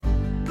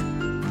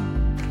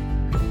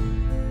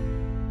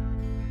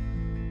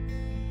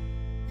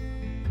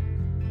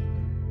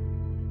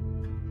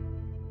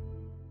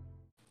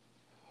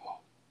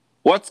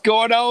What's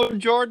going on,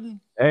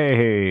 Jordan?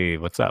 Hey,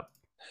 what's up?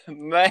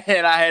 Man,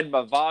 I had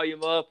my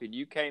volume up and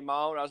you came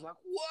on. I was like,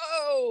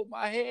 whoa,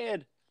 my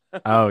head.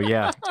 Oh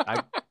yeah,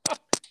 I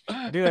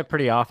do that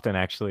pretty often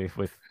actually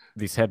with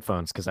these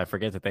headphones because I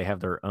forget that they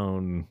have their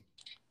own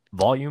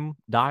volume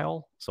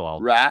dial. So I'll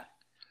Right.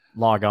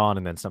 log on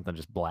and then something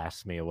just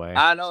blasts me away.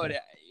 I know So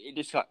it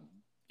just like,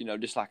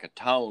 just like a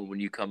tone when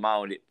you come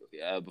on.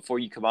 Before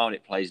you come on,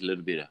 it plays a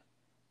little bit of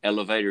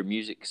elevator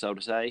music, so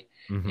to say.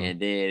 hmm And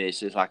then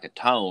it's just like a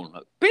tone,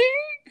 like, bing.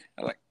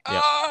 I'm like,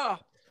 Yep, ah.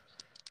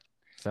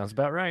 sounds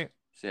about right.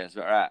 That's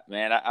all right,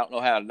 man. I don't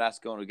know how that's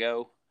going to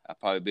go. I'll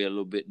probably be a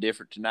little bit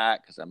different tonight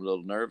because I'm a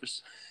little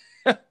nervous.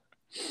 I'm,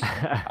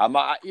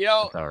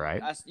 That's all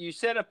right. you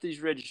set up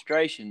these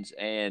registrations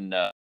and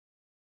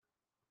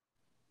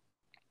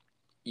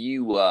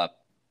you, I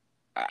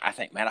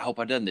think, man, I hope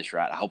I done this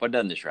right. I hope I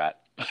done this right.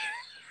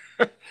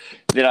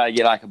 Then I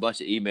get like a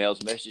bunch of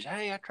emails, messages.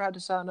 Hey, I tried to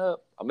sign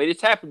up. I mean,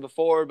 it's happened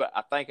before, but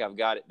I think I've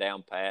got it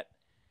down pat.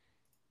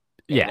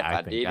 And Yeah, if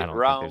I did I it don't think there's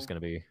wrong, going to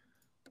be.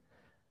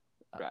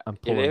 right? I'm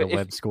And pulling the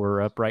web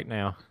scorer up right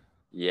now.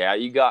 yeah,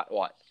 you got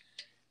what?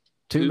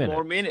 2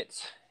 More minutes.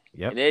 minutes.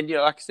 Yep. And then,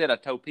 like I said, I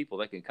told people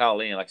they can call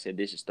in. Like I said,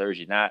 this is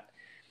Thursday night.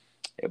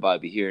 Everybody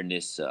will be hearing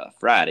this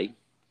Friday.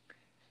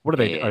 What are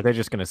they? Are And they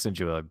just going to send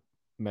you a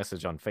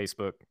message on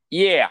Facebook?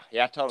 yeah,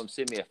 I told them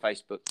send me a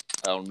Facebook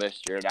on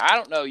Messenger. Now, I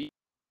don't know you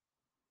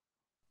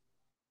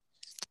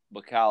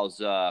because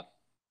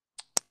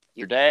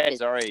your dad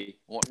is already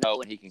wanting to know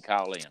when he can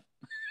call in.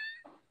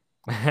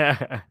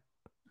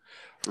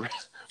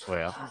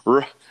 Well,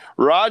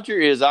 Roger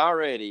is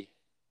already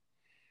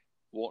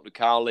wanting to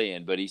call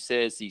in, but he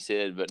said,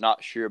 but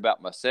not sure about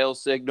my cell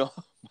signal,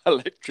 my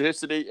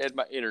electricity, and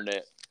my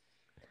internet.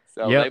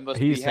 So they yep. must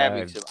be He's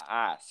having some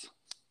ice.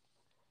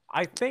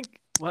 I think,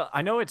 well,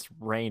 I know it's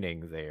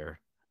raining there.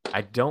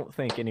 I don't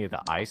think any of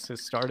the ice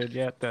has started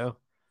yet though,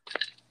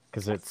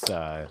 because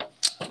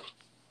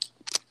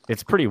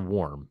it's pretty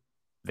warm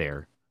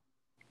there.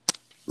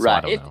 So I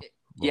Right. don't know.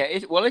 Yeah.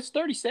 Well, It's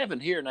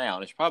 37 here now,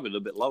 and it's probably a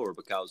little bit lower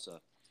because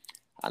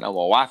I know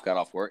my wife got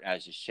off work. And I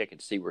was just checking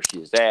to see where she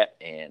was at,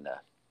 and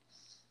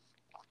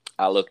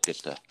I looked at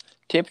the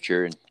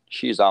temperature, and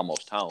she was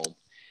almost home,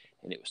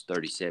 and it was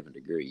 37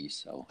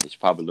 degrees. So it's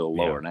probably a little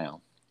yeah. lower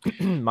now.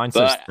 Mine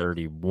says But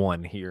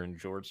 31 here in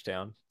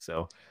Georgetown.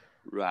 So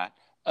right.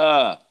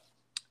 I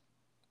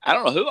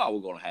don't know who I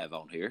was going to have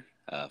on here.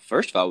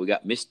 First of all, we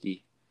got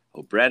Misty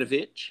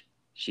Obradovich.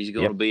 She's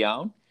going to yep. be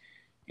on.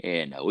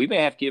 And we may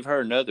have to give her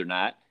another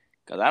night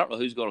because I don't know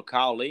who's going to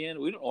call in.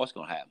 We don't know what's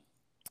going to happen.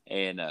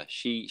 And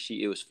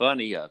it was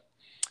funny.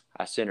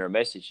 I sent her a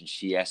message and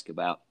she asked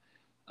about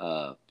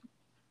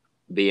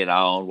being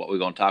on, what we're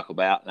going to talk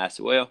about. And I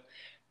said, well,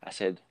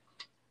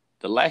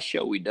 the last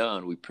show we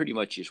done, we pretty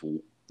much just,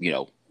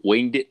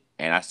 winged it.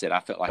 And I said, I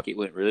felt like it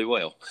went really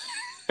well.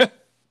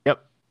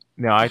 Yep.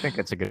 No, I think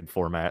it's a good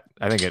format.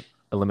 I think it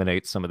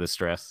eliminates some of the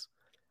stress.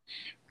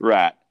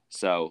 Right.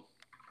 So,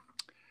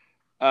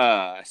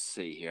 let's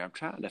see here. I'm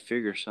trying to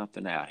figure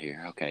something out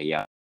here. Okay.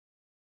 Yeah.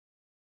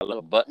 A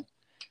little button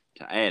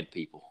to add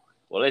people.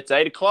 Well, it's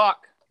 8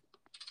 o'clock.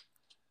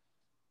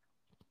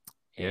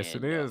 Yes,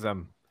 it And is.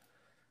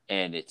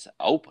 and it's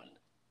open.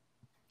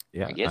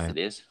 Yeah, I guess it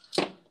is.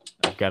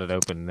 I've got it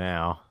open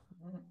now.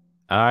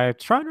 I'm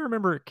trying to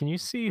remember. Can you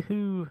see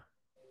who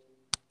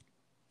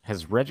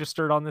has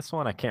registered on this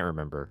one? I can't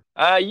remember.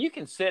 You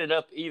can set it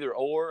up either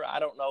or. I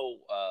don't know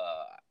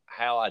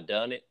how I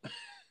done it.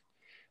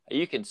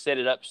 You can set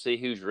it up to see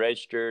who's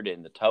registered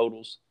and the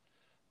totals,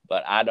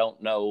 but I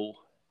don't know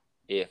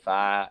if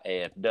I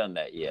have done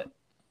that yet.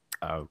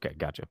 Okay,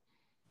 gotcha.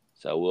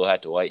 So we'll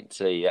have to wait and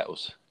see.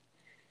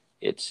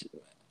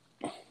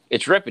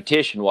 It's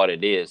repetition what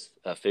it is,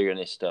 figuring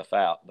this stuff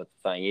out. But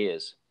the thing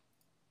is,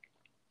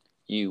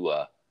 you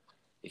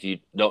if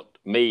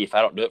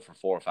I don't do it for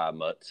 4 or 5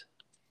 months,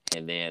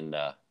 and then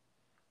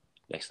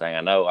next thing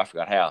I know, I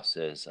forgot how it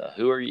says,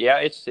 who are you? Yeah,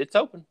 it's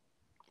open.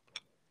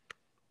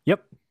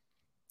 Yep,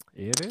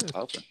 it is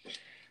Open.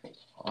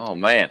 Oh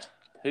man,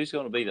 who's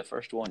going to be the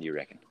first one? You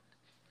reckon?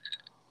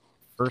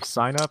 first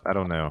sign up. I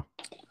don't know.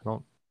 I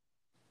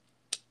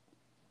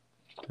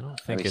don't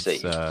think it's.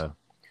 See. I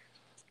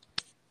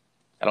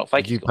don't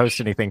think. Did you post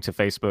anything to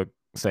Facebook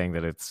saying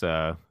that it's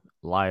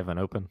live and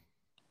open?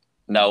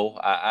 No,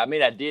 I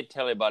mean I did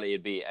tell everybody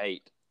it'd be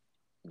 8,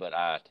 but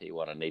I tell you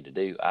what I need to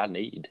do. I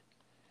need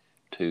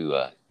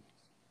to.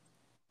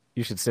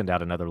 You should send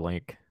out another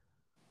link.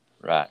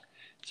 Right,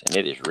 and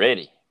it is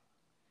ready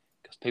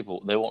because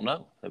people they won't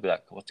know. They'll be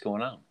like, "What's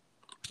going on?"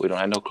 We don't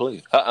have no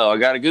clue. I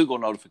got a Google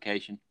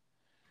notification.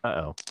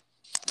 Uh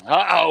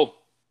oh.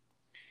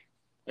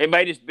 It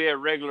may just be a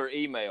regular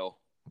email.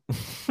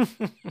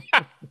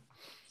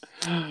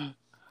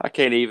 I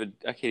can't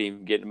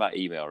even get into my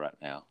email right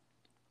now.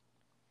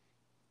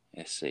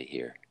 Let's see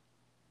here.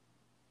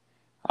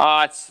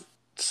 Oh,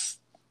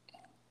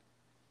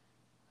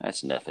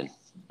 that's nothing.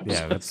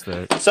 Yeah, that's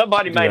the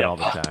somebody made all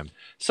the time.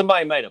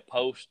 Somebody made a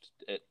post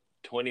at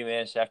 20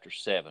 minutes after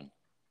 7,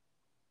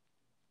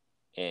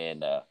 and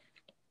not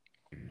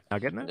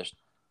getting it.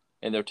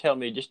 and they're telling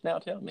me just now.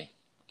 Telling me.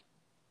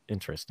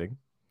 Interesting.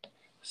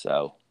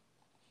 So.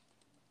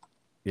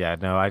 Yeah,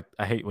 no, I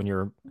hate when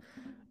you're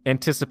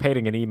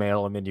anticipating an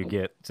email and then you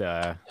get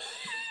an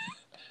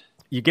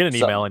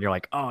email and you're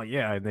like, oh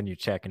yeah, and then you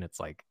check and it's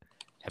like,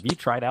 have you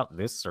tried out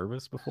this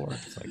service before?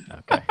 It's like,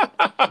 okay.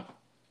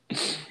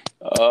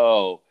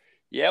 Oh,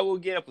 yeah, we'll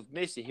get up with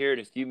Misty here in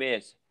a few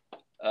minutes.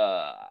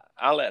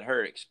 I'll let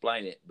her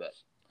explain it, but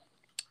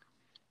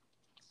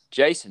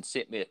Jason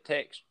sent me a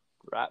text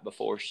right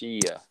before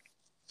she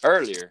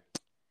earlier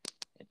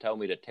and told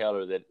me to tell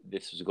her that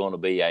this was going to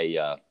be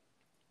a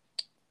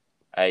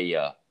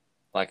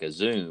like a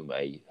Zoom,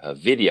 a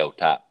video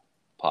type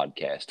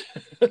podcast.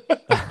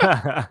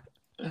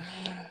 I'm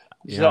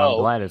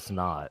glad it's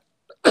not.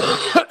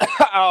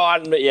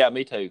 Yeah,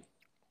 me too.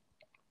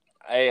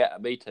 Yeah,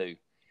 me too.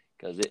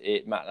 Because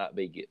it might not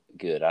be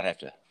good. I'd have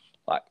to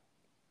like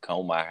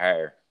comb my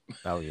hair.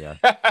 Oh yeah.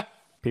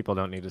 People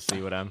don't need to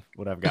see what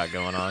I've got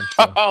going on.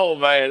 So. Oh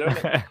man,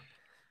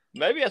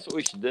 maybe that's what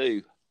we should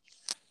do.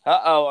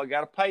 I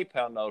got a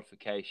PayPal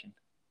notification.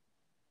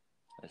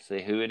 Let's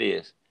see who it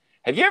is.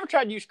 Have you ever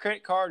tried to use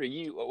credit card,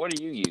 or what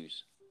do you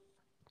use?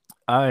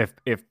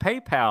 If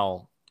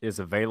PayPal is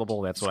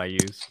available, that's what I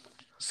use.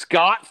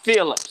 Scott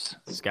Phillips.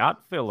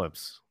 Scott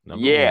Phillips.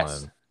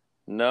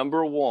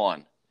 Number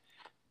one.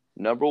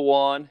 Number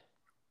one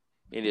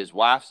in his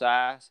wife's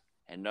eyes,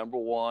 and number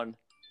one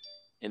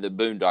in the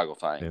boondoggle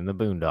thing. In the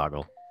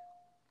boondoggle.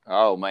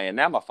 Oh, man.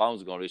 Now my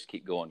phone's going to just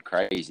keep going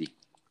crazy.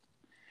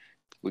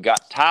 We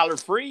got Tyler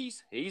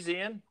Freeze. He's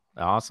in.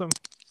 Awesome.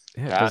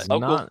 Yeah,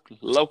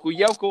 local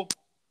yokel.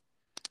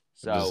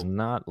 So, it does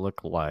not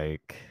look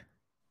like...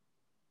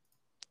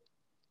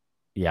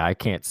 Yeah, I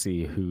can't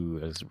see who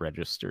is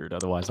registered.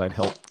 Otherwise, I'd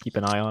help keep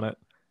an eye on it.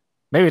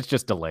 Maybe it's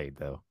just delayed,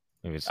 though.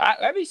 Maybe it's...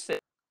 Let me see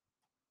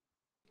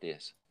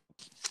this.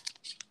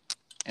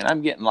 And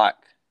I'm getting like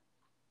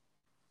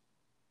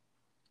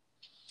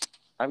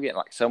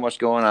so much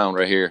going on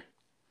right here.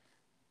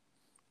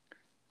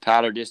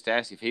 Tyler just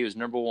asked if he was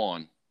number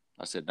one.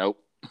 I said,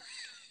 nope.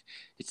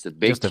 It's the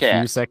big cat. Just a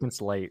few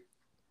seconds late.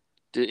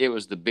 It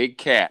was the big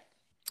cat.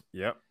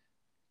 Yep.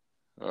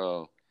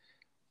 Oh.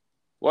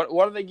 What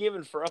are they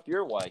giving for up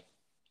your way as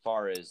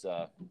far as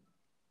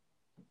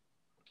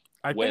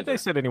I think they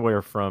said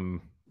anywhere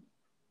from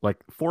like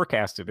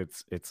forecasted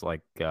it's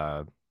like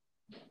a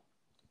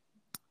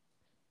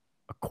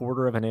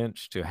quarter of an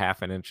inch to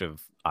half an inch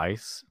of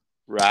ice.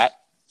 Right.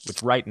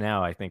 Which right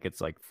now I think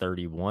it's like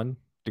 31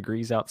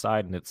 degrees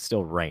outside and it's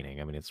still raining.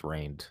 I mean, it's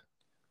rained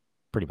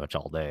pretty much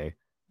all day.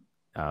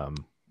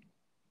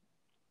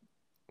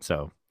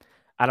 So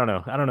I don't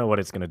know. I don't know what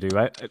it's going to do.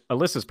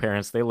 Alyssa's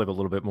parents, they live a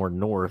little bit more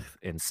north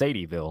in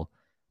Sadieville.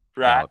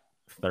 Right. About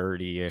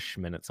 30-ish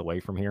minutes away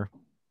from here.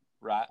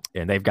 Right.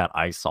 And they've got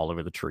ice all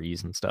over the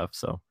trees and stuff.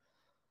 So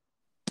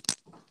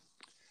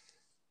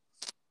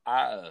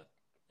I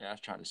was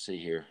trying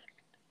to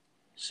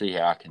see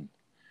how I can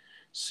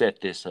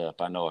set this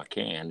up. I know I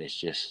can. It's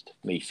just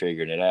me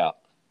figuring it out.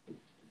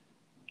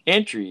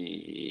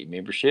 Entry,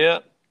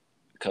 membership,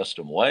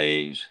 custom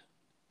waves,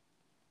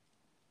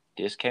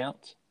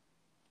 discounts.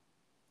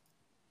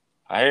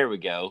 Here we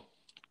go.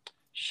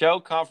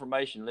 Show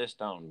confirmation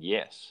list on.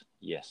 Yes.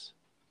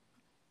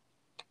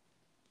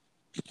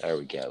 There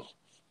we go.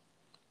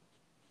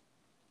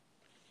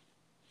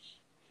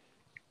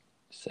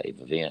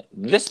 Save event.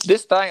 This thing,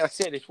 like I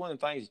said, it's one of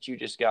the things that you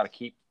just got to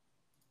keep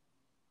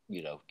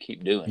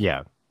doing.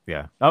 Yeah.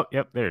 Oh,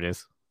 yep, there it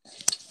is.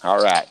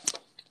 All right.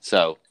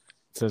 So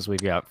it says we've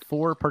got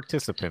 4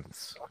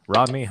 participants: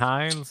 Rodney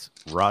Hines,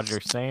 Roger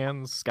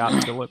Sands,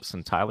 Scott Phillips,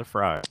 and Tyler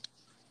Fry.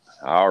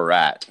 All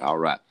right.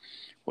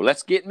 Well,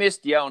 let's get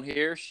Misty on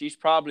here. She's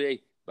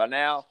probably by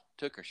now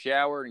took her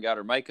shower and got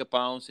her makeup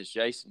on since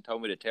Jason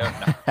told me to tell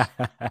her.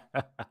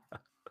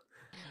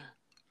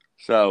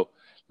 So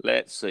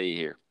let's see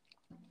here.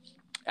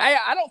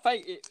 I don't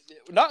think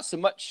not so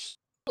much.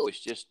 It's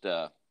just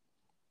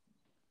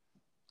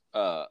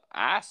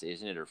ice,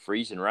 isn't it, or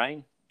freezing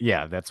rain?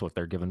 Yeah, that's what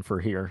they're giving for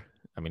here.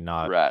 I mean,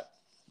 not right.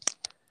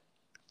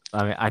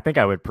 I mean, I think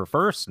I would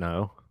prefer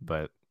snow,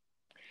 but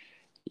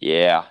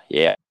yeah.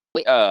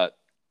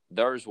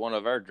 There's one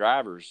of our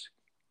drivers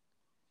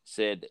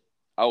said,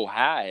 "Oh,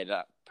 hi," and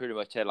I pretty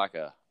much had like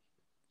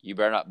 "You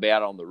better not be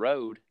out on the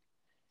road,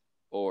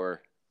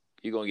 or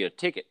you're gonna get a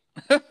ticket,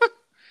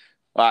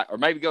 or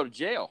maybe go to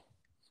jail."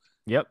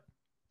 Yep.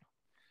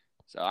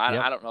 So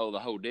I don't know the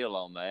whole deal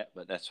on that,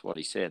 but that's what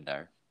he said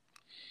there.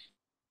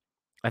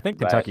 I think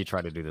Kentucky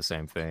tried to do the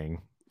same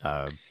thing.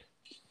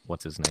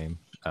 What's his name?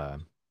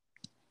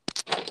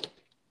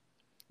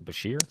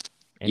 Bashir?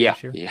 Andy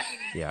Bashir?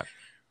 Yeah.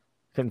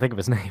 Couldn't think of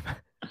his name.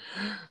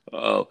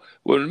 Oh,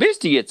 when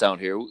Misty gets on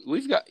here,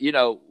 we've got,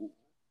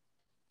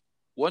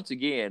 once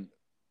again,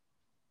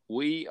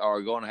 we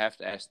are going to have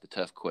to ask the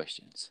tough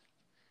questions.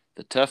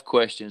 The tough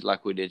questions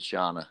like we did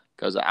Shauna.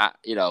 Because,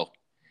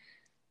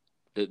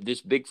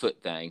 this Bigfoot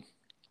thing,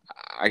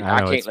 I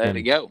can't let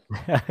it go.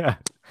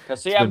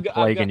 Because, see, I've been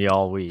plaguing you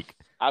all week.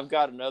 I've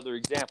got another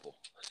example.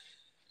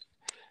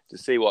 to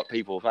see what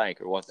people think,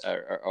 or what,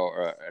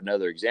 or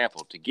another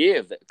example to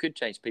give that could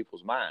change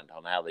people's mind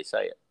on how they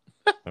say it.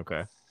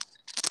 Okay.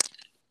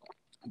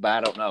 But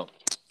I don't know.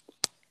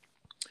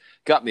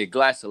 Got me a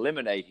glass of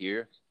lemonade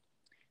here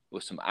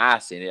with some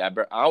ice in it. I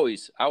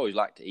always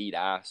like to eat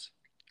ice.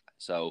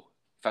 So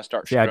if I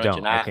start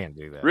scrunching I can't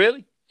do that.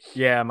 Really?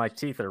 Yeah, my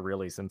teeth are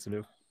really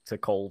sensitive to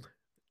cold.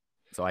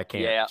 So I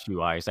can't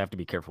chew ice. I have to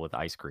be careful with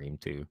ice cream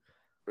too.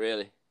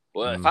 Really?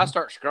 Well, if I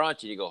start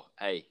scrunching, you go,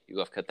 hey, you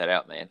have to cut that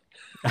out, man.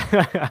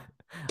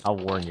 I'll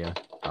warn you.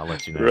 I'll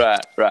let you know. Right.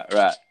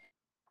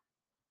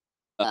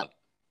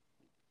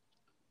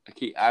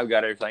 I've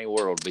got everything in the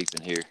world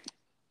beeping here.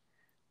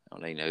 I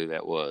don't even know who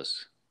that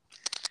was.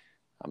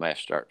 I may have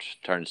to start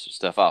turning some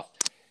stuff off.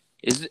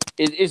 Is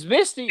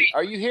Misty?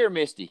 Are you here,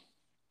 Misty?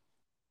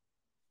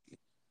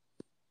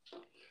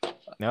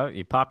 No,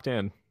 you popped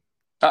in.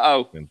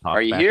 Uh-oh.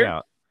 Are you here?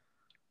 Out.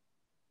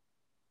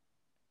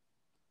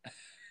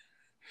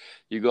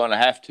 You're gonna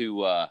have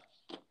to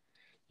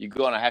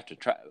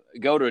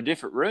go to a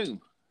different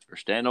room or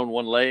stand on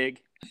one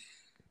leg.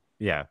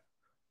 Yeah.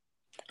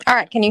 All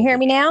right. Can you hear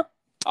me now?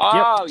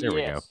 Oh, yep, there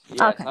we go. Yes.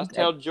 Okay, I was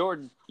telling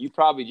Jordan, you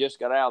probably just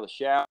got out of the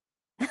shower.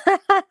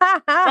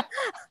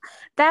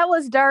 That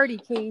was dirty,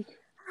 Keith.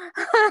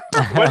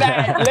 But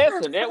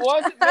listen, it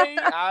wasn't me.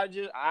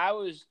 I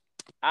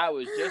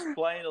was just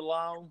playing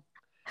along.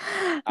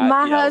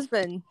 My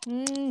husband.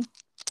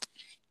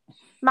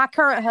 My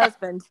current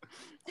husband.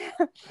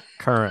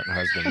 Current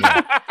husband.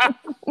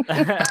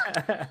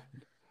 Yeah.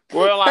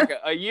 Well, like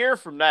a year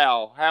from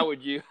now, how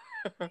would you?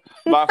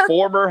 My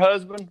former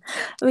husband?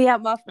 Yeah,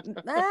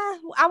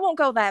 I won't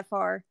go that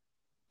far.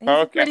 He's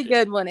a pretty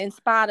good one in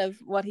spite of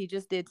what he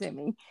just did to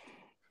me.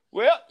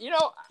 Well,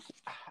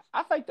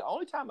 I think the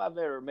only time I've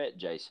ever met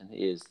Jason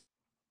is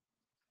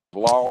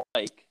Law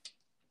Lake.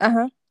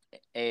 Uh-huh.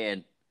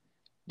 And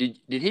did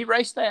he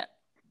race that?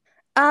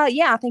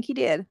 Yeah, I think he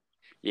did.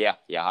 Yeah.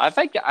 I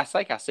think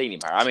I seen him.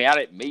 I mean, I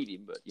didn't meet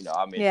him, but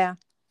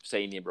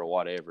seen him or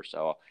whatever.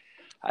 So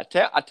I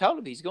told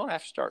him he's gonna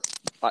have to start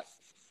like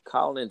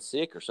calling in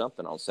sick or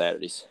something on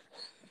Saturdays.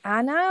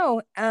 I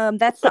know.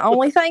 That's the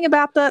only thing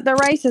about the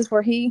races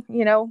where he,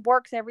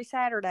 works every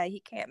Saturday. He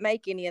can't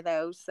make any of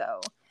those,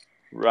 so.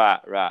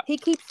 Right. He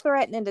keeps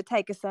threatening to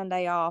take a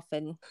Sunday off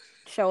and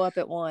show up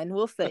at 1.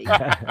 We'll see.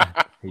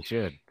 He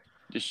should.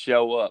 Just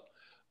show up.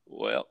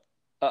 Well,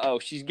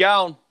 she's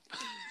gone.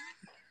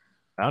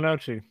 I don't know,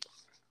 she.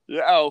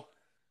 Uh-oh.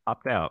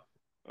 Popped out.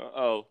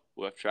 Uh-oh.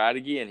 We'll try it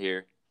again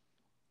here.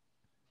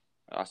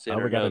 I'll send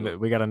her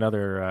we got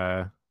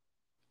another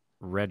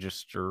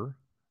registrant.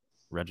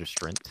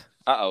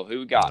 Uh-oh, who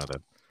we got?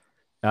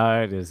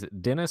 It is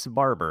Dennis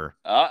Barber.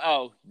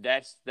 Uh-oh,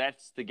 that's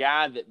the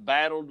guy that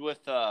battled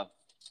with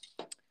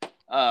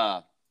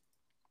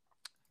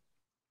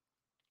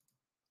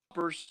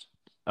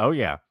Oh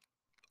yeah,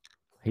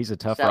 he's a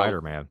tough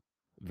rider, man.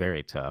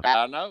 Very tough.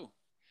 I know.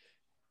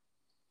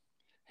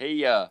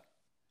 He I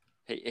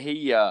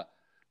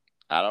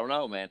don't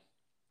know, man.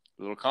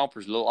 Little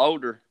Comper's a little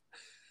older.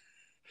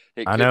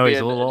 I know he's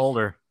a little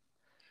older.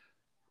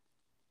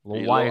 A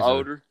little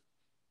wiser.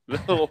 A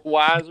little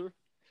wiser.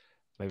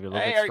 Maybe a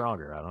little bit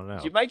stronger. I don't know.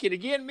 Did you make it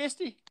again,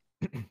 Misty?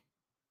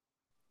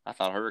 I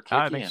thought I heard her click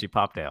I think she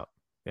popped out.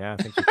 Yeah, I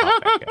think she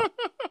popped back out.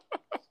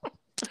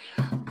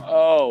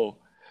 Oh.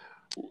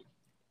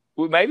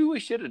 Well, maybe we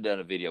should have done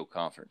a video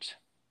conference.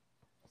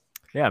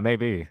 Yeah,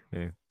 maybe.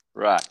 Yeah.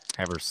 Right.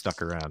 Have her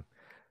stuck around.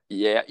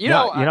 Yeah.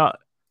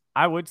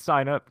 I would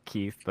sign up,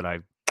 Keith, but I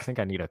think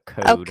I need a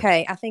code.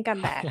 Okay, I think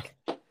I'm back.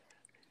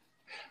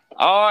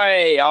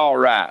 All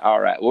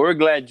right. Well, we're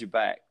glad you're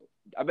back.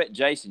 I bet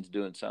Jason's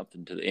doing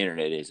something to the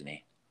internet, isn't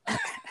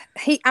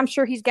he? I'm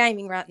sure he's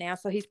gaming right now,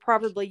 so he's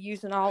probably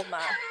using all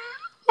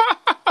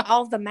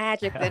the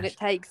magic that it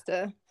takes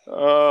to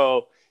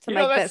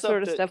make that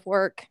sort of stuff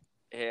work.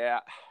 Yeah.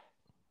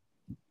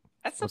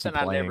 That's something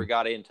I never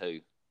got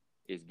into,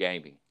 is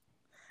gaming.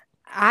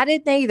 I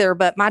didn't either,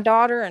 but my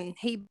daughter and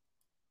he.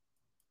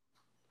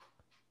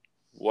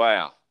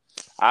 Wow.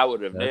 I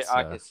would have, like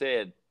I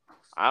said,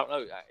 I don't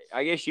know.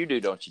 I guess you do,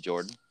 don't you,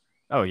 Jordan?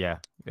 Oh, yeah.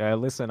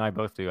 Alyssa and I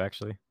both do,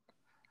 actually.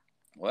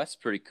 Well, that's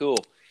pretty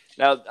cool.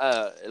 Now,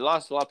 a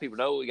lot of people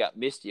know we got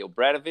Misty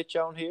Obradovich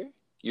on here.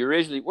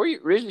 Where you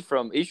originally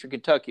from? Eastern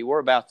Kentucky.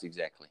 Whereabouts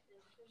exactly?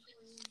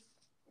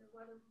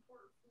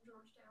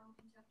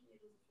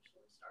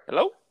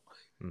 Hello?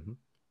 Mm-hmm.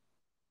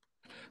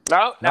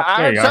 No,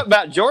 I heard something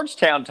about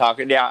Georgetown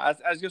talking. Yeah, I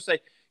was going to say,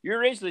 you're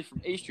originally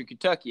from Eastern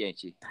Kentucky,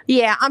 ain't you?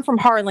 Yeah, I'm from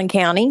Harlan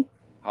County.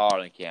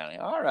 Harlan County.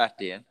 All right,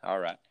 then. All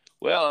right.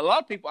 Well, a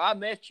lot of people, I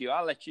met you.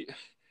 I'll let you.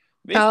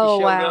 Misty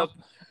showed up.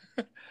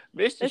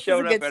 Misty this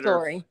showed is a up good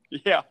story.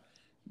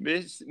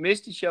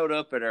 Misty showed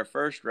up at our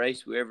first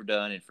race we ever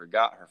done and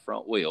forgot her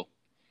front wheel.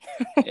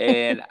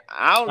 And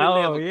I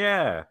only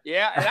live.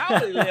 Yeah, and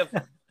I only live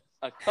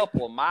a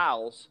couple of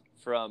miles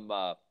from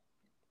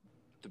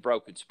the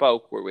Broken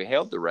Spoke where we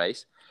held the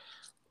race.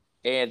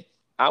 And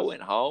I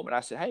went home and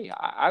I said, hey,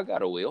 I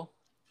got a wheel.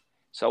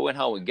 So I went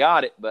home and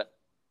got it, but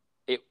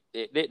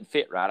it didn't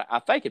fit right. I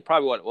think it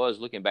probably what it was.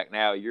 Looking back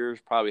now, yours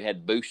probably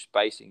had boost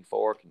spacing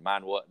fork, and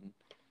mine wasn't.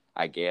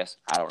 I guess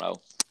I don't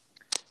know.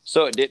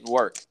 So it didn't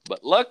work.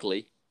 But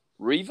luckily,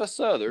 Reva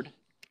Southard.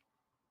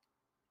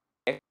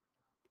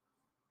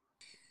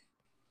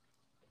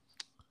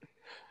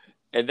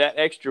 And that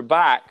extra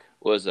bike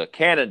was a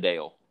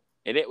Cannondale,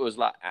 and it was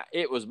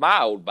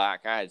my old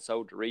bike I had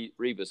sold to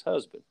Reva's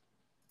husband.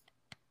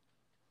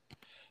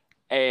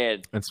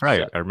 And that's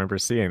right. So, I remember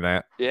seeing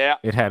that. Yeah,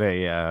 it had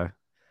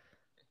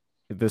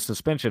the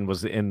suspension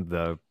was in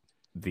the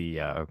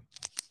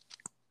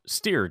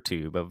steer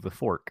tube of the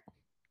fork.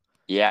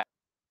 Yeah,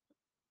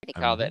 they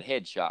call that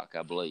head shock,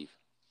 I believe.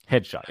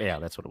 Head shock, yeah,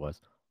 that's what it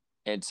was.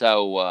 And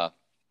so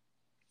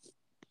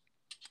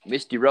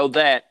Misty rode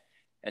that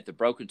at the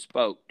Broken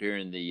Spoke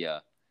during the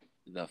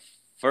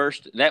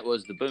first. That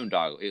was the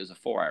boondoggle. It was a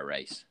 4-hour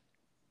race.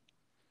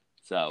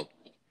 So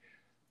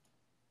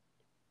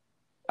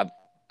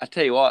I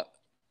tell you what,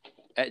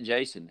 that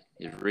Jason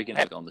is wreaking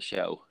havoc on the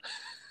show.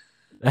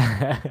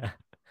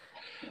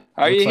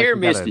 Are you here,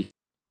 Misty?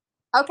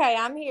 Okay,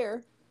 I'm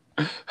here.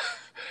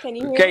 Can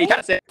you hear me? You kind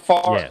of sound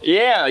far.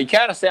 Yeah, you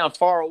kind of sound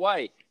far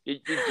away.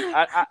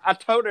 I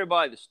told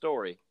everybody the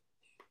story.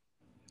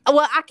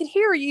 Well, I could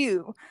hear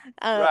you.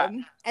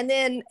 Right. And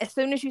then as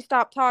soon as you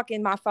stopped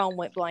talking, my phone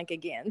went blank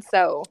again.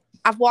 So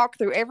I've walked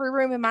through every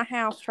room in my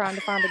house trying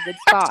to find a good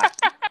spot.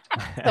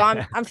 So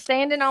I'm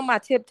standing on my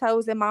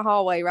tiptoes in my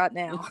hallway right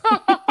now.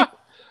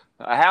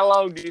 How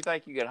long do you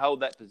think you can hold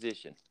that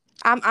position?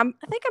 I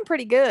think I'm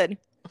pretty good.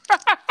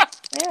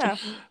 Yeah.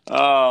 Oh,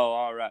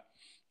 all right.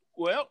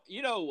 Well,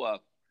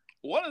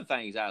 one of the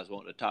things I was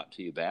wanting to talk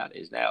to you about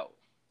is now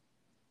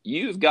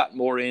you've got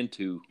more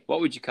into, what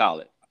would you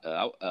call it?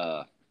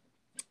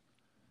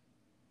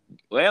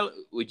 Well,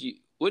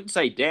 wouldn't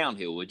say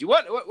downhill, would you?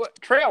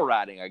 What trail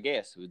riding, I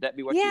guess. Would that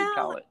be what you would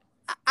call it?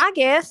 I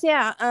guess,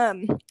 yeah.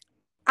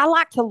 I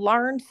like to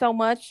learn so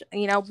much.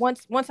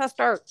 Once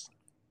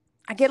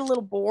I get a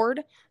little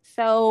bored.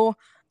 So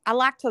I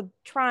like to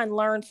try and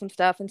learn some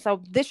stuff. And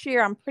so this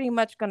year I'm pretty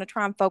much going to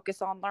try and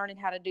focus on learning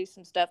how to do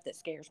some stuff that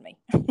scares me.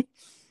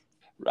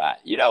 Right.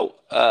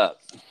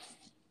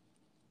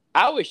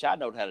 I wish I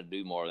knowed how to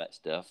do more of that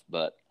stuff,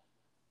 but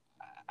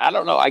I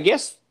don't know. I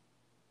guess,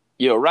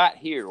 right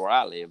here where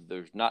I live,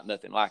 there's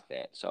nothing like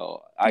that.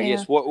 So I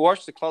guess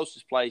what's the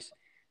closest place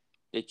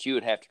that you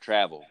would have to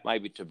travel?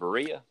 Maybe to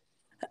Berea?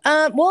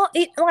 Well,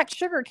 like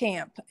Sugar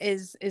Camp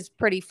is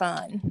pretty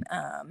fun.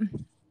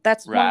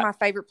 That's one of my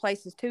favorite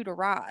places too to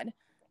ride.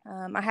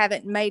 I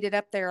haven't made it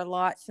up there a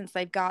lot since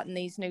they've gotten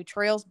these new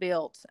trails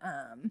built.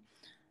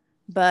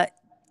 But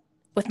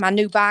with my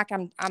new bike,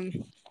 I'm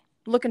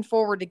looking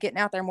forward to getting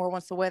out there more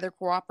once the weather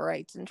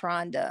cooperates and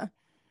trying to.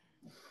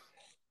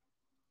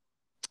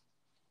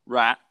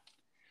 Right.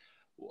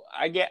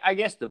 I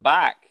guess the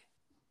bike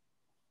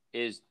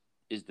is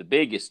the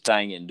biggest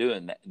thing in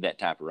doing that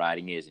type of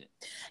riding, isn't it?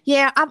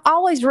 Yeah, I've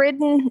always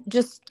ridden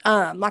just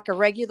like a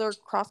regular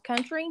cross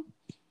country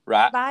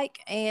bike,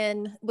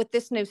 and with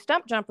this new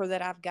stump jumper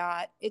that I've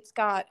got, it's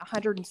got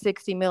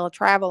 160 mil of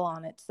travel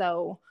on it,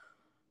 so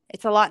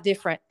it's a lot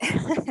different.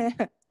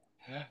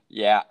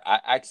 Yeah,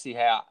 I can see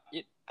how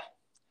it.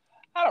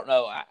 I don't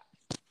know.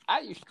 I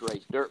used to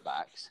race dirt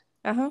bikes.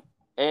 Uh-huh.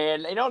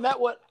 And that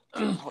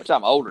which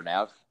I'm older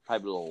now,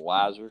 probably a little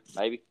wiser,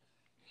 maybe.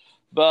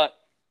 But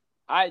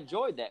I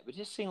enjoyed that, but it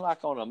just seemed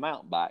like on a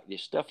mountain bike,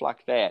 just stuff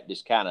like that,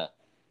 just kind of,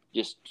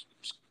 just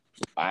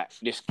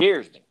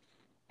scares me.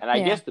 And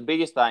I guess the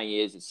biggest thing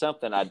is it's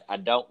something I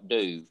don't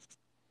do,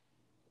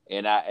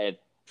 and I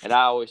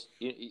always,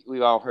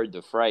 we've all heard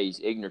the phrase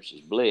 "ignorance is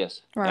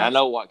bliss," and I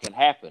know what can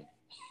happen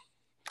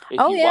if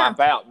you wipe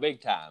out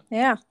big time.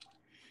 Yeah,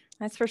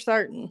 that's for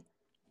certain.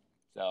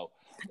 So,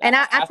 and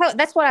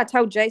that's what I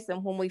told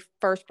Jason when we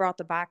first brought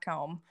the bike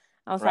home.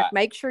 I was like,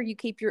 make sure you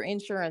keep your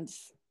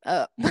insurance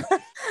up.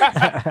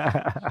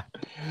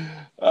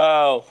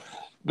 Oh,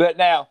 but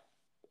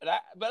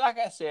like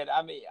I said,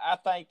 I mean, I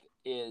think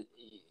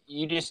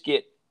you just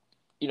get,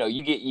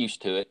 you get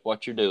used to it,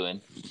 what you're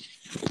doing,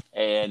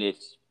 and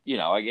it's,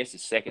 I guess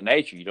it's second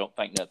nature. You don't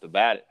think nothing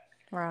about it.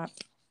 Right.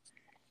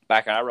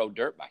 Back when I rode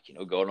dirt bike,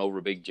 going over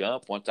a big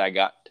jump, once I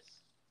got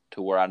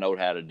to where I know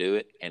how to do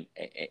it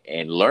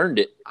and learned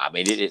it, I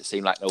mean, it didn't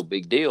seem like no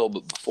big deal,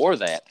 but before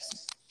that,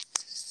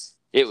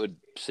 it would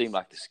seem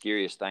like the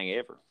scariest thing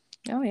ever.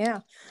 Oh, yeah.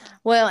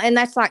 Well, and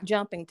that's like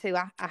jumping, too.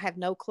 I have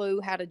no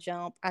clue how to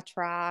jump. I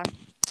try.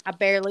 I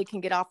barely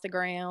can get off the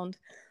ground.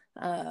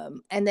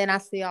 And then I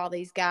see all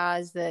these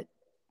guys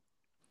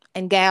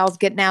and gals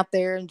getting out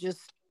there and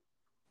just.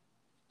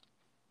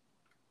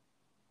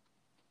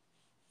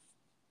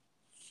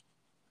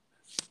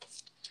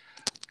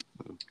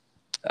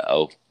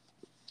 Uh-oh.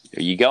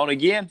 Are you going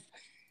again?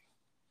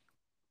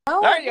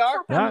 Oh, there you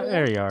are.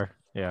 There you are.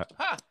 Yeah.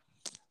 Huh.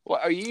 Well,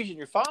 are you using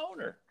your phone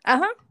or?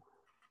 Uh-huh.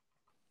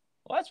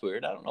 Well, that's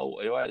weird. I don't know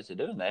why it's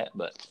doing that,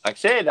 but like I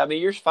said, I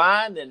mean, you're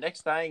fine. Then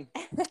next thing,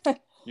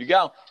 you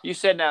go. You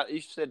said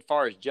as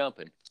far as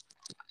jumping.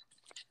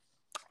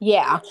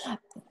 Yeah.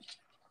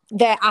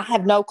 that I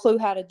have no clue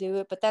how to do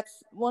it, but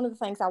that's one of the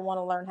things I want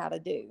to learn how to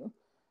do.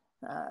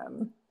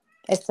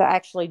 Is to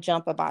actually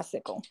jump a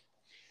bicycle.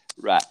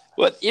 Right.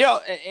 Well,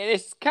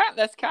 and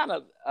that's kind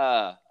of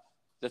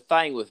the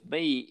thing with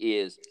me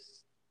is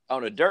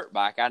on a dirt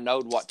bike, I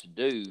know what to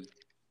do,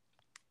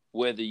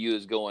 whether you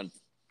was going,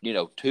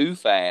 too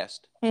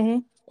fast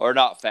or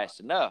not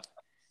fast enough.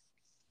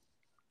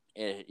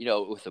 And,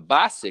 with a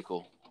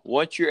bicycle,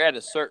 once you're at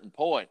a certain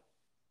point,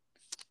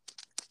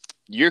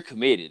 you're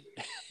committed.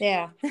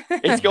 Yeah.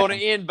 It's going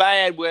to end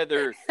bad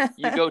whether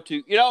you go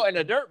to, in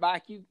a dirt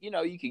bike, you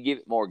can give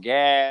it more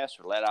gas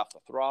or let off the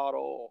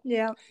throttle.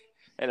 Yeah.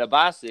 And a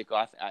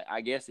bicycle, I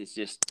guess it's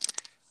just,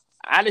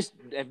 I just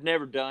have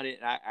never done it.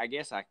 I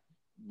guess I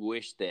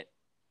wish that,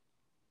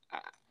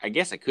 I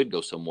guess I could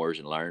go somewhere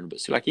and learn. But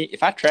see, like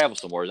if I travel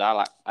somewhere,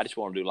 I just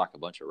want to do like a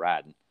bunch of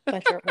riding.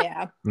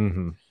 Yeah.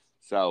 Mm-hmm.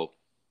 So,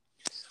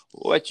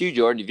 what about you,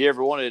 Jordan? Have you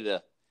ever wanted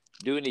to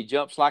do any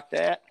jumps like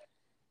that?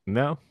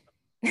 No.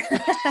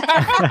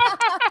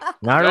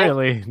 Not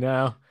really.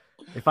 No.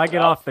 If I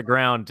get off the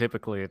ground,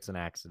 typically it's an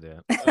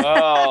accident.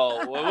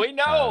 Oh, well, we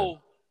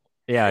know.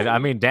 Yeah, I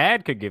mean,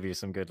 Dad could give you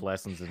some good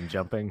lessons in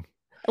jumping.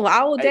 Well,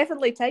 I will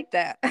definitely take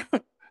that.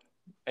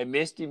 And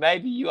Misty,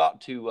 maybe you ought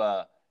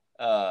to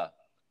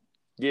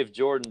give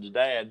Jordan's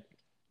dad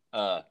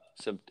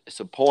some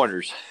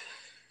pointers.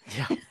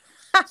 Yeah.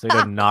 So he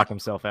doesn't knock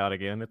himself out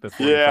again at the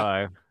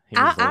 45.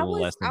 Yeah. I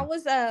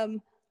was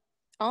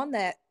on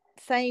that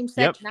same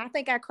section. Yep. I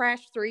think I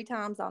crashed 3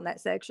 times on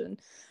that section.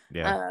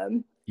 Yeah.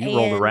 You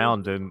rolled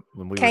around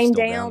when we came were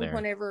still down there.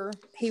 Whenever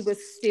he was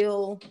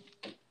still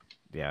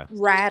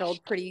rattled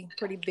pretty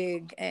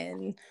big,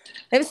 and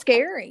it was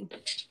scary.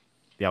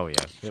 Oh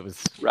yeah, it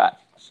was right.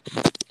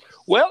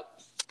 Well,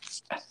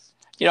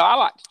 I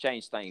like to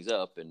change things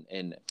up,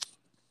 and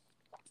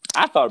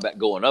I thought about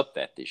going up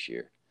that this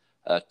year.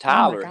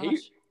 Tyler,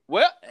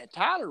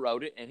 Tyler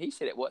rode it, and he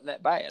said it wasn't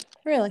that bad.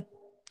 Really?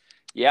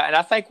 Yeah, and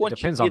I think once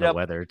depends you get on the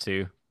weather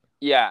too.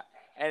 Yeah,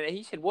 and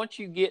he said once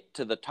you get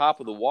to the top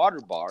of the water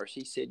bars,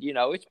 he said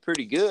it's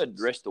pretty good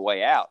the rest of the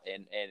way out,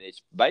 and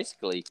it's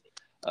basically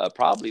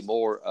probably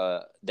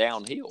more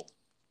downhill.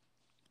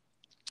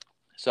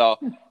 So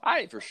I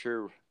ain't for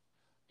sure,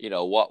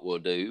 what we'll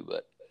do,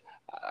 but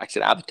like I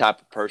said, I'm the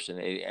type of person,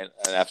 and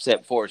I've said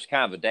before, it's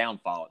kind of a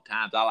downfall at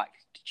times. I like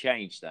to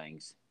change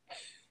things.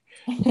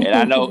 And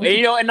I know,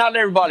 and not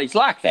everybody's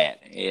like that.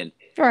 And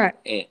right.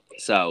 And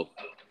so,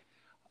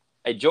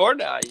 hey,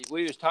 Jordan,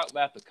 we was talking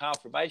about the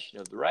confirmation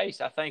of the race.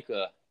 I think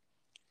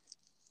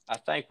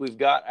we've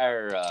got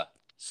our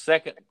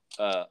second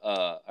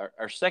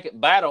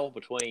battle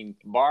between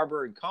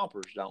Barber and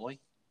Compers, don't we?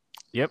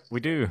 Yep, we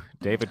do.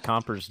 David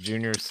Compers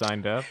Jr.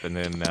 signed up, and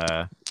then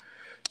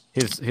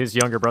his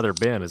younger brother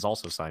Ben is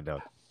also signed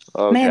up.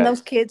 Okay. Man,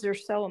 those kids are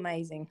so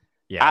amazing.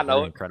 Yeah, I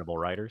know, incredible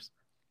riders.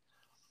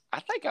 I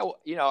think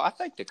I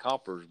think the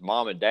Compers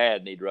mom and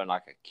dad need to run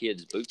like a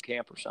kids boot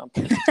camp or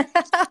something.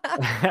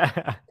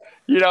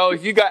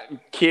 If you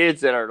got kids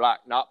that are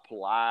like not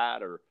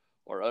polite or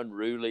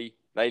unruly,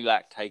 they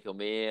like take them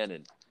in,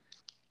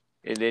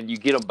 and then you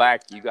get them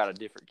back, you got a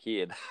different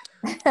kid.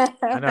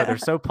 I know, they're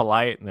so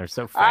polite and they're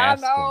so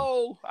fast.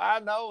 I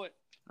know it.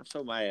 I'm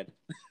so mad.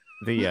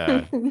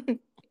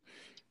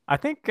 I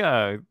think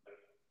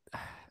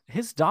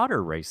his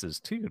daughter races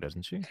too,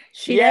 doesn't she?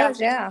 She does,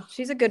 yeah.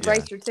 She's a good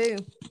racer too.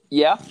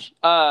 Yeah.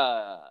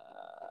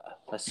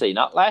 Let's see.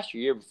 Not last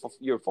year,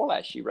 year before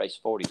last, she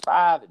raced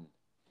 45, and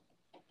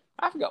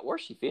I forgot where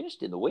she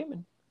finished in the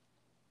women.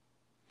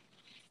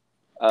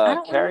 I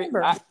don't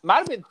remember. Might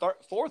have been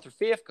 4th or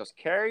 5th because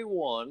Carrie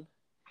won,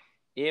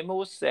 Emma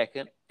was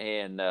 2nd,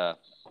 and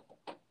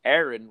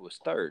Aaron was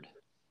 3rd.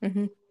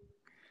 Mm-hmm.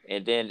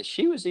 And then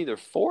she was either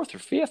 4th or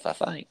 5th, I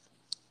think.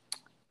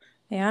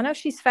 Yeah, I know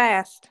she's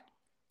fast.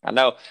 I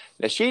know.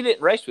 Now, she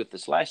didn't race with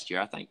us last year.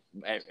 I think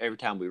every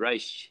time we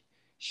raced,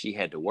 she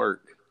had to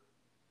work.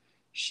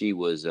 She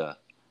was, I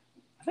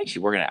think she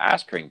worked in an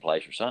ice cream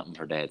place or something,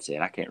 her dad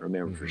said. I can't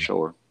remember for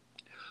sure.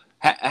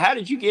 How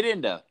did you get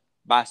into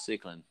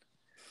bicycling,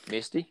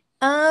 Misty?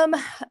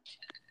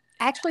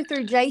 Actually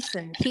through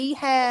Jason. He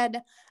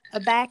had a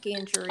back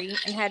injury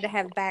and had to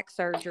have back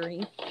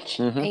surgery.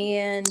 Mm-hmm.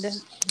 And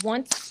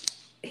once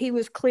he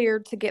was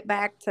cleared to get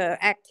back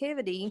to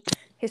activity,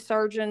 his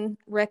surgeon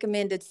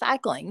recommended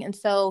cycling. And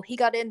so he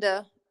got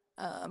into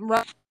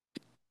running.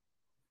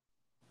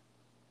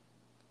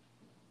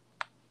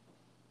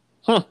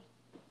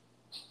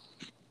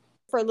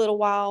 For a little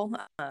while.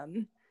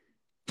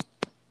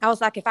 I was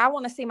like, if I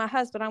want to see my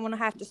husband, I'm going to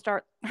have to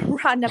start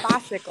riding a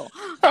bicycle.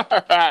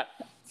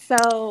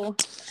 So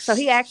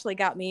he actually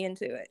got me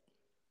into it.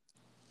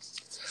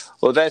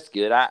 Well, that's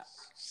good.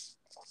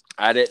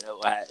 I didn't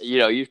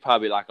know. You're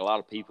probably like a lot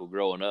of people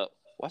growing up.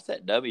 What's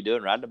that dummy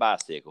doing riding a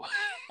bicycle?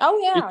 Oh,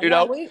 yeah.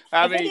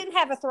 If it didn't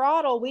have a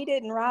throttle, we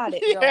didn't ride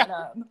it growing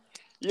up.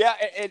 Yeah,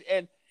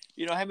 and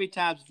how many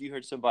times have you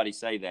heard somebody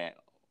say that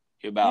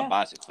about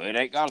bicycle? It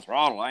ain't got a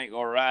throttle. I ain't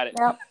going to ride it.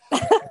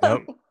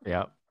 Yep.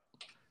 Yep.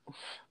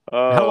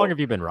 How long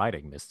have you been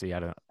riding, Misty?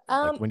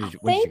 Like when did you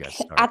guys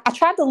start? I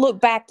tried to look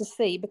back to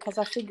see because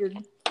I figured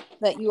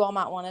that you all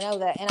might want to know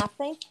that. And I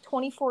think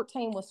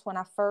 2014 was when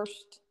I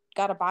first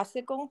got a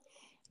bicycle.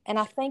 And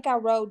I think I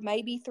rode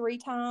maybe 3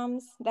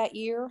 times that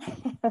year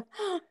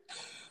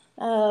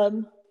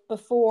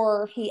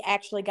before he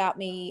actually got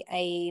me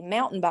a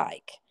mountain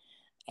bike.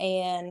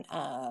 And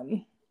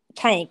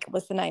Tank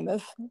was the name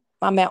of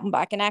my mountain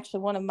bike. And actually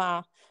one of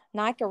my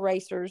NICA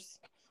racers,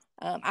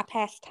 I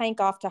passed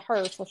Tank off to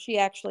her. So she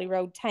actually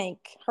rode Tank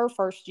her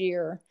first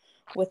year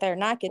with their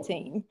NICA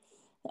team.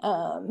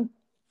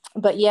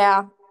 But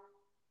yeah,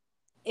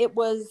 it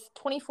was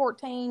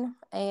 2014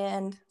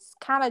 and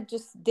kind of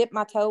just dipped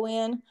my toe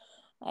in.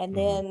 And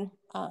then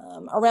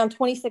around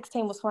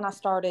 2016 was when I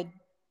started,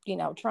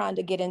 trying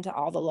to get into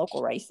all the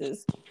local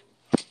races.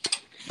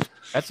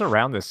 That's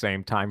around the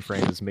same time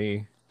frame as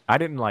me. I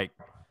didn't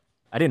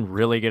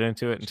really get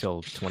into it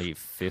until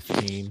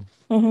 2015.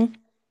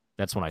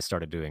 That's when I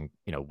started doing,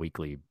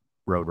 weekly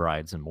road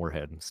rides in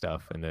Moorhead and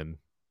stuff. And then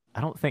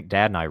I don't think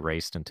Dad and I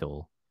raced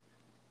until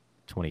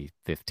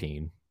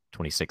 2015,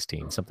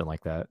 2016, something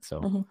like that.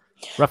 So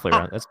roughly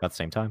around, that's about the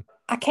same time.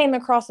 I came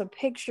across a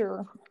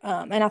picture,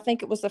 and I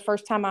think it was the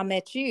first time I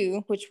met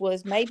you, which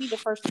was maybe the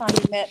first time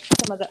you met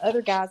some of the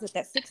other guys at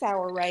that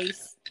 6-hour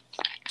race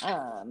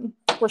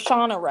where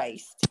Shauna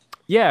raced.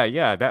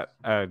 Yeah. That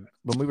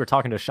when we were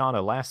talking to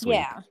Shauna last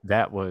week,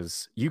 that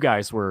was, you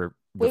guys were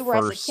we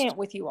were first, at the tent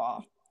with you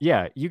all.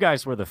 Yeah, you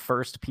guys were the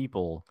first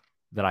people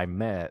that I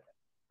met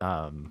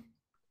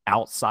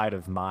outside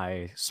of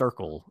my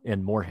circle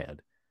in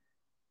Moorhead.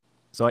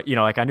 So,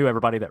 I knew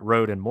everybody that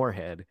rode in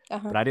Moorhead,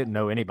 but I didn't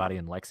know anybody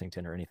in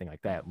Lexington or anything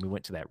like that. And we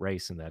went to that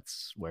race, and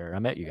that's where I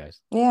met you guys.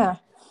 Yeah.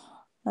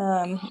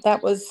 That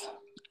was,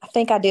 I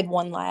think I did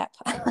 1 lap.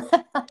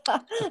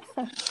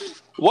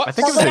 What? I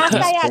think it was when I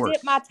say I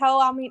dipped my toe,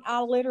 I mean, I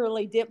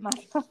literally dipped my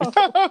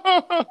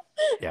toe.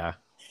 Yeah.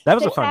 That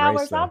was 6 a fun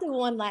hours, race, though. I'll do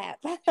 1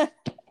 lap.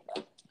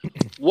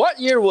 What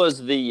year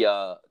was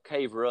the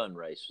Cave Run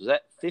race? Was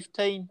that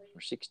 15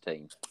 or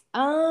 16?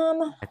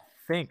 I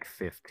think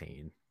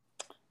 15.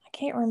 I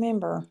can't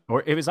remember.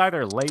 Or it was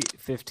either late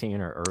 15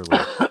 or early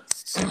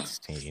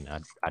 16.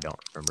 I don't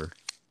remember.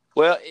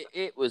 Well,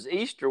 it was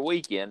Easter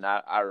weekend.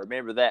 I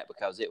remember that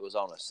because it was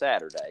on a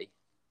Saturday.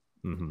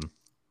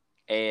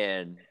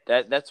 And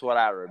that's what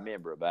I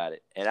remember about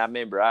it. And I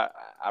remember I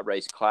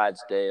raced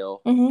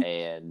Clydesdale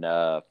and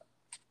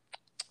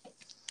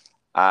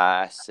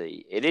I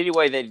see. And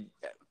anyway,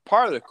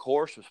 part of the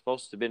course was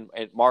supposed to have been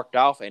marked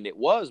off, and it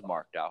was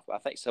marked off. I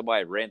think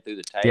somebody ran through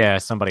the tape. Yeah,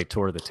 somebody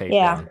tore the tape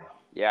down.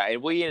 Yeah,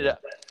 and we ended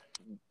up,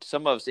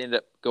 some of us ended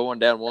up going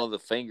down one of the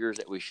fingers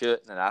that we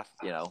shouldn't, and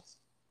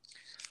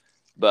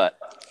but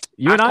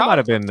you and I might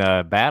have been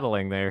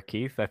battling there,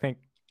 Keith. I think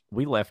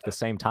we left the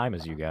same time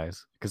as you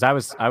guys because I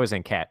was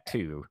in Cat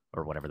 2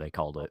 or whatever they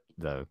called it,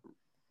 the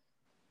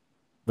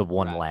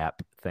 1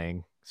 lap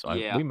thing. So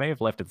we may have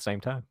left at the same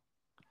time.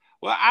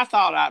 Well, I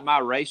thought my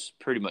race was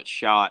pretty much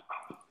shot,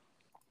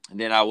 and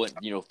then I went,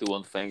 through one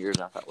of the fingers,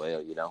 and I thought,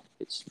 well,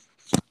 it's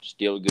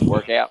still a good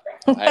workout,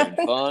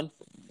 having fun.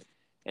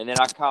 And then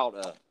I called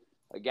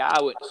a guy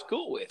I went to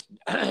school with,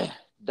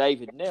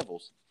 David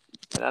Nevels,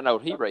 and I know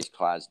he raced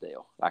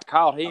Clydesdale. I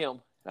called him,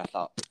 and I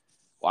thought,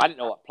 well, I didn't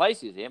know what place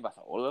he was in, but I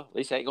thought, well, at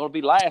least I ain't going to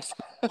be last.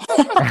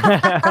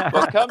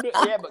 but come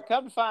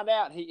to find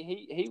out,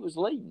 he was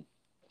leading.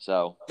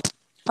 So.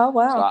 Oh,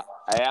 wow.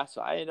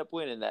 So I ended up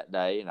winning that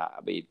day, and I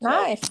beat.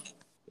 Nice.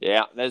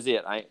 Yeah, that's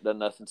it. I ain't done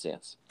nothing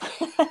since.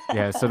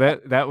 Yeah, so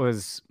that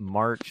was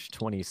March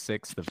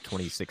 26th of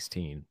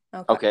 2016.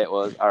 Okay, it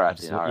was. All right.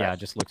 I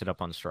just looked it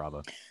up on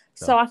Strava.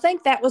 So I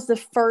think that was the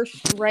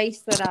first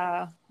race that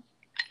I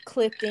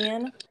clipped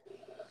in.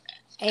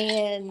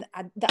 And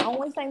the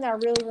only thing that I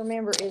really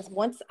remember is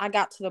once I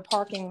got to the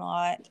parking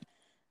lot,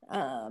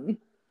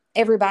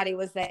 everybody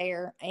was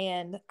there,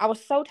 and I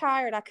was so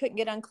tired I couldn't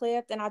get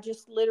unclipped, and I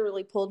just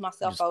literally pulled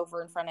myself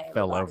over in front of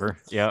everybody. Fell over.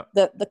 Yeah.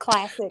 The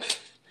classic.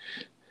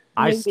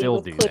 I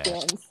still do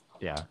that.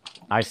 Yeah,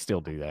 I still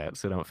do that,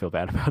 so don't feel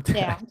bad about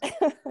that.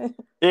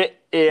 Yeah.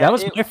 That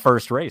was my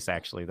first race,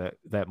 actually.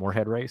 That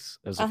Moorhead race.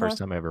 It was the first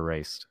time I ever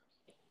raced.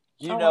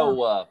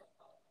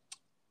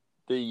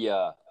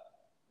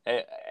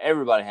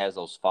 Everybody has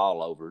those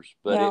fall overs,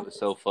 but it was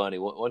so funny.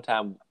 One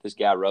time, this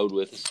guy rode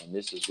with us, and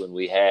this is when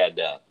we had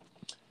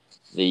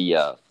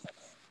the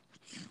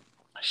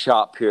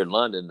shop here in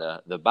London,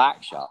 the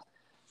bike shop.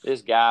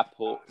 This guy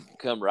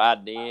come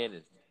riding in,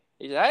 and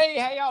he said, "Hey,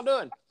 how y'all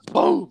doing?"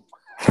 Boom!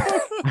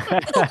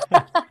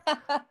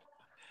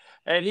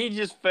 And he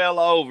just fell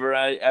over.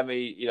 I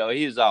mean,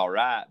 he was all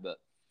right, but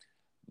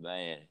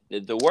man,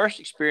 the worst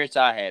experience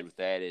I had with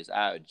that is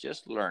I was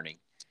just learning,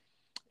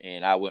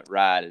 and I went to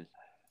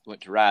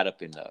ride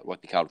up in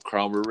what they called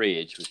Cromer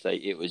Ridge, which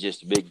it was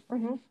just a big,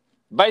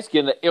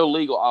 basically an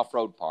illegal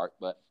off-road park,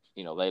 but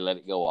they let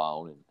it go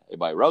on, and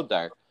everybody rode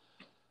there.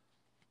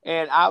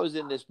 And I was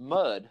in this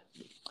mud,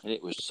 and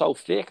it was so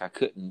thick I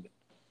couldn't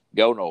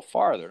go no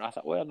farther. And I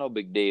thought, well, no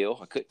big deal.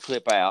 I couldn't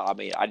clip out. I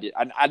mean, I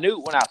knew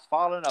when I was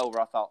falling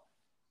over, I thought,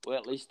 well,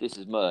 at least this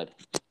is mud.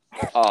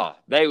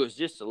 There was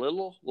just a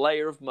little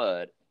layer of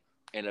mud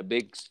and a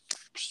big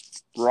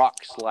rock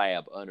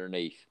slab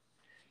underneath.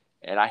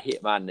 And I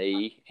hit my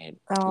knee, and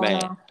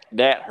man,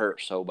 that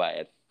hurt so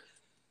bad.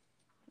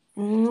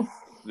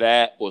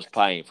 That was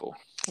painful.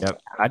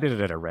 Yep, I did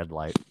it at a red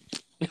light.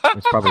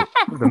 It's probably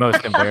the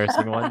most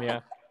embarrassing one.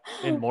 Yeah,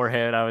 in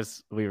Moorhead, I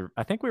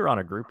think we were on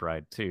a group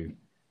ride too.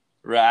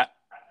 Right.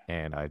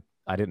 And I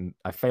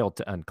failed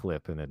to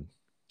unclip and then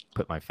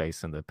put my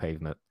face in the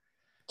pavement.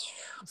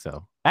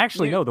 So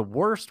actually, no, the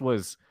worst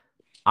was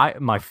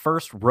my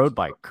first road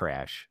bike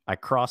crash. I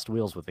crossed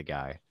wheels with a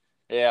guy.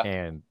 Yeah.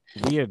 And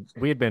we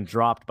had been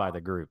dropped by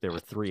the group. There were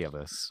 3 of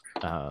us.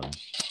 And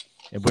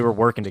we were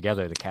working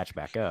together to catch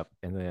back up.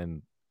 And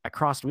then I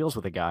crossed wheels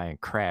with a guy and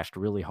crashed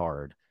really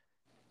hard.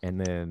 And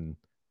then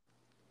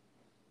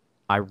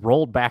I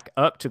rolled back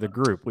up to the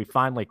group. We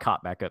finally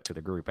caught back up to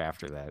the group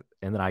after that.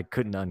 And then I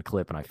couldn't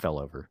unclip and I fell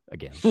over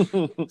again.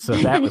 So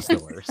that was the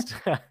worst.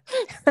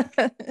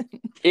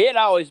 It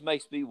always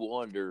makes me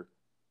wonder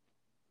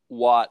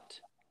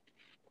what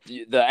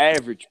the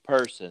average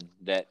person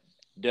that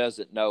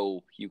doesn't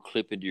know you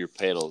clip into your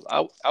pedals.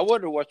 I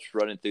wonder what's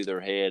running through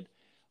their head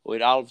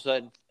when all of a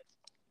sudden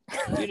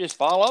you just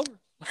fall over.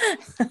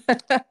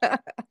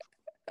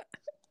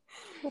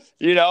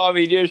 They're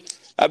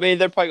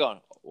probably going,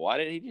 why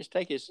didn't he just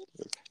take his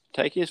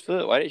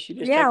foot? Why didn't she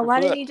just take her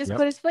why foot? didn't he just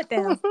put his foot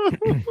down?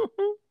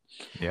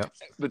 Yep.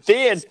 But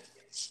then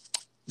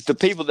the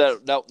people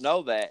that don't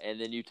know that, and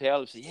then you tell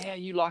them, say, yeah,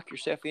 you lock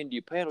yourself into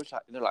your pedals.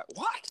 And they're like,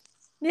 what?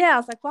 Yeah, I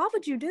was like, why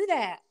would you do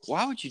that?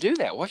 Why would you do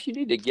that? What if you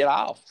need to get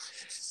off?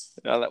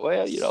 And I'm like,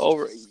 well,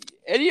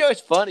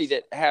 it's funny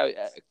that how,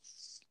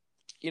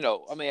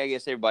 I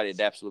guess everybody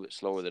adapts a little bit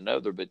slower than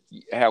other, but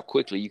how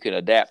quickly you can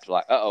adapt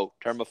to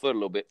turn my foot a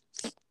little bit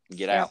and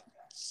get out.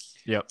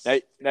 Yep.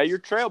 Now your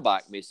trail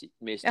bike, Misty,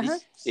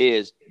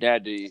 is now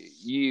do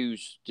you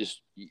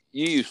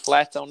use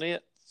flats on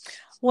it?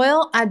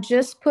 Well, I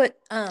just put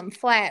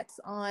flats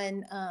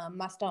on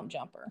my stump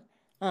jumper.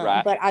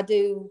 Right. But I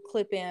do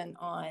clip in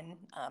on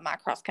my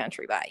cross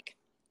country bike.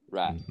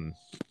 Right. Mm-hmm.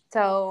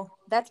 So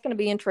that's going to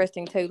be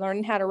interesting too,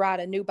 learning how to ride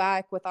a new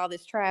bike with all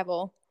this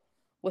travel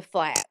with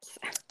flats.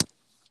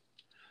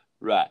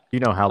 Right. You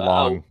know how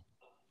long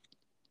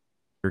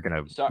you're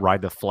going to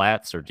ride the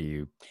flats, or do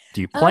you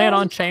plan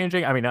on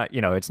changing? I mean,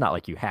 it's not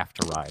like you have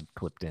to ride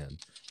clipped in.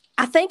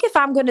 I think if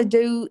I'm going to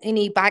do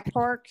any bike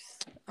parks,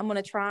 I'm going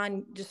to try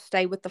and just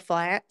stay with the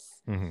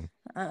flats.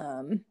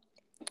 Mm-hmm.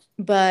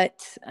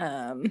 But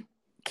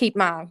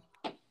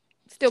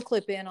still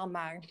clip in on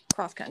my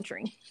cross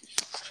country.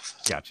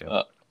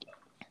 Gotcha.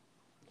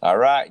 All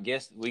right.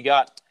 Guess we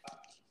got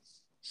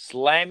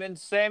Slamming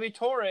Sammy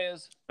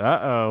Torres.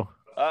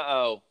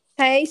 Uh-oh.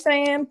 Hey,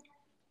 Sam.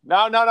 No.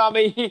 I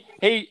mean,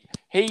 he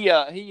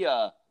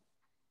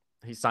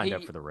signed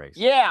up for the race.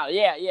 Yeah.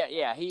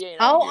 He ain't.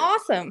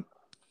 Awesome.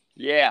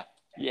 Yeah.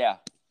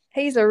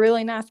 He's a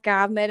really nice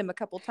guy. I've met him a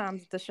couple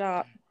times at the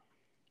shop.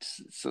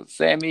 So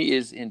Sammy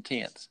is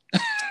intense.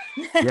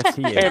 Yes,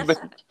 he is.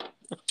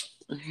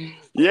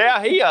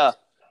 Yeah,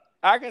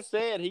 like I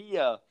said,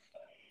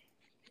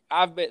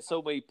 I've met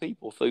so many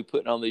people through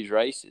putting on these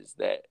races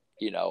that,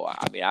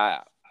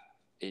 I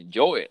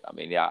enjoy it. I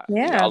mean,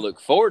 I look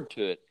forward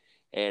to it.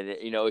 And,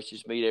 it's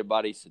just meet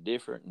everybody so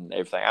different and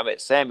everything. I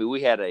met Sammy.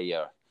 We had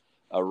a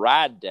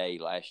ride day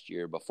last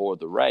year before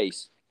the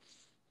race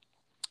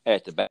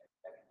at the back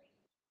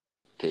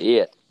to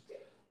it.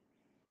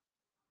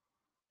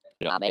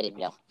 I met him,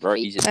 very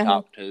easy to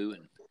talk to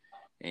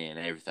and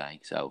everything.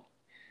 So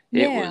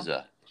it was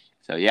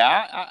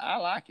I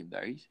like him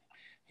there.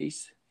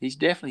 He's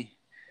definitely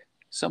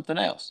something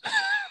else.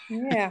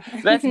 Yeah.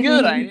 That's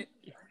good, ain't it?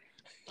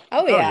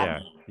 Oh yeah.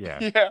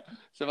 Yeah.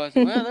 Somebody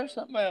said, well, there's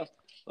something else.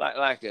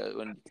 Like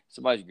when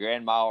somebody's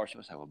grandma or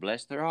somebody say, well,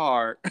 bless their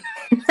heart.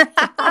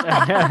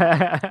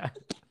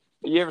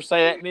 You ever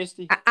say that,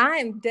 Misty? I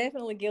am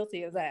definitely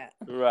guilty of that.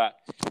 Right.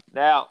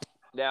 Now,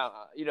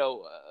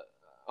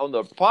 on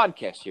the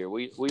podcast here,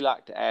 we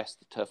like to ask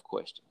the tough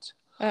questions.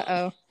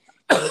 Uh-oh.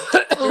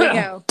 Here we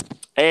go.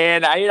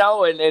 And,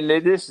 and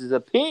this is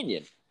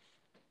opinion.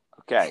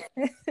 Okay.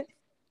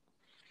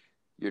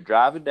 You're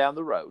driving down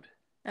the road.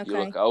 Okay. You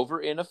look over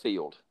in a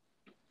field.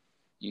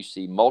 You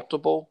see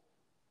multiples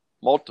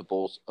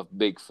of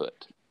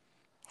Bigfoot.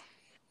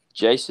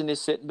 Jason is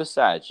sitting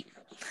beside you.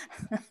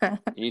 And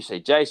you say,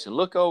 Jason,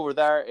 look over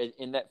there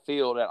in that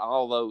field at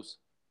all those.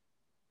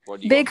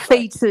 Big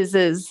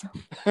feetses.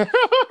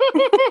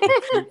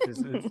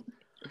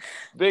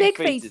 Big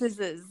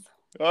feetses.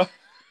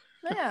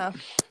 Yeah.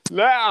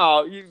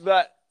 Now, I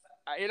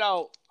did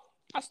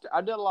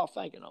a lot of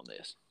thinking on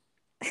this.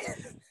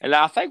 And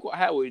I think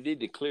how we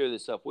need to clear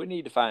this up, we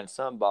need to find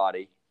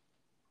somebody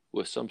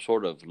with some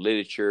sort of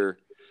literature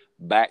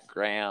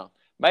background,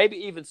 maybe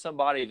even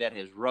somebody that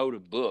has wrote a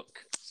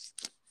book.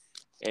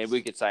 And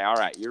we could say, all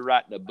right, you're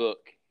writing a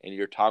book and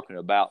you're talking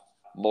about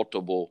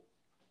multiple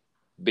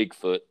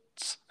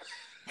Bigfoots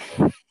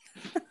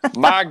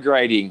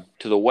migrating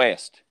to the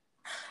west.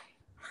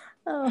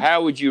 Oh.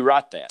 How would you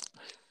write that?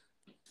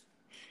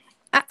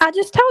 I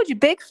just told you,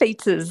 big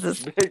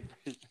feetses.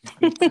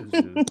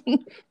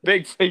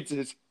 Big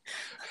feetses.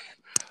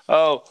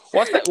 Oh,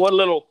 what's that one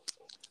little,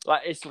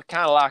 like, it's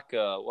kind of like,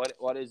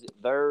 what is it?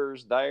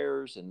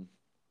 Theirs, and,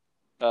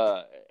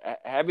 how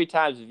many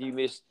times have you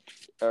missed,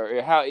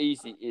 or how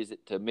easy is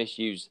it to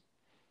misuse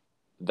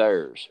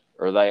theirs,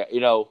 or they,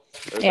 or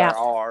their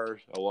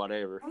ours, or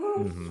whatever.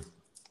 Mm-hmm.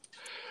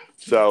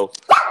 So,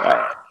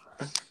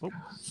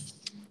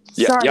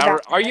 yeah,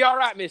 are you all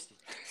right, Misty?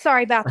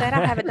 Sorry about that.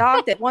 I have a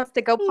dog that wants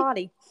to go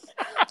potty.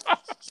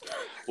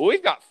 Well,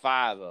 we've got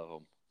 5 of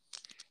them.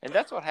 And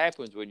that's what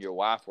happens when your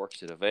wife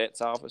works at a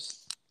vet's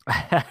office.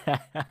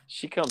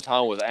 She comes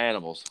home with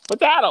animals.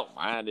 But I don't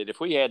mind it.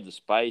 If we had the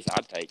space,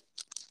 I'd take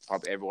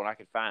probably everyone I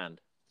could find.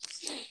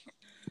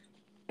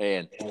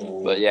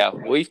 But yeah,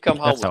 we've come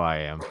home. That's how I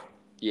am.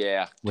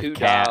 Yeah, with 2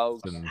 cats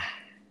dogs. And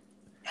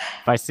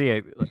if I see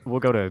it, we'll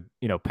go to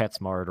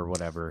PetSmart or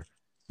whatever,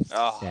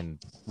 and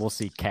we'll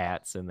see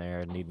cats in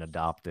there needing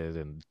adopted.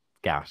 And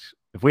gosh,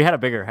 if we had a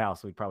bigger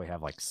house, we'd probably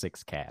have like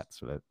 6 cats.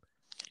 But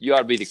you ought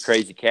to be the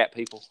crazy cat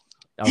people.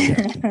 Oh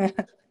yeah.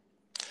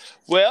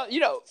 Well,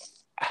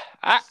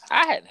 I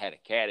hadn't had a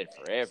cat in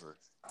forever,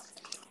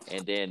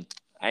 and then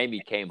Amy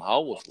came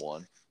home with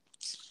one,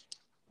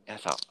 and I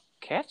thought,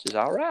 cats is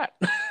all right.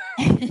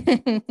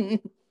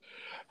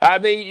 I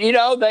mean,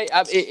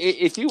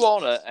 if you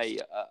want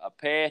a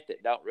pet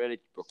that don't really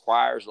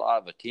requires a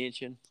lot of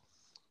attention.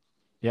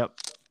 Yep,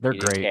 they're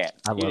great.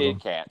 I love them.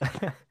 Cat.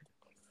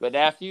 But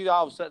now, if you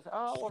all of a sudden,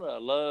 I want to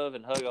love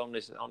and hug on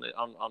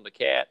the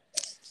cat.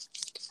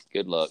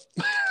 Good luck.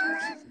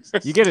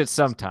 You get it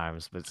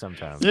sometimes, but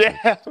sometimes.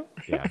 Yeah.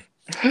 Yeah.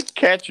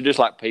 Cats are just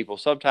like people.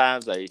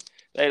 Sometimes they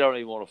don't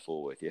even want to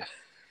fool with you.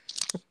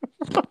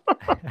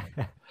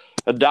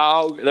 A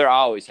dog, they're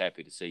always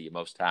happy to see you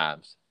most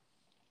times.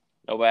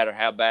 No matter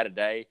how bad a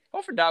day.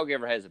 What if a dog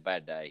ever has a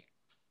bad day?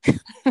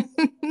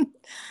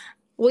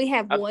 We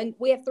have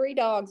 3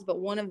 dogs, but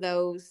one of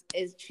those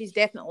she's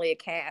definitely a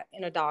cat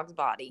in a dog's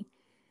body.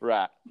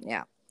 Right.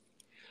 Yeah.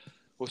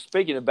 Well,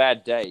 speaking of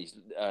bad days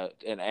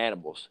and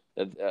animals,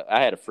 I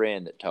had a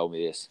friend that told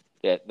me this,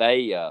 that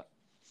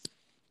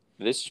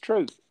this is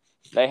true.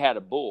 They had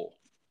a bull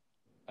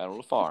out on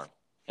the farm,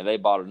 and they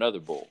bought another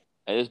bull.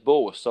 And this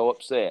bull was so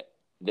upset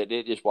that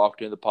it just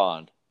walked in the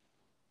pond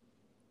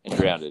and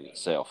drowned it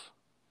itself.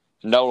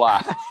 No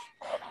lie.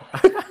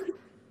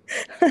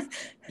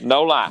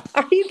 No lie.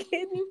 Are you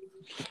kidding?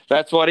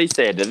 That's what he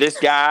said. To this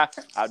guy,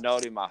 I've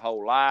known him my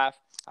whole life.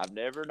 I've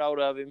never known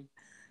of him.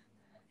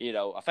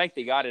 I think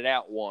they got it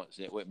out once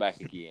and it went back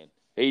again.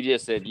 He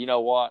just said, you know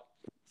what?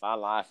 My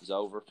life is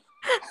over.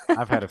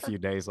 I've had a few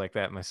days like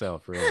that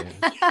myself, really.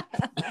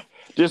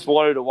 Just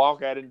wanted to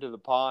walk out into the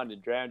pond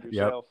and drown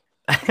yourself.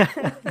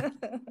 Yep.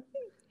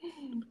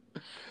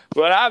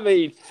 But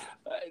I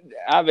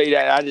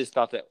just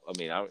thought that,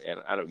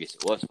 I don't guess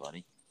it was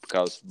funny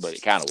but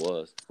it kind of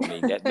was. I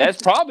mean,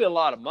 that's probably a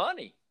lot of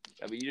money.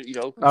 I mean,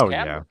 Oh,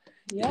 yeah.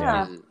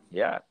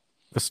 Yeah.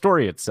 The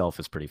story itself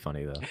is pretty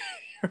funny, though.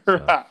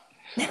 Right.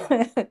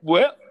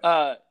 Well,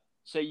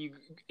 so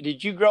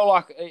did you grow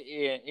like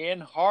in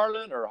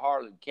Harlan or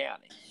Harlan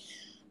County?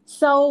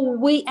 So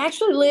we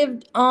actually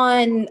lived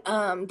on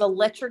the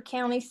Letcher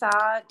County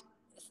side.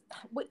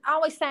 I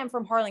always say I'm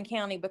from Harlan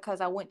County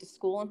because I went to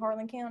school in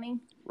Harlan County.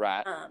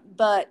 Right.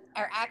 But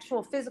our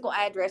actual physical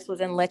address was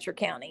in Letcher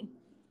County.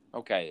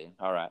 Okay, then.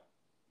 All right.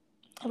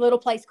 A little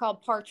place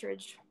called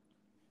Partridge.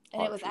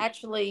 And it was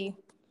actually,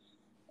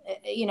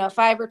 if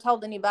I ever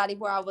told anybody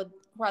where I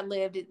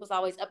lived, it was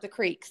always up the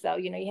creek. So,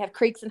 you have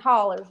creeks and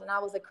hollers, and I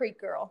was a creek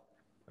girl.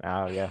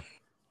 Oh, yeah.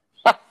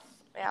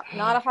 Yeah,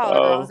 not a holler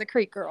girl. I was a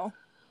creek girl.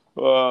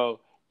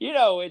 Well,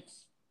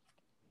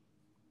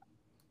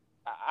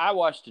 I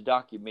watched a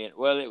documentary.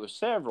 Well, it was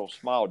several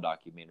small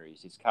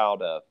documentaries. It's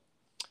called, I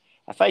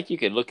think you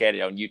can look at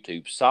it on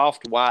YouTube,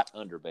 Soft White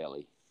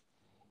Underbelly.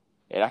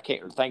 And I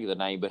can't think of the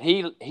name, but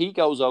he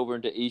goes over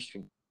into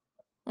Eastern,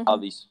 all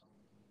these,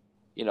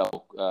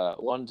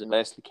 ones in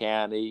Leslie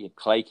County and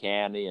Clay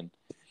County and,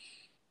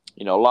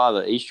 a lot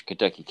of the Eastern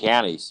Kentucky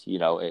counties,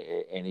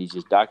 and he's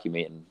just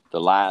documenting the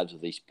lives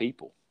of these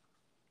people.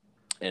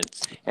 And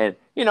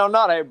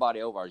not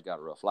everybody over there's got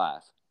a rough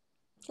life.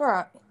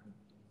 Right.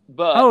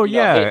 But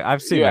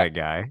I've seen that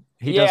guy.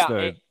 He does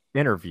the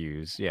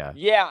interviews. Yeah.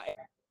 Yeah.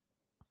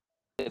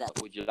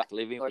 Would you like to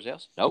live anywhere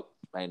else? Nope.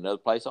 Ain't another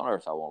place on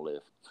earth I want to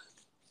live.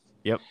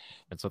 Yep.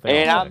 That's what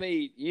they And all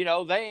say.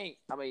 They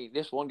ain't.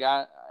 This one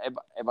guy,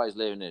 everybody's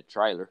living in a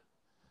trailer,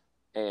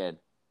 and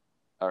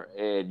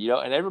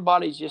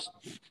everybody's just,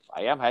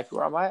 hey, I'm happy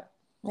where I'm at.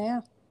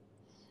 Yeah.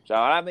 So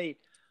I've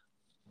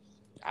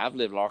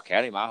lived in Laurel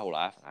County my whole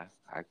life.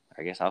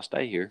 I guess I'll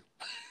stay here.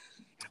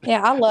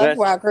 Yeah, I love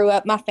where I grew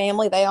up. My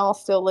family, they all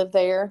still live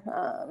there.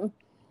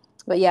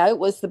 But yeah, it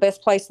was the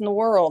best place in the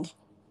world.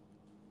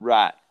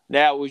 Right.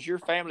 Now, was your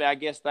family, I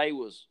guess they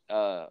was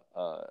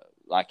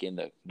like in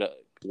the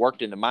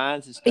worked in the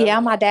mines and stuff? Yeah,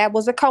 my dad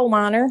was a coal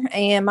miner,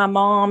 and my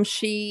mom,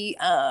 she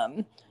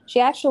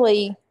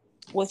actually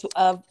was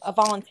a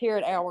volunteer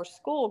at our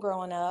school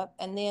growing up,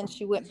 and then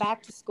she went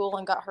back to school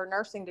and got her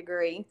nursing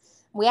degree.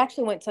 We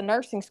actually went to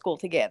nursing school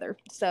together,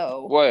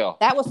 so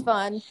that was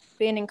fun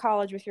being in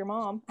college with your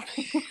mom.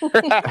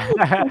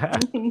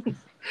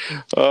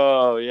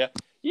 Oh yeah,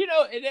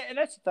 and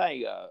that's the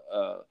thing.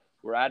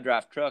 Where I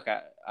drive truck,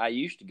 I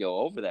used to go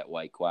over that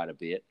way quite a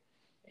bit,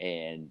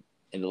 and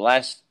in the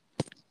last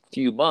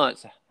few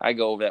months, I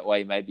go over that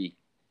way maybe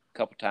a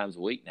couple times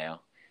a week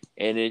now,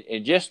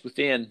 and just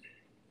within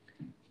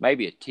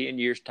maybe a 10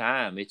 years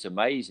time, it's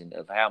amazing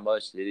of how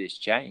much it has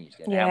changed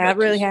and how much it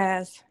really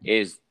has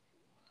is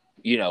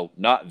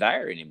not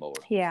there anymore.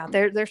 Yeah,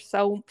 there's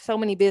so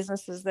many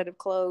businesses that have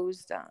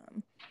closed.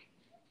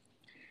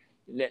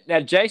 Now,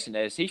 Jason,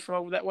 is he from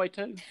over that way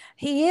too?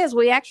 He is.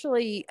 We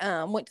actually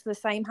went to the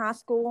same high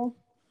school.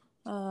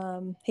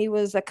 He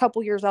was a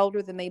couple years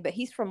older than me, but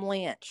he's from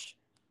Lynch.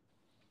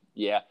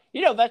 Yeah.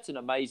 That's an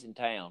amazing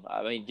town.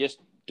 I mean, just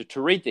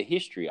to read the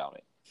history on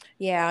it.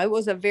 Yeah, it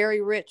was a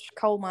very rich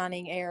coal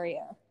mining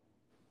area.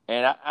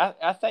 And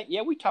I think,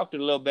 we talked a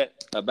little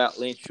bit about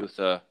Lynch with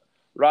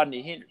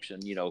Rodney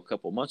Hendrickson, a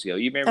couple of months ago.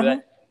 You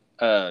remember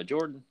that,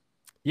 Jordan?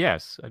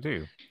 Yes, I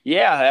do.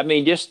 Yeah, I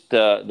mean, just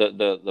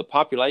the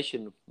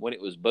population when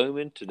it was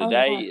booming to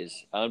today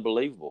is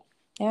unbelievable.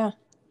 Yeah.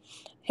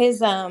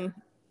 His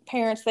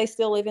parents, they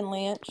still live in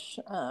Lynch,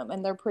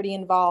 and they're pretty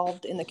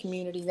involved in the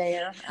community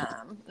there.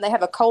 They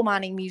have a coal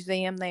mining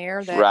museum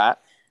there that,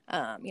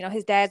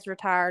 his dad's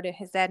retired.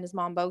 His dad and his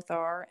mom both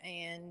are,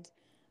 and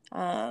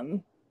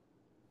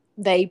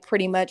they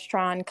pretty much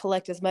try and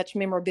collect as much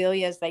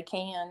memorabilia as they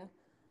can,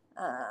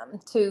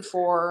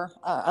 for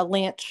a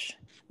Lynch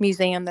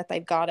museum that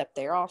they've got up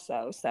there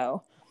also.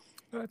 So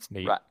that's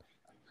neat.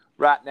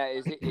 Right now,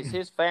 is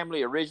his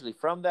family originally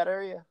from that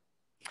area?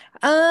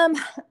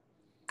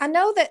 I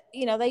know that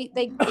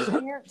they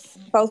parents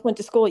both went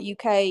to school at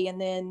UK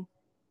and then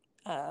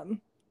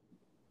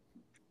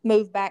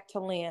moved back to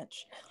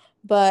Lynch,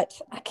 but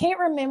I can't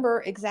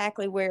remember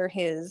exactly where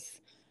his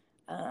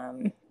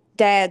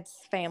dad's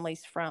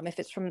family's from. If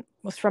it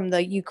was from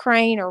the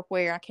Ukraine or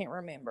where, I can't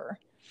remember.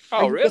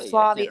 Oh, really?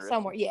 Yugoslavia,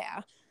 somewhere.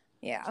 Yeah.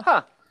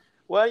 Huh.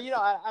 Well,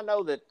 I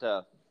know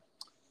that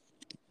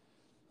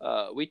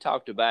we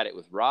talked about it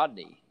with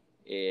Rodney,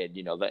 and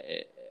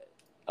that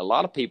a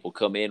lot of people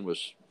come in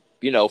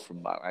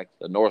from like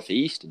the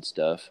Northeast and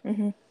stuff,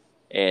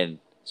 and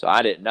so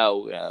I didn't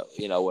know,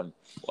 when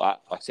like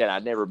I said, I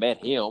never met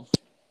him.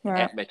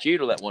 Right. I met you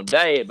that one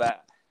day,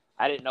 but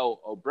I didn't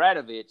know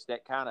Obradovich.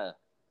 That kind of,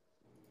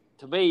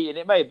 to me, and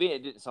it may have been,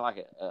 it didn't sound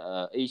like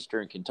a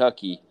Eastern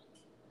Kentucky.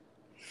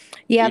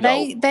 Yeah,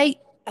 they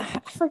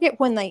I forget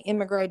when they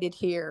immigrated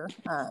here,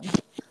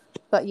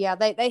 but yeah,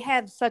 they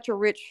have such a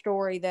rich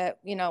story that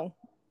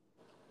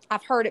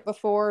I've heard it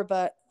before,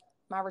 but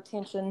my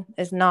retention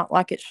is not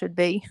like it should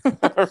be.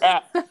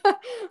 Right.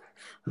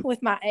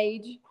 With my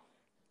age.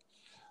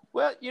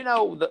 Well,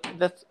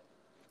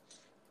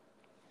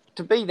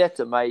 to me, that's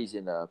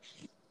amazing. I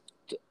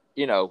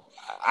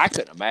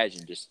couldn't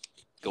imagine just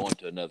going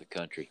to another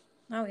country.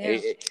 Oh,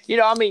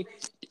 yeah. I mean,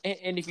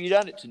 and if you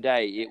done it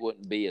today, it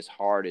wouldn't be as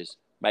hard as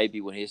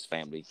maybe when his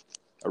family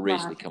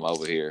originally come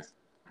over here.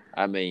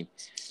 I mean,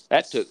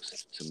 that took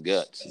some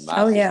guts. In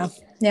my opinion.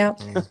 Yeah.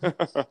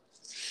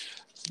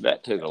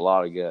 That took a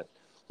lot of guts.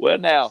 Well,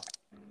 now,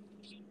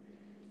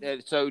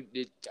 so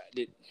did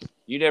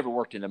you never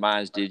worked in the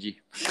mines, did you?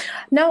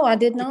 No, I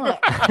did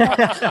not.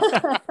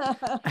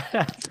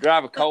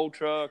 Drive a coal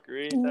truck or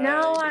anything?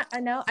 No, I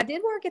know. I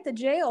did work at the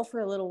jail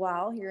for a little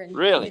while here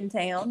in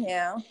town,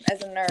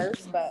 as a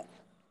nurse, but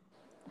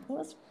it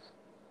was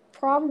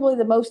probably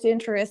the most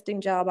interesting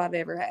job I've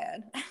ever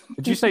had.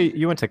 Did you say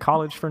you went to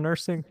college for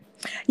nursing?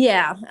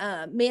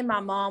 Yeah. Me and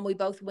my mom, we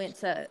both went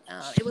to,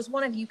 it was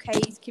one of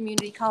UK's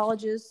community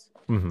colleges.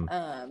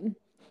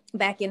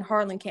 Back in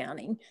Harlan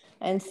County,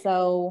 and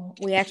so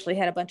we actually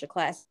had a bunch of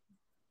classes.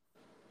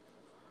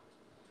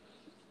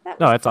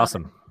 That's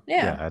awesome.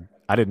 Yeah,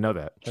 I didn't know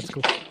that. That's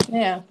cool.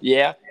 Yeah.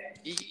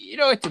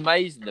 It's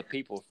amazing the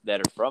people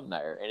that are from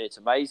there, and it's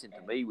amazing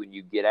to me when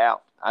you get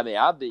out. I mean,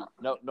 I'll be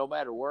no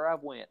matter where I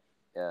went,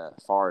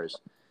 as far as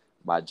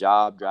my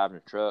job driving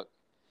a truck.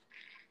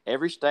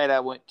 Every state I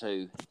went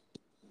to,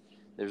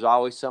 there's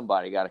always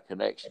somebody got a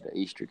connection to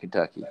Eastern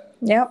Kentucky.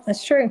 Yep,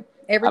 that's true.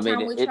 Every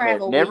time we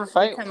travel,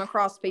 we come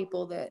across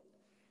people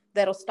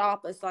that'll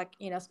stop us. Like,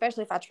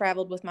 especially if I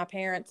traveled with my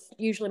parents,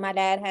 usually my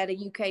dad had a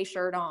UK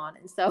shirt on.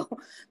 And so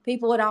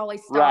people would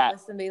always stop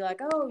us and be like,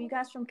 oh, you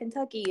guys from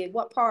Kentucky? And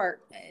what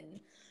part? And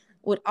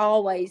would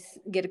always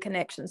get a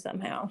connection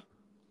somehow.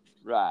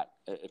 Right.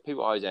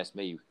 People always ask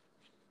me,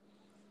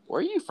 where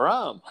are you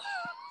from?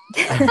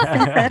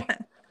 I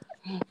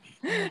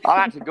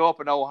like to go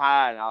up in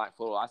Ohio, and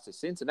I say,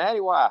 Cincinnati,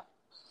 why?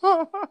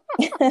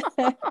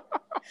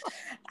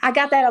 I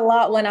got that a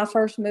lot when I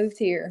first moved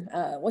here,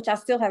 which I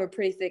still have a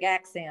pretty thick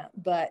accent,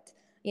 but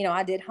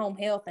I did home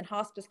health and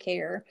hospice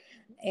care,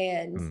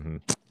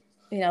 and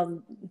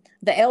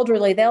the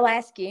elderly, they'll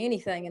ask you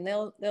anything and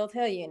they'll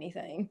tell you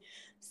anything.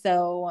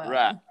 So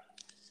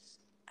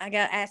I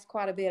got asked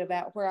quite a bit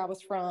about where I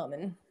was from,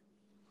 and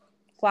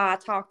why I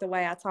talk the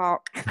way I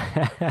talk.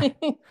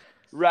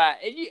 Right.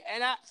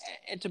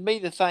 And to me,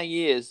 the thing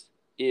is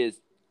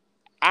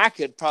I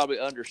could probably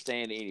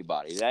understand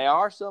anybody. There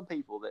are some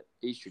people that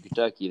Eastern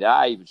Kentucky that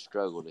I even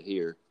struggle to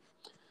hear.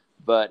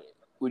 But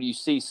when you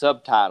see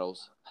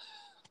subtitles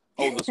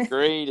on the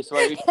screen, it's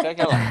like Eastern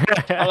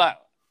Kentucky, I'm like,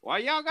 why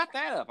y'all got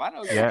that up? I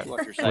know exactly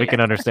what you're saying. We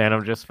can understand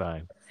them just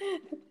fine.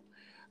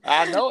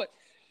 I know it.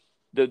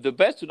 The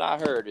best one I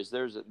heard is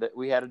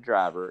we had a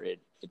driver, and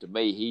to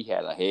me, he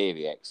had a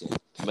heavy accent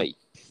to me.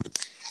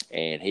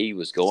 And he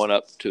was going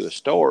up to a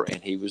store,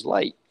 and he was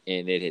late,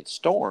 and it had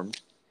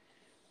stormed.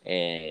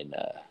 And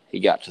he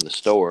got to the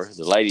store.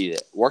 The lady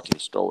that worked in the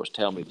store was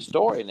telling me the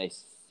story, and they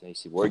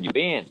said, "Where you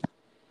been?"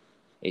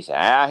 He said,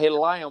 "I hit a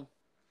lamb."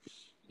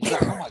 He's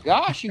like, "Oh my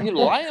gosh, you hit a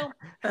lamb?"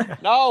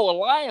 "No, a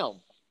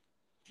lamb."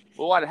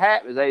 Well, what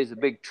happened is there was a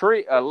big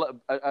tree,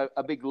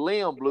 a big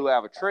limb blew out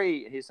of a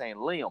tree, and he's saying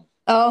limb.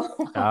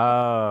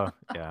 Oh,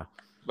 yeah.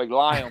 Big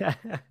lamb,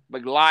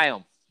 big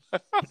lamb.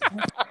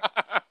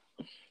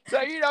 So,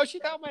 she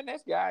thought, man,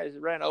 this guy has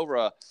ran over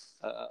a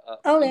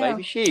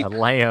baby sheep. A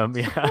lamb,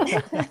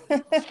 yeah.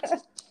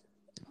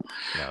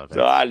 No,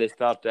 so I just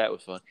thought that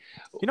was fun.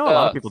 A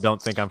lot of people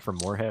don't think I'm from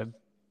Moorhead.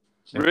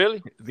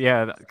 Really?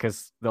 Yeah,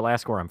 because the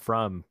last where I'm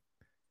from,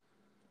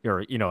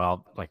 I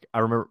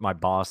remember my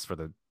boss for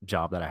the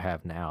job that I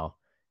have now,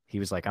 he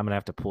was like, "I'm going to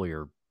have to pull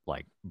your,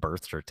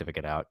 birth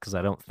certificate out because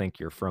I don't think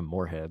you're from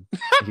Moorhead."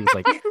 He was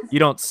like, "You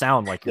don't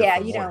sound like you're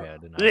from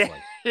Moorhead." And I was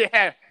like,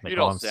 "Yeah, you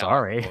don't I'm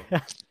sorry."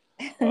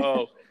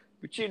 Oh,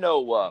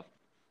 but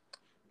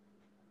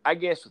I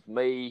guess with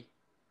me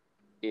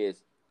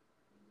is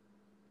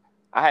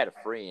I had a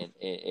friend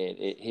and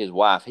his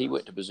wife. He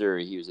went to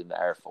Missouri. He was in the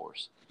Air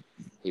Force.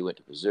 He went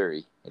to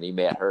Missouri and he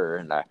met her.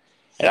 And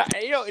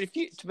if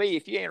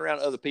you ain't around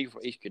other people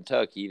from East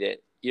Kentucky,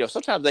 that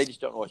sometimes they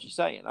just don't know what you're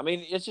saying. I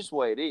mean, it's just the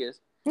way it is.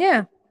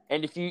 Yeah.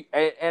 And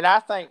and I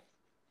think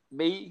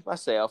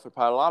myself, and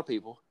probably a lot of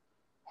people,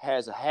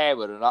 has a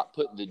habit of not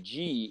putting the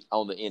G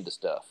on the end of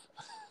stuff.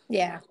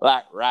 Yeah.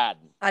 Like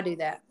riding. I do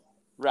that.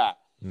 Right.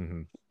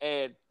 Mm-hmm.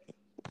 And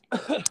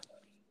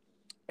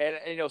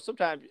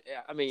sometimes,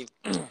 I mean,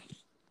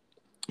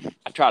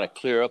 I try to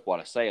clear up what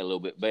I say a little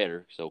bit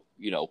better so,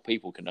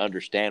 people can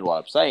understand what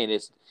I'm saying.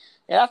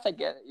 And I think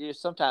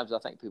sometimes I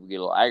think people get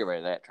a little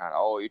aggravated at that,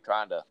 you're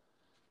trying to,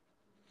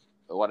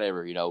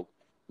 whatever,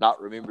 not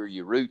remember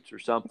your roots or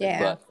something.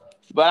 Yeah.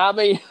 But I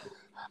mean,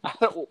 I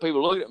don't want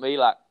people looking at me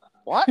like,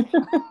 what?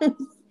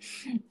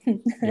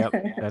 Yep.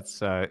 That's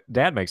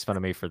Dad makes fun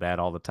of me for that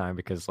all the time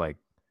because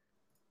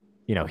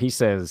he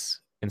says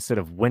instead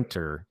of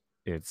winter,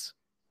 it's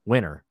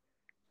winter.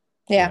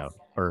 Yeah.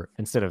 Or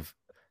instead of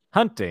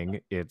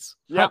hunting, it's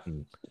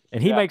hunting.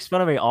 And he makes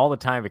fun of me all the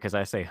time because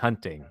I say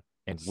hunting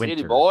and winter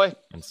City boy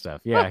and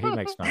stuff. Yeah, he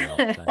makes fun of me all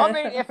the time. I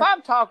mean, if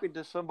I'm talking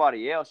to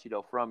somebody else,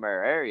 from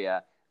our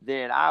area,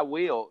 then I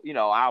will,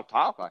 I'll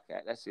talk like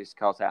that. That's just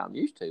because how I'm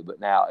used to. But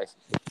now, if,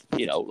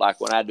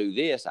 like when I do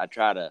this, I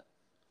try to,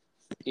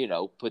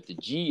 put the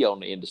G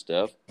on the end of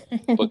stuff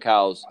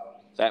because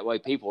that way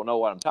people know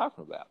what I'm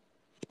talking about.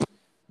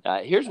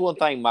 Here's one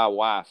thing my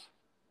wife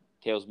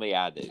tells me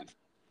I do.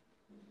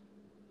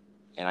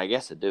 And I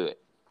guess I do it.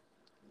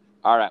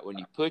 All right, when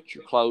you put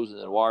your clothes in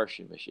the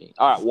washing machine.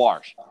 All right,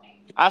 wash.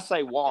 I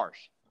say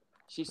wash.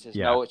 She says,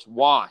 no, it's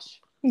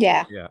wash.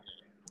 Yeah. Yeah.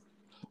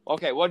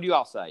 Okay, what do you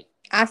all say?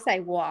 I say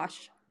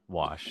wash.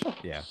 Wash,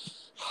 yeah.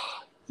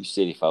 You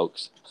city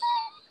folks.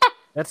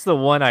 That's the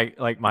one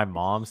my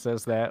mom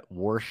says that,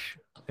 wash.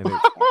 And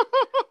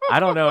I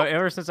don't know,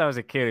 ever since I was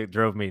a kid, it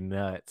drove me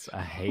nuts.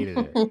 I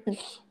hated it.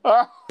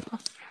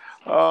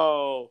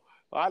 Oh,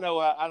 I know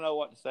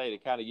what to say to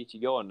kind of get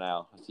you going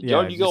now. I said,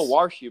 Jordan, you go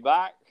wash your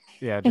back?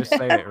 Yeah, just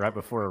say it right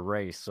before a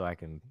race so I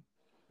can,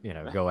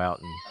 go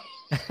out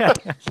and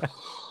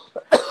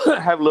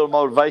have a little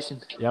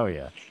motivation. Oh,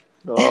 yeah.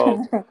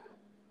 Oh.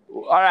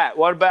 All right,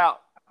 what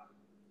about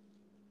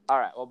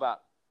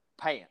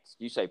pants?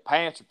 Do you say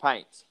pants or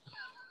paints?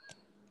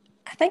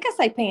 I think I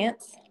say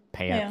pants.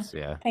 Pants,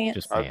 yeah. Pants.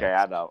 Just pants. Okay,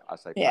 I know. I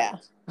say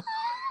pants.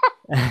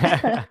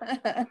 Yeah.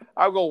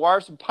 I'll go wear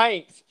some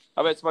paints.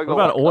 I bet somebody What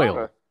about oil?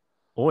 Color?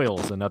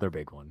 Oil's another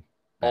big one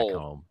back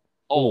home.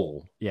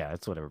 Oil. Yeah,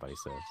 that's what everybody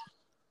says.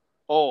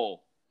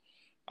 Oil.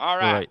 All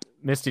right.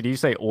 Misty, do you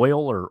say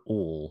oil or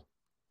oil?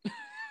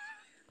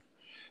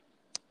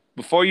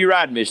 Before you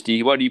ride,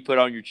 Misty, what do you put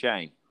on your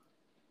chain?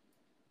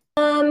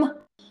 Oh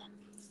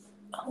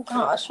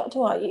gosh, what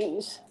do I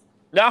use?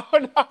 No.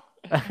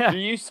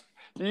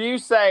 Do you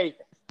say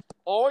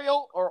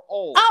oil or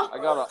oil?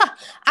 Oh,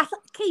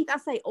 Keith, I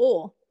say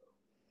oil.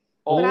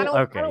 Oil. I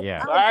don't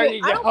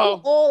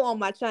put oil on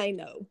my chain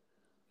though.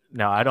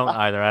 No, I don't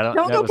either.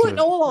 Don't go putting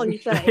oil on your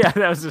chain. Yeah,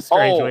 that was a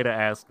strange way to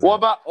ask that. What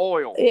about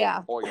oil?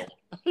 Yeah. Oil.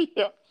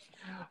 Yeah.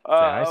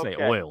 I say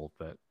oil,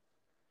 but.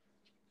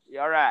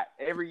 All right.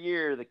 Every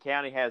year the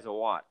county has a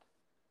what?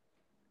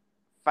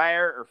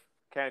 Fair or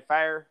county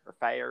fair or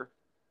fair?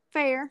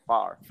 Fair.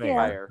 Fair.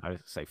 Yeah. Fair. I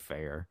say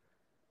fair.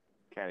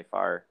 County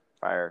fair.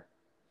 Fair.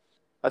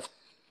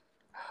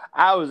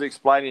 I was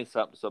explaining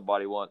something to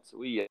somebody once.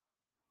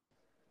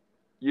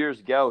 years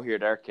ago here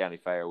at our county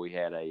fair, we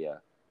had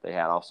they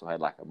also had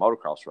like a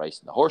motocross race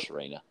in the horse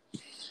arena,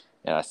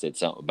 and I said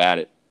something about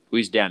it. We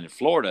was down in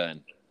Florida,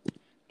 and the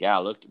guy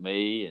looked at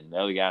me, and the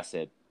other guy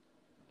said,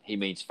 "He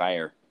means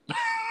fair."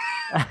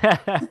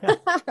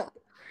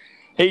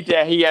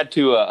 he had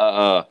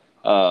to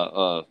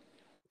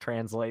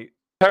translate,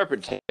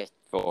 interpret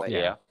for it.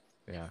 Yeah.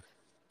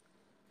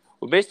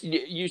 Well,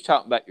 Misty, you was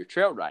talking about your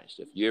trail riding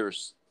stuff. You ever?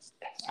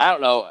 I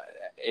don't know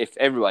if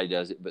everybody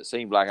does it, but it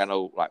seems like I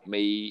know, like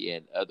me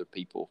and other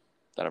people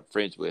that I'm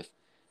friends with,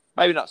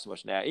 maybe not so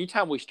much now.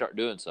 Anytime we start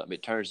doing something,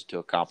 it turns into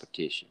a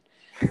competition.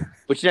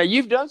 But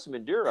you've done some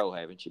enduro,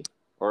 haven't you?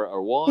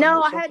 Or one? No,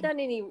 or I hadn't done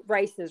any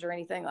races or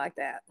anything like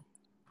that.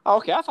 Oh,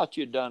 okay, I thought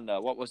you'd done.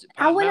 What was it?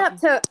 I went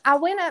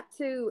up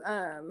to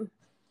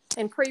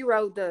and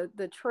pre-rode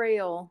the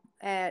trail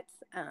at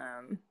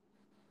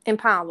in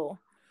Pineville,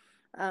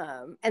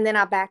 and then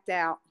I backed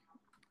out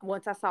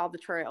once I saw the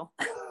trail.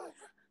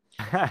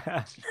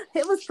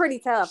 It was pretty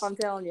tough, I'm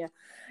telling you.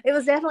 It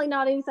was definitely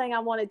not anything I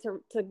wanted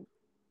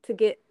to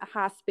get a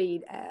high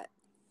speed at.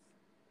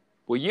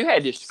 Well, you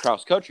had just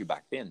cross country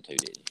back then too,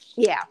 didn't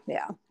you?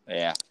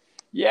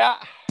 Yeah.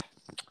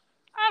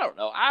 I don't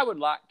know. I would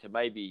like to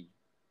maybe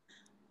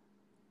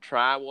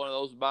try one of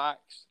those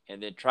bikes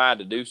and then try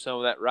to do some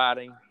of that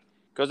riding,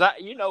 because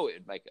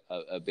it'd make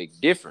a big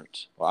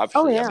difference. Well,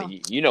 obviously, I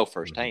mean,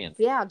 firsthand.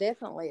 Yeah,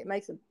 definitely, it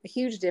makes a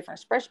huge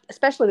difference,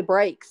 especially the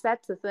brakes.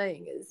 That's the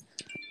thing, is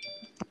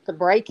the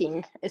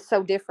braking is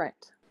so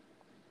different.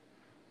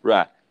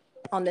 Right.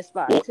 On this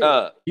bike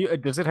too.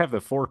 Does it have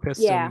the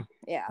 4-piston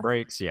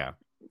brakes? Yeah.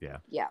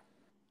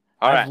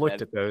 I've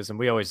looked at those, and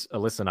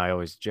Alyssa and I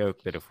always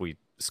joke that if we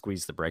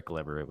squeeze the brake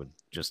lever, it would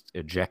just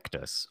eject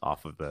us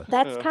off of the.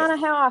 That's kind of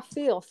how I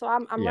feel. So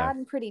I'm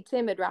riding pretty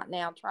timid right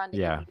now, trying to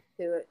get used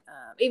to it.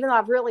 Even though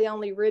I've really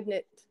only ridden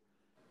it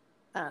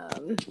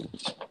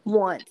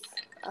once,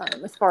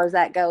 as far as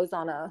that goes.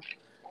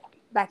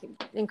 Back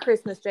in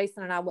Christmas,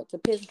 Jason and I went to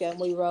Pisgah, and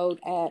we rode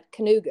at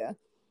Canuga.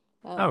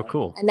 Oh,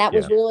 cool! And that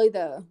was really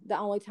the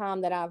only time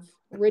that I've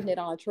ridden it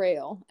on a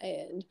trail,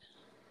 and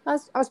I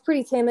was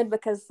pretty timid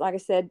because, like I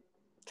said,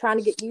 trying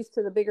to get used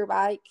to the bigger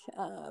bike.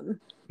 I'd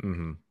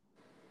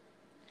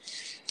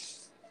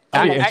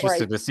be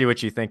interested to see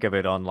what you think of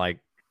it on like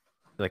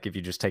if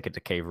you just take it to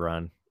Cave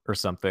Run or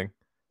something.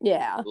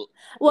 Yeah.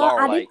 Well,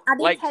 I did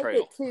take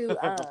Trail. it to.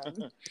 I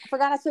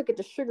forgot I took it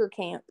to Sugar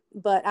Camp,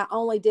 but I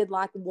only did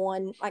like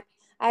one. Like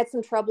I had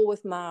some trouble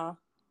with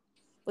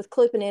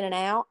clipping in and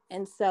out,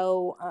 and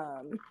so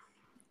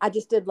I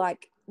just did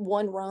like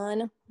one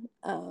run,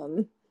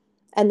 and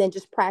then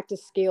just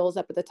practice skills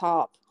up at the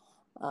top,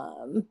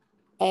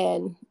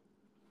 and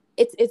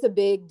it's a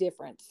big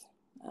difference.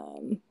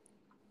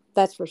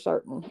 That's for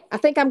certain. I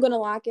think I'm going to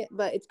like it,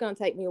 but it's going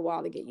to take me a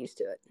while to get used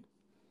to it.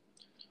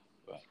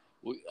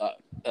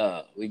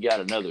 We got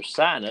another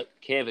sign up,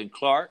 Kevin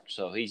Clark.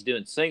 So he's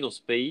doing single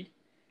speed.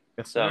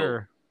 Yes,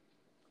 sir.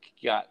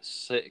 Got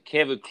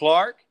Kevin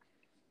Clark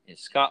and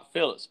Scott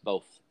Phillips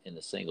both in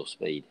the single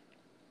speed.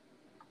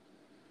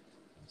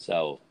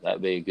 So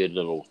that'd be a good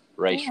little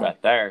race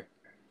right there.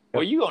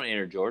 Well, you going to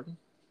enter, Jordan?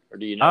 Or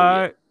do you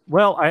know yet?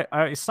 Well,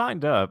 I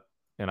signed up,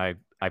 and I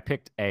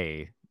picked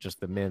just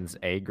the men's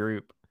A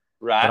group.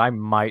 Right. But I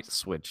might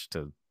switch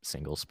to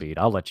single speed.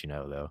 I'll let you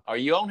know, though. Are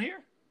you on here?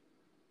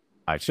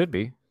 I should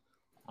be.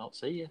 I don't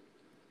see you.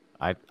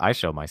 I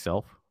show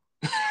myself.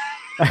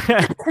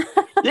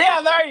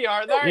 Yeah, there you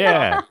are. There you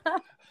are.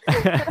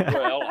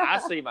 Well,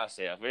 I see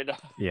myself.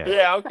 Yeah.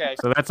 Yeah, okay.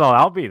 So that's all.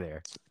 I'll be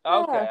there.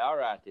 Okay, all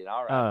right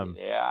then.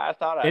 Yeah, I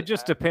thought it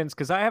just depends,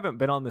 because I haven't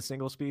been on the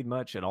single speed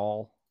much at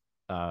all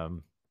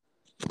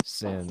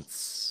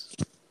since,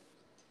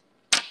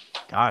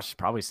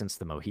 probably since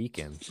the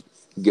Mohican.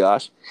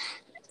 Gosh.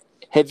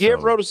 Have you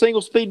ever rode a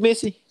single speed,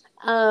 Missy?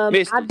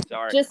 Misty,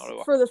 sorry. Just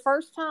for the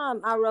first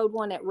time, I rode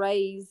one at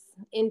Ray's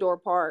Indoor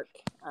Park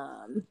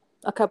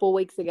a couple of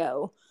weeks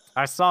ago.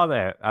 I saw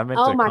that. I meant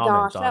to comment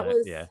on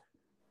it.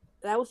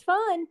 That was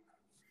fun.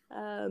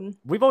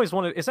 We've always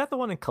wanted. Is that the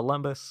one in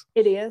Columbus?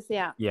 It is.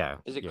 Yeah. Yeah.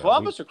 Is it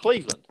Columbus or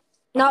Cleveland?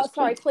 No,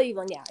 sorry,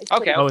 Cleveland. Yeah. It's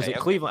okay. Oh, is it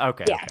Cleveland?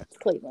 Okay. Yeah, it's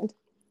Cleveland.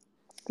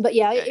 But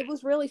yeah, it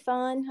was really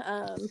fun.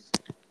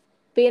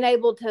 Being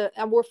able to,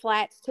 I wore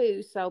flats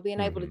too, so being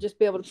able to just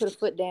be able to put a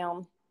foot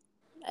down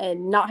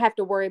and not have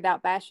to worry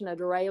about bashing a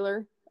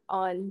derailleur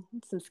on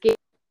some skid.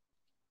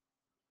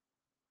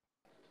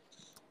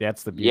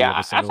 That's the beauty of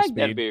a single I think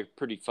speed. That'd be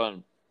pretty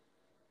fun.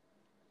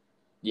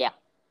 Yeah.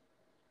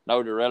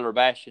 No derailleur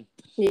bashing.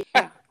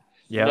 Yeah.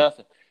 Yeah.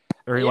 Nothing.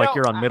 Or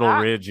you're on Middle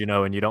Ridge,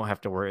 and you don't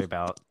have to worry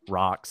about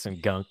rocks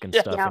and gunk and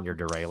stuff in your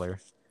derailleur.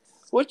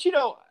 Which,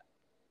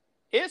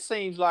 it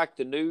seems like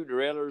the new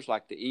derailleurs,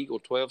 like the Eagle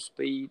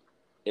 12-speed,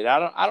 and I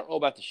don't know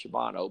about the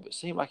Shimano, but it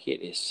seems like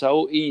it is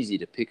so easy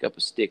to pick up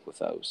a stick with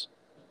those.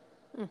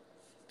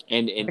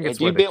 And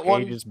have you bent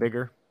one? The cage is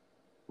bigger,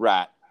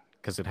 right?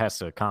 Because it has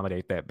to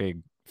accommodate that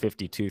big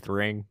 50-tooth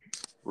ring,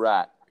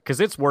 right? Because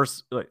it's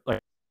worse,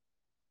 like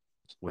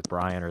with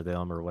Brian or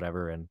them or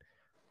whatever, and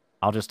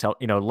I'll just tell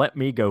let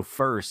me go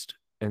first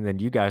and then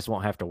you guys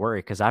won't have to worry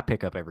because I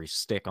pick up every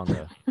stick on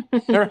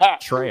the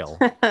trail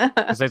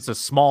because it's a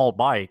small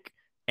bike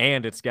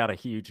and it's got a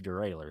huge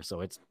derailleur,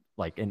 so it's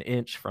like an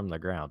inch from the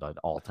ground at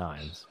all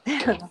times.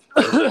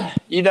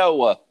 You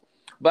know,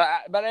 but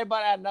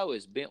everybody I know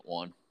has bent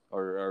one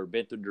or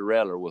bent the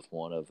derailleur with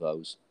one of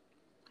those.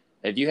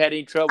 Have you had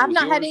any trouble? I've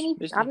not had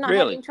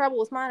any trouble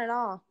with mine at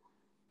all.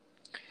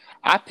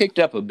 I picked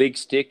up a big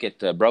stick at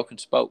the Broken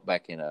Spoke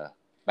back in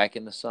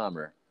the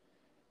summer,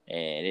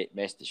 and it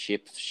messed the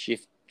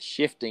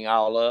shifting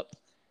all up,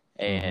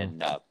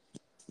 and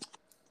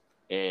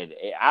and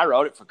I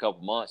rode it for a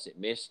couple months. It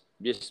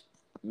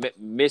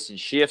missing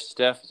shift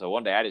stuff. So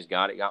one day I just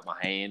got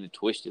my hand and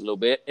twisted it a little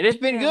bit, and it's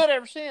been good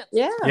ever since.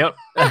 Yeah. Yep.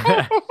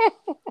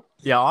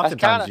 Yeah.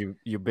 Oftentimes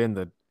you bend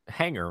the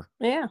hanger.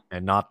 Yeah.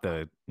 And not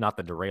the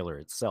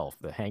derailleur itself.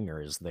 The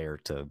hanger is there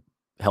to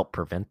help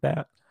prevent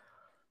that.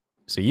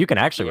 So you can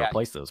actually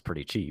replace those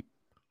pretty cheap.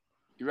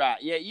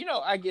 Right. Yeah.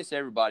 I guess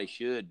everybody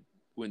should,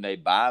 when they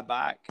buy a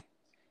bike,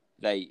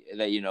 they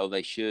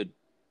should,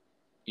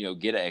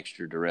 get an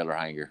extra derailleur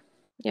hanger.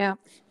 Yeah.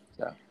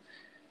 So,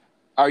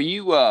 are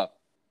you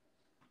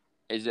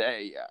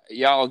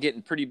y'all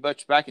getting pretty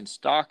much back in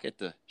stock at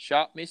the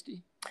shop,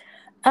 Misty?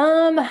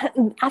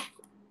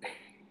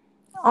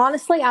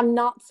 Honestly, I'm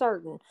not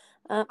certain.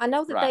 I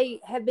know that they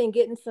have been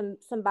getting some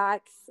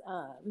bikes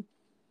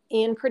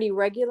in pretty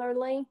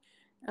regularly.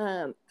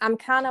 I'm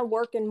kind of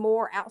working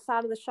more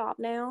outside of the shop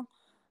now,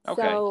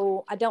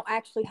 so I don't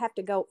actually have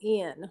to go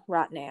in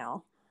right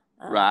now.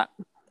 Right.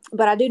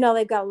 But I do know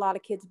they've got a lot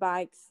of kids'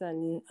 bikes,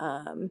 and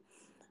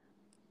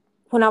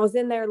when I was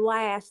in there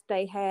last,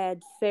 they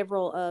had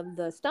several of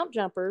the stump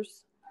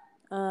jumpers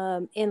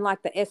in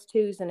like the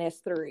S2s and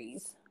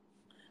S3s,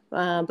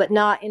 but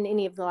not in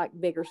any of the like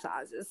bigger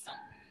sizes.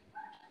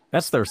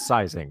 That's their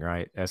sizing,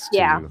 right? S2.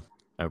 Yeah.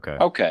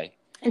 Okay.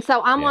 And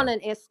so I'm on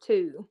an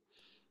S2.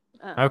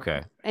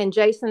 Okay. And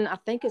Jason, I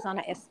think, is on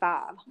an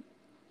S5.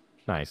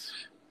 Nice.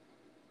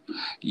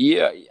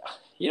 Yeah.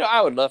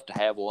 I would love to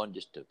have one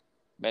just to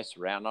mess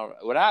around on.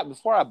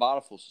 Before I bought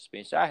a full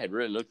suspension, I had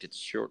really looked at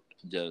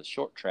the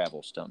short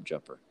travel stump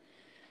jumper.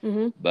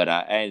 Mm-hmm. But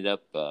I ended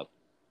up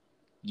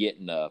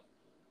getting just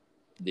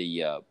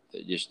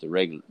the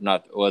regular,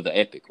 the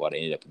Epic. What I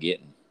ended up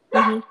getting.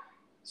 Mm-hmm.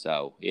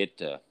 So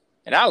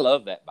and I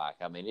love that bike.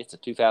 I mean, it's a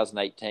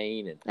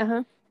 2018,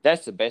 and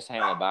that's the best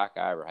handling bike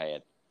I ever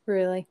had.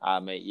 Really? I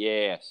mean,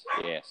 yes.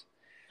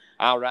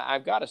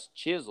 I've got a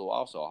chisel,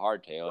 also a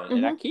hardtail,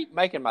 and I keep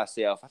making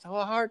myself. I thought,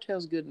 well,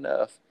 hardtail's good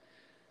enough,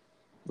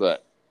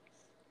 but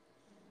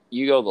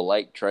you go the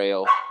Lake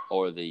Trail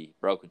or the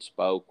Broken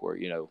Spoke, where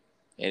and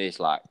it's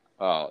like,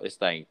 oh, this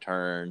thing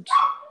turns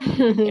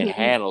and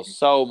handles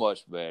so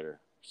much better.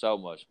 So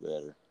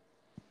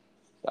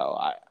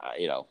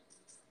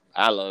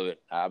I love it.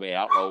 I mean,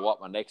 I don't know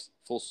what my next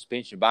full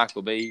suspension bike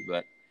will be,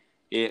 but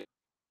it's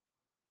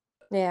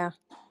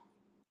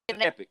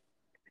epic.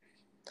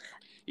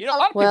 A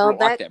lot of people don't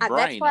like that brain.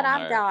 That's what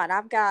I've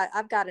got.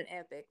 I've got an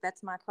Epic.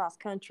 That's my cross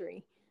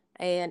country,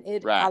 and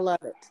I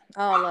love it.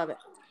 Oh, I love it.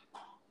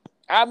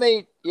 I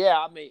mean,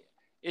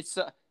 it's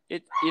the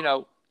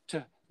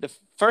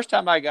first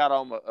time I got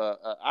on,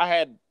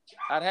 I'd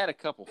had a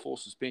couple full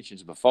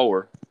suspensions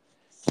before,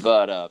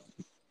 but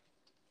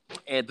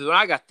and when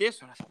I got this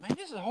one, I thought, man,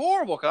 this is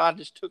horrible, because I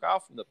just took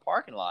off from the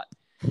parking lot.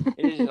 And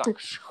it's just like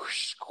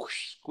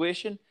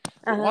squishing.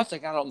 But once I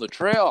got on the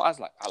trail, I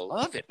was like, I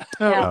love it.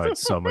 Oh,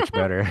 it's so much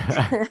better.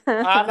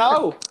 I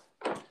know.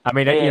 I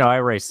mean, I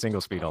race single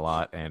speed a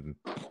lot, and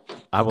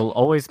I will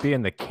always be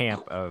in the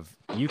camp of,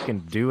 you can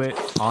do it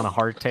on a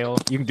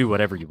hardtail. You can do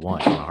whatever you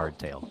want on a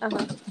hardtail.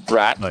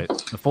 Right. But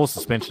the full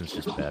suspension is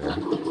just better. I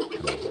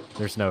mean,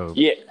 there's no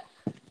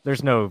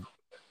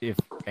if,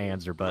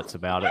 ands, or buts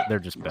about it. They're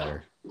just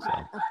better. So.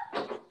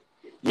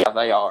 Yeah,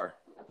 they are.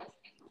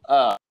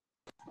 I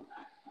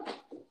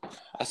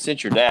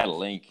sent your dad a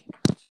link.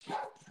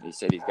 He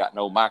said he's got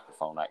no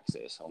microphone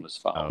access on his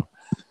phone. Oh.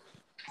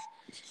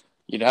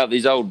 You know how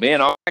these old men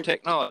are in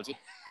technology.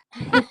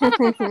 You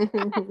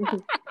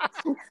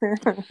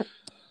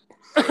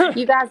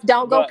guys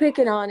don't go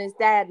picking on his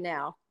dad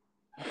now.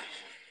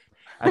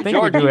 I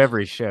think we do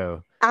every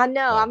show. I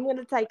know. I'm going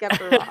to take up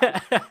the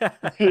rod.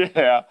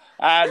 Yeah,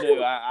 I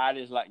do. I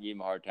just like to give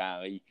him a hard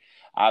time.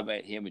 I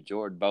met him and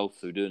Jordan both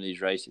through doing these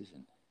races,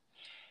 and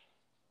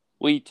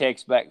we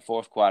text back and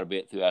forth quite a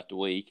bit throughout the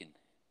week. And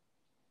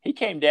he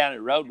came down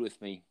and rode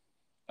with me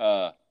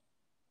back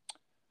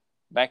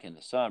in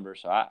the summer,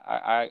 so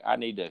I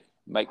need to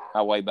make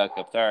my way back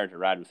up there to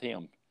ride with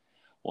him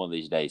one of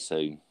these days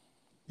soon.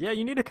 Yeah,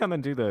 you need to come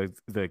and do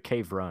the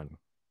cave run,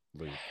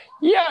 Luke.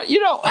 Yeah,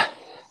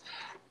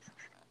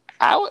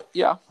 I would.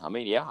 Yeah, I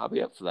mean, I'll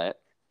be up for that.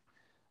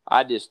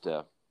 I just,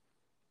 I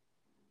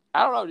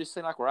don't know. It just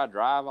seems like where I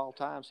drive all the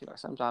time. Seems like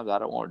sometimes I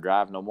don't want to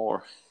drive no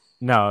more.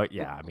 No,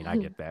 yeah, I mean, I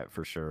get that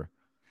for sure.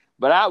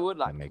 But I would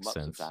like that to makes come up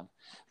sense. sometime.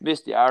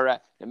 Misty, all right.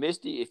 Now,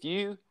 Misty, if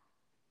you,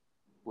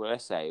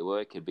 let's say,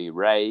 it could be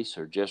race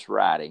or just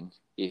riding.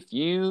 If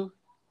you,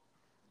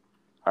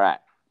 all right,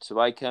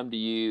 somebody come to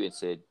you and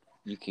said,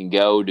 You can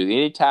go do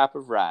any type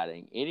of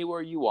riding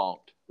anywhere you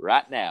want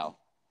right now.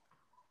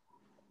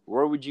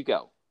 Where would you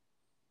go?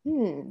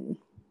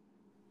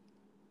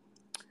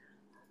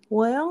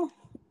 Well,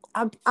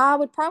 I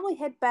would probably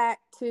head back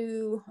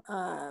to,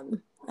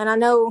 and I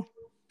know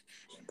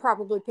I should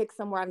probably pick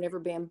somewhere I've never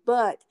been,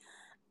 but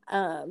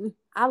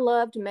I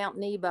loved Mount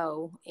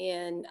Nebo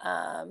in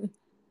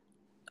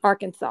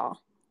Arkansas.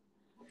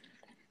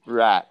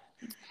 Right.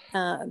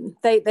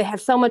 They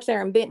have so much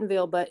there in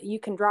Bentonville, but you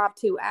can drive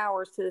 2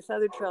 hours to this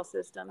other trail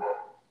system,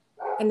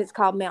 and it's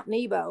called Mount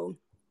Nebo.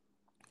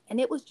 And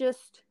it was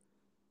just,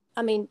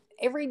 I mean,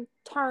 every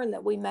turn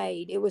that we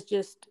made, it was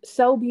just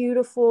so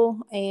beautiful.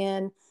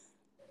 And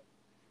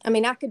I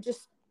mean, I could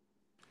just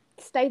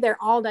stay there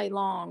all day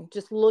long,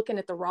 just looking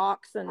at the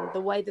rocks and the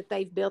way that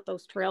they've built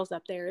those trails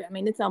up there. I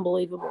mean, it's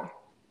unbelievable.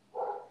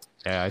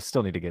 Yeah, I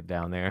still need to get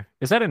down there.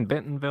 Is that in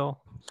Bentonville?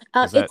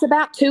 It's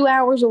about 2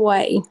 hours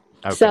away.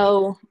 Okay.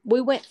 So we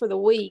went for the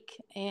week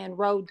and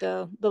rode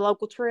the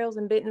local trails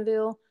in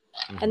Bentonville.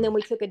 Mm-hmm. And then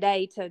we took a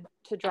day to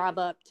drive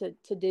up to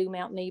do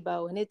Mount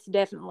Nebo, and it's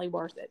definitely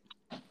worth it.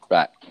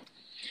 Right.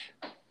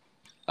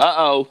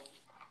 Uh-oh.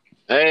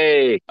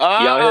 Hey.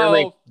 Y'all hear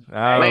me?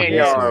 Oh, man,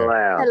 y'all are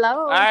loud.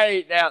 Hello.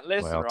 Hey, now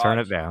listen, well, turn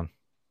it down.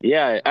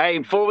 Yeah. Hey,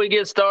 before we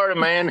get started,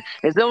 man,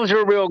 is those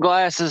your real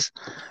glasses?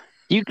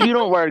 You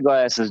don't wear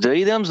glasses, do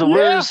you? Them's the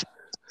weirdest,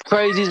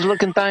 craziest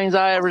looking things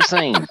I ever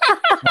seen.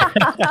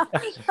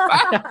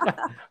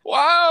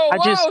 Whoa.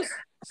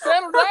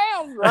 Settle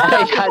down,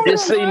 right? Hey, I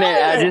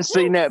just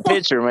seen that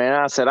picture, man.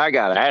 I said, I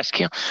gotta ask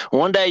him.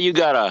 One day you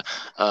got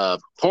a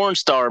porn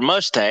star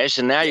mustache,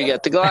 and now you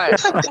got the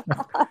glasses.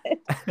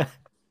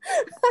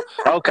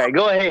 Okay,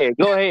 go ahead.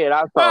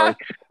 I'm sorry.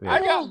 I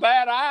got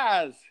bad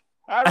eyes.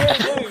 I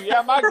really do.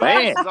 Yeah, my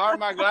glasses are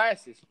my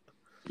glasses.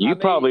 You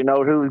probably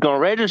know who was gonna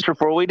register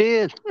before we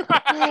did.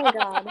 Oh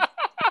God.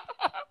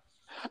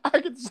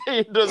 I can see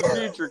into the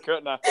future,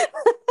 couldn't I?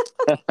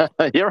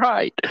 You're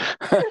right.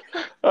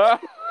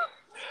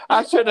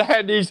 I should have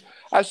had these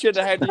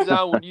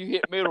on when you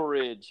hit Middle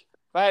Ridge.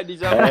 If I had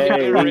these on when you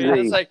hit Middle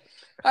Ridge,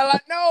 I'm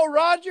like, no,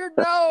 Roger,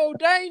 no,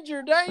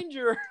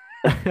 danger.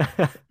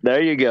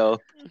 There you go.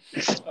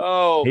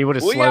 Oh, he would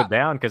have slowed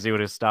down because he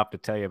would have stopped to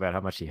tell you about how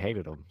much he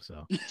hated him.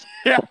 So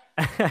yeah.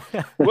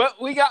 Well,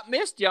 we got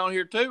Misty on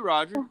here too,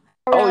 Roger.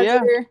 Oh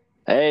yeah.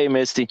 Hey,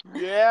 Misty.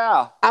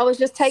 Yeah. I was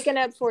just taking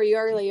up for you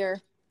earlier.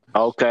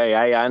 Okay,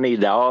 I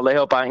need all the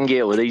help I can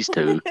get with these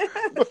two.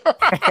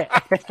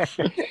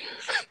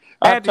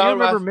 Do you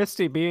remember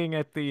Misty being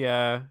at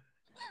the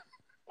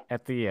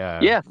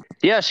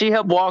Yeah, she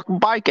helped walk the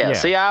bike out. Yeah,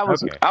 see, I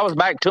was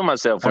back to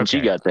myself when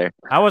she got there.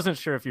 I wasn't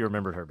sure if you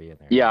remembered her being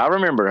there. Yeah, I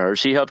remember her.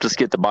 She helped us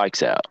get the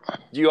bikes out.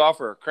 Did you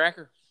offer her a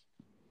cracker?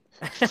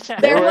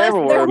 They were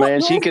everywhere,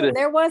 man.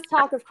 There was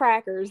talk of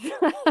crackers.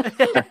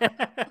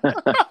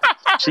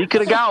 She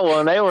could have got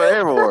one. They were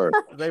everywhere.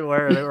 They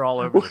were all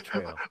over the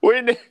trail.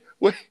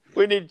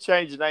 We need to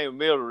change the name of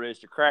Middle Ridge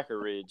to Cracker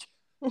Ridge.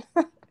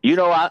 You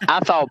know, I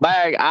thought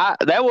back.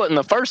 That wasn't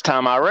the first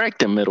time I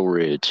wrecked in Middle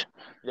Ridge.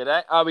 Yeah,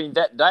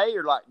 that day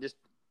or like just.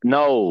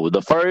 No,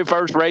 the very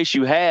first race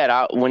you had,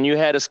 when you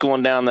had us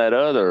going down that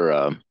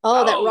other.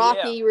 That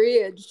rocky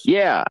ridge.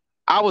 Yeah,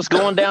 I was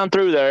going down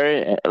through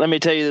there. Let me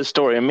tell you this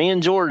story. And me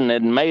and Jordan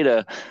had made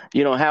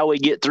how we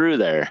get through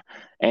there.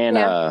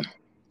 And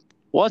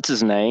what's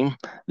his name?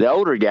 The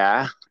older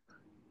guy.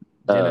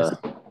 Dennis.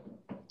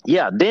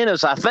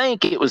 Dennis, I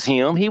think it was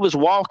him. He was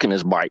walking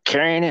his bike,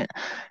 carrying it.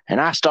 And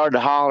I started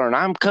hollering,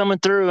 I'm coming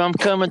through,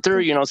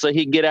 so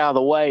he'd get out of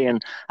the way.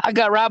 And I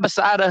got right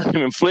beside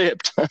him and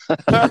flipped.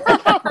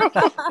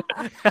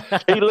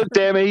 He looked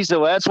at me. He said,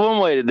 well, that's one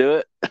way to do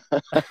it.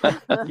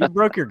 You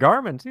broke your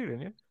Garmin too,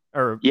 didn't you?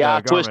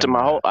 I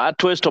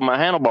twisted my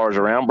handlebars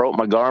around, broke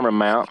my Garmin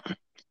mount.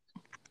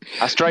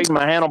 I straightened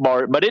my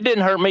handlebars, but it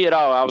didn't hurt me at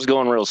all. I was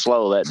going real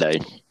slow that day.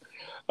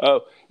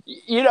 Oh,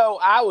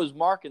 I was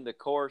marking the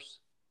course,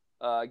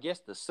 I guess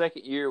the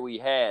second year we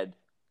had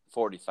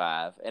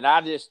 45, and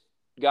I just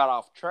got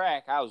off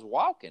track. I was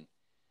walking,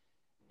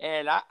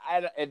 and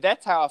and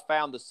that's how I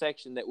found the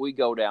section that we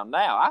go down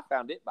now. I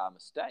found it by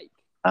mistake.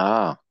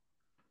 Ah.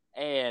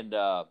 And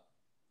I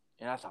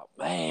thought,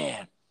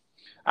 man,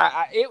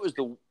 it was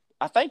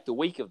I think the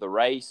week of the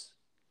race,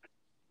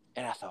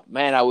 and I thought,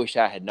 man, I wish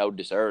I had known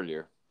this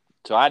earlier.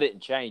 So I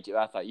didn't change it.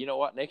 I thought, you know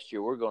what, next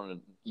year we're going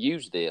to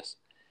use this.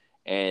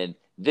 And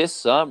this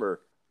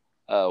summer,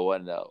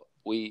 when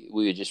we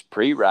would just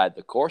pre-ride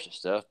the course and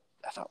stuff,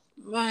 I thought,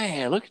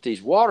 man, look at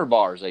these water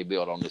bars they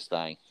built on this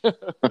thing.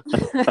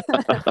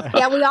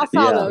 Yeah, we all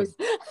saw those.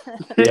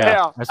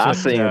 Yeah, I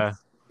see.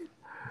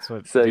 That's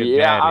what. So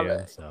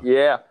yeah,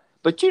 yeah.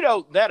 But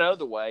that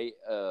other way,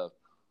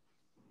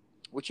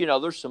 which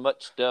there's so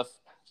much stuff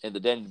in the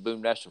Danny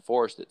Boone National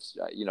Forest that's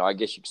I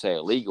guess you could say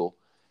illegal.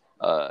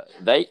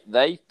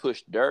 They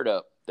push dirt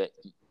up that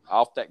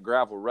off that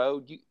gravel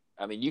road.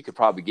 You could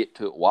probably get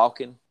to it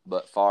walking,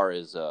 but far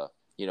as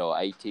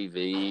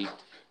ATV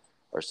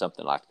or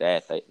something like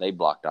that, they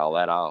blocked all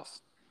that off.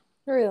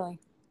 Really?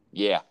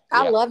 Yeah.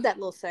 I love that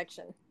little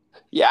section.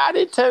 Yeah, I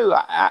did too.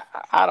 I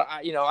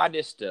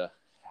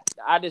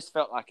just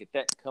felt like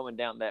that coming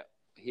down that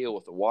hill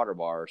with the water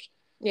bars,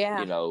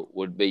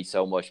 would be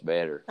so much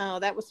better. Oh,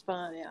 that was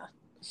fun. Yeah.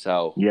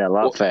 So yeah, a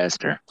lot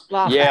faster.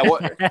 Yeah.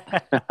 What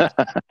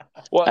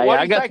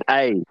Hey, do you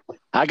think?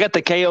 I got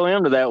the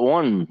KOM to that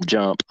one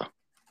jump.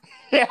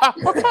 Yeah.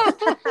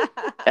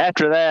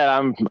 After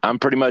that, I'm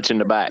pretty much in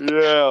the back.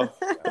 Yeah.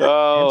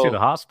 Oh. Into the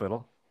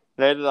hospital.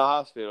 Into the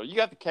hospital. You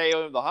got the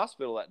KO in the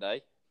hospital that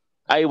day.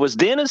 Hey, was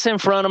Dennis in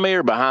front of me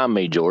or behind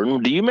me,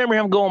 Jordan? Do you remember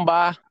him going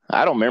by?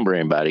 I don't remember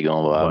anybody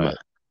going by.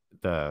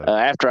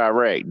 After I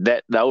wrecked,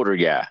 the older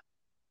guy.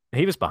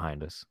 He was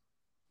behind us.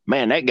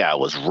 Man, that guy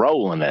was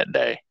rolling that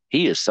day.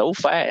 He is so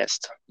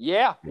fast.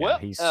 Yeah. Well,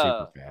 he's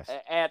super fast.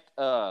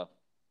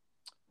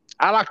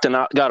 I like to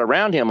not got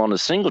around him on the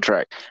single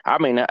track. I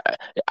mean,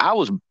 I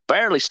was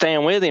barely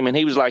staying with him, and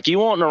he was like, "You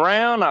wanting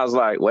around?" I was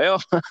like,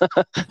 "Well,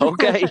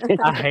 okay."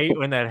 I hate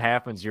when that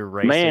happens. You're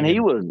racing. Man, he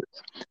was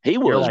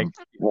like,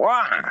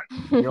 wow.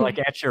 You're like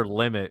at your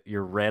limit,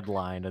 your red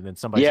line, and then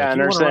somebody's like,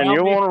 and they're saying,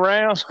 "You want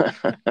around?"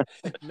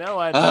 No,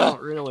 I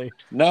don't really.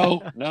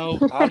 No,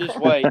 I'll just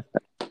wait.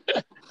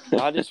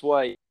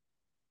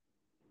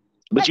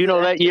 But you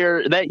know, that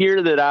year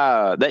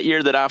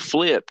that I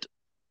flipped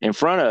in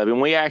front of him,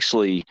 we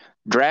actually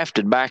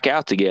drafted back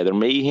out together.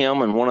 Me,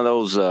 him, and one of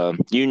those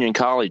Union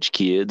College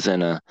kids,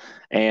 and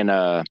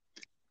the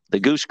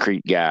Goose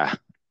Creek guy.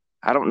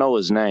 I don't know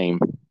his name.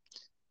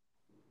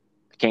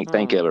 I can't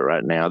think of it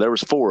right now. There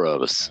was 4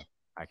 of us.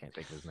 I can't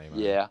think of his name.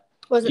 Yeah.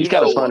 Was it He's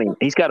got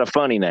a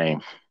funny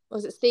name.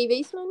 Was it Steve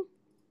Eastman?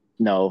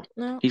 No.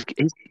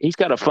 He's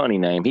got a funny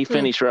name. He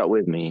finished right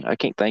with me. I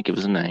can't think of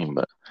his name,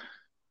 but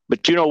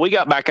we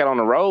got back out on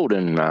the road,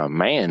 and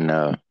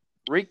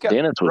Rico,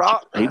 Dennis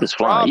he was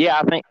flying. Yeah,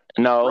 I think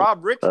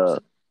Rob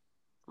Richardson.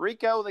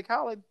 Rico, they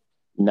call him.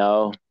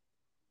 No,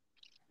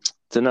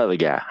 it's another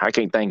guy. I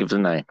can't think of his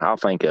name. I'll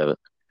think of it.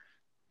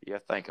 Yeah,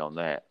 think on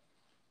that,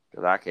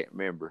 because I can't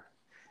remember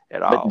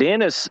at all. But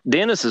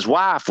Dennis's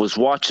wife was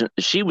watching.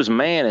 She was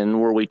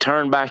manning where we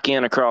turned back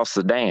in across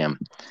the dam.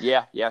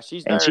 Yeah,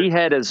 she's there. And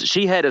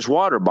she had his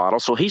water bottle,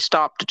 so he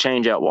stopped to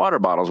change out water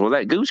bottles. Well,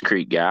 that Goose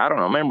Creek guy, I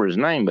don't remember his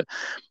name, but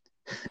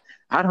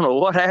I don't know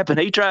what happened.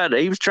 He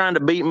was trying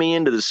to beat me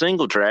into the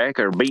single track,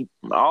 or beat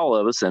all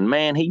of us, and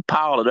man, he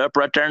piled it up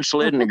right there and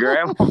slid in the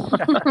gravel.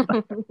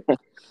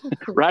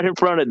 Right in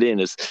front of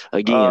Dennis.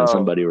 Again,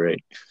 somebody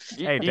wrecked.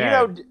 Hey,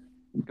 Dad.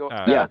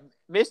 Yeah.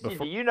 Misty,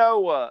 do you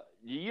know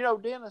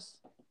Dennis?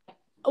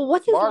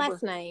 What's his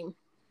last name?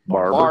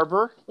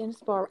 Barber.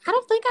 Dennis Barber. I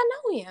don't think I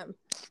know him.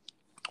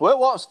 Well,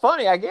 what was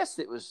funny, I guess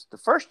it was the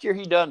first year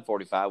he done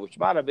 45, which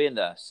might have been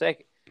the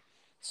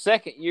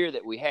second year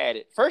that we had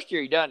it. First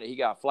year he done it, he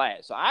got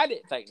flat. So I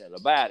didn't think nothing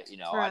about it.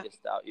 Right. I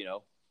just thought,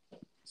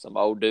 some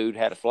old dude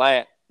had a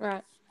flat.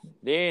 Right.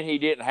 Then he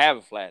didn't have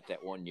a flat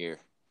that one year.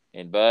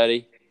 And,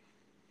 buddy,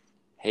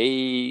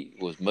 he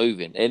was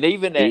moving. And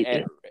even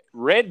at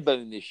Red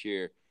Boone this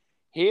year,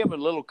 him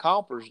and little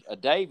Compers,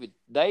 David,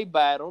 they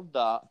battled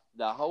the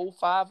whole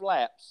 5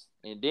 laps.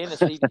 And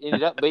Dennis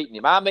ended up beating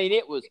him. I mean,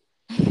 it was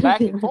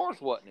back and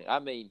forth, wasn't it? I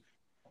mean,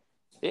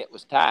 it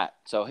was tight.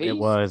 So it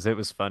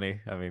was funny.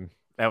 I mean,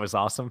 that was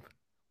awesome.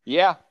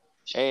 Yeah.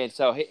 And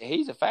so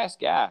he's a fast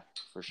guy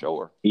for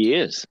sure. He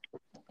is.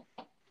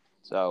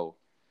 So,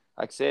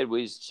 like I said,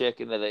 we was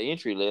checking the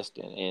entry list,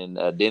 and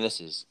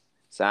Dennis is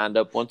signed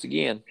up once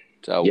again.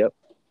 So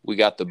we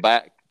got the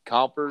back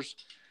Compers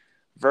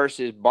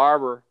versus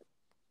Barber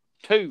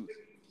 2.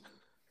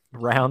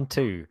 Round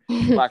 2.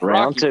 Like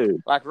Round 2.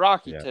 Like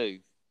Rocky 2.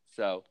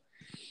 So,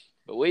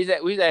 but we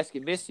was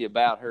asking Misty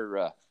about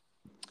her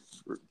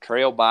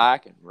trail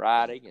bike and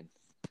riding, and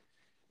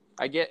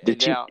I get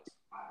now.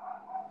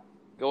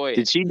 Go ahead.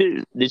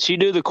 Did she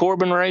do the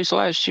Corbin race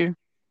last year?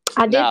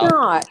 I did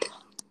not.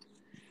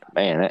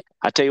 Man,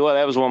 I tell you what,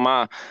 that was one of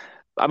my.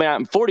 I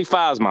mean,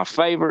 45 is my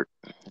favorite.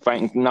 If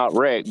I can not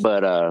wreck,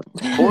 but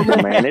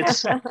Corbin, man,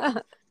 it's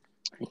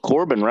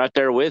Corbin right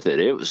there with it.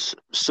 It was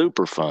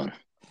super fun.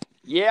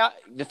 Yeah,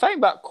 the thing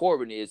about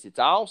Corbin is it's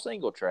all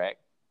single track,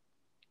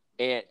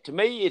 and to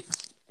me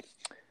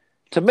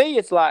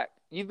it's like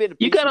you've been.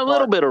 You got a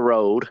little bit of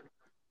road.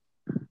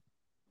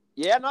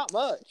 Yeah, not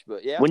much,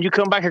 but yeah. When you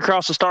come back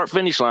across the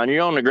start-finish line,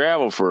 you're on the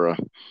gravel for a.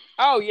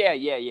 Oh yeah.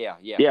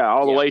 Yeah,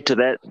 all the way to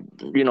that,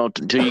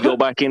 till you go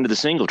back into the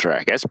single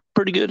track. That's a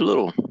pretty good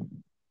little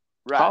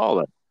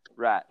haul.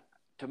 Right.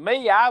 To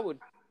me, I would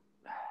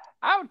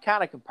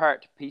kind of compare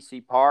it to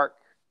PC Park,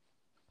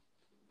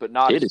 but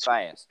not as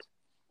fast.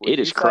 It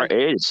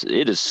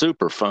is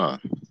super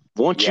fun.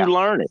 Once you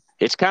learn it,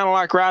 it's kind of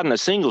like riding a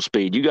single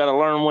speed. You got to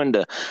learn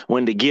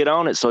when to get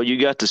on it, so you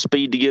got the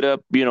speed to get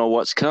up.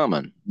 What's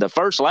coming. The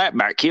first lap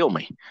back killed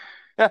me.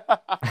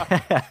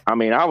 I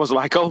mean, I was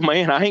like, oh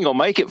man, I ain't gonna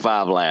make it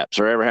 5 laps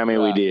or ever how many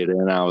we did.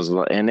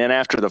 And then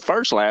after the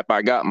first lap,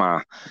 I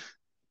got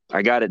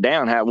it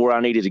down where I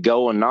needed to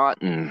go and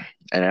not, and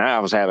I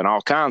was having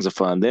all kinds of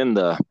fun. Then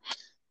the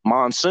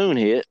monsoon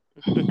hit,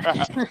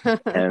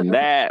 and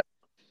that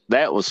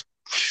was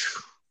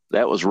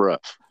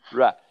rough.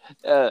 Right.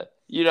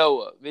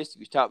 Misty,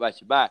 we talked about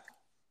your bike.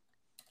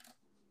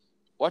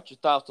 What's your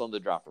thoughts on the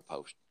dropper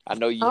post? I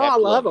know you. I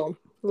love them.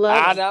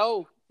 I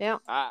know. Yeah.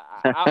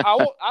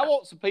 I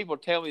want some people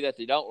to tell me that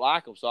they don't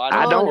like them, so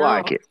I don't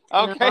like it.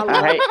 Okay. No,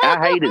 I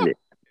hated it.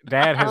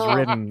 Dad has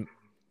ridden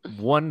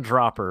one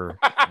dropper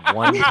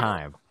one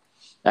time.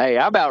 Hey,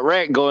 I about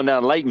wrecked going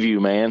down Lakeview,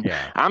 man.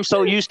 Yeah. I'm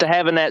so used to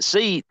having that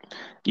seat,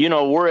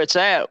 where it's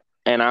at.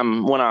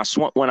 And when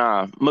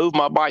I move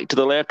my bike to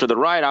the left or the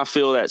right, I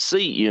feel that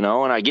seat, and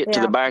I get to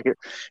the back. And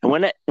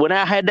when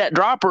I had that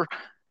dropper,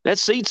 that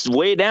seat's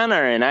way down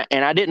there,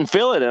 and I didn't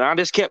feel it, and I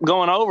just kept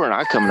going over, and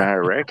I come down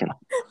here wrecking.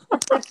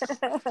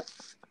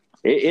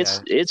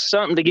 It's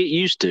something to get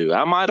used to.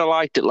 I might have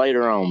liked it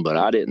later on, but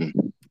I didn't.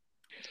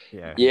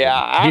 Yeah.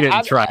 Yeah. He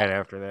didn't try it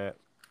after that.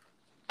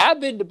 I've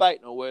been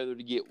debating on whether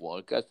to get one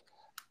because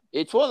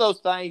it's one of those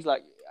things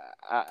like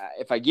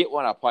if I get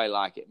one, I'll probably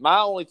like it.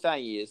 My only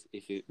thing is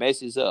if it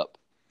messes up,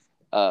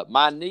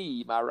 my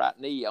right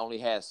knee only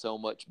has so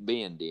much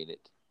bend in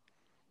it.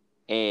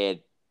 And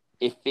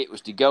if it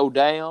was to go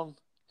down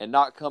and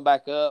not come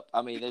back up,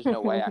 I mean, there's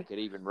no way I could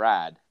even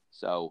ride.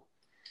 So,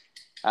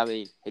 I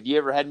mean, have you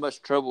ever had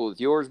much trouble with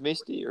yours,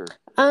 Misty? Or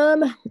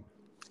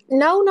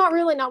no, not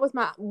really. Not with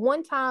my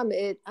one time.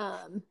 It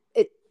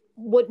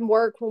wouldn't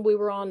work when we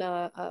were on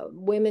a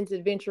women's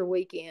adventure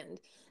weekend,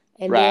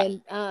 and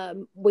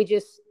then we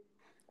just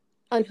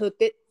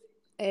unhooked it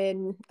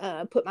and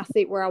put my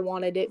seat where I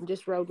wanted it and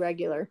just rode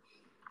regular.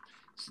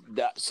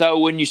 So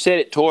when you said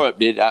it tore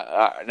up,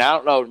 I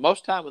don't know.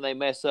 Most time when they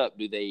mess up,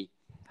 do they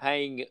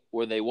hang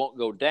where they won't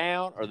go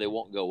down or they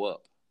won't go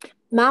up?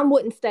 Mine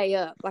wouldn't stay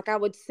up. Like I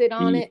would sit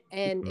on it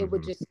and it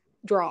would just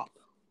drop.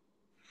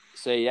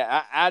 See,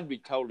 I'd be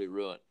totally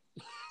ruined.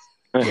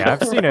 Yeah,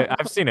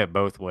 I've seen it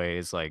both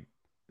ways. Like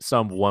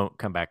some won't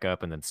come back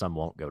up and then some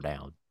won't go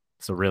down.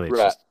 So really it's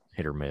just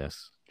hit or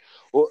miss.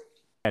 Well,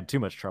 I had too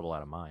much trouble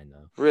out of mine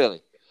though.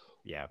 Really?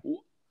 Yeah.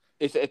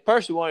 If a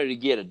person wanted to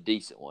get a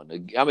decent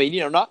one, I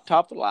mean, not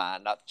top of the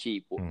line, not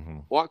cheap,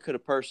 what could a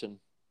person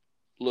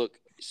look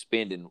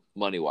spending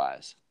money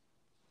wise?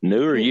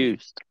 New or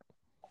used?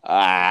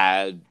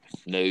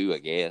 New, I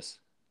guess.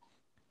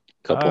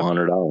 Couple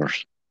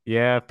 $100.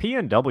 Yeah,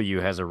 P&W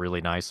has a really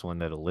nice one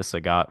that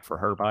Alyssa got for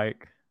her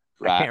bike.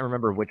 Right. I can't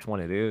remember which one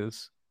it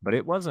is, but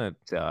it wasn't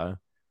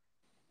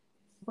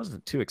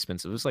too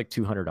expensive. It was like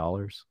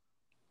 $200,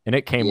 and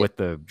it came with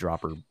the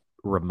dropper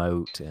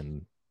remote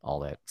and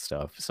all that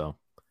stuff. So,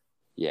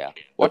 yeah,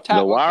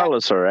 the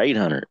wireless are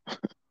 $800.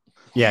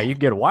 Yeah, you can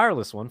get a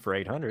wireless one for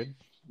 $800.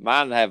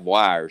 Mine have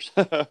wires.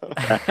 What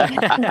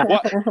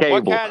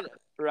kind?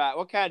 Right.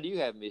 What kind do you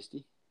have,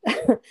 Misty?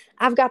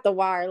 I've got the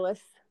wireless.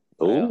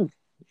 Ooh.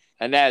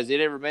 And now, has it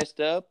ever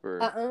messed up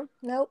or?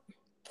 Nope.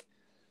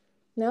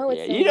 No,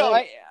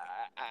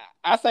 it's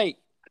I think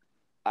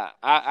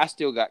I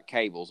still got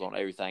cables on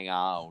everything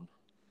I own.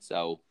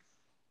 So,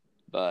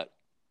 but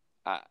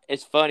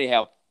it's funny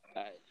how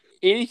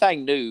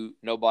anything new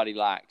nobody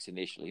likes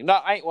initially.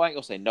 I ain't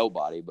gonna say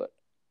nobody, but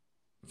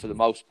for the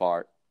most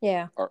part,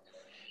 or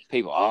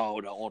people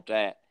don't want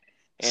that.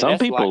 And some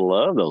people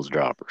love those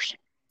droppers.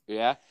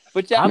 Yeah,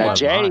 but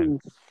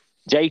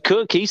Jay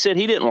Cook, he said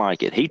he didn't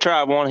like it. He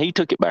tried one, he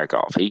took it back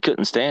off. He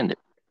couldn't stand it.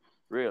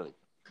 Really?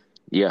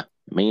 Yeah,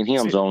 me and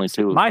him's only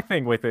two. My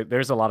thing with it,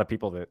 there's a lot of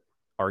people that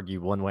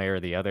argue one way or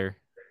the other.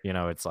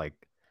 It's like,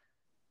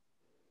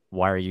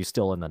 why are you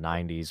still in the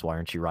 90s? Why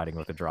aren't you riding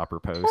with a dropper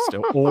post?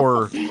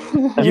 Or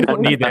you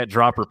don't need that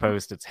dropper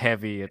post. It's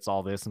heavy. It's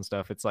all this and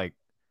stuff. It's like,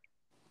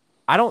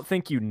 I don't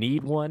think you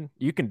need one.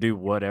 You can do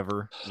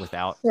whatever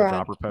without the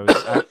dropper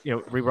post.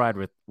 We ride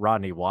with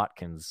Rodney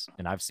Watkins,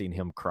 and I've seen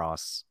him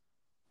cross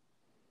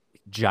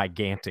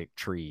gigantic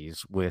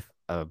trees with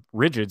a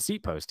rigid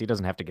seat post. He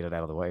doesn't have to get it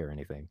out of the way or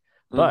anything,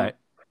 but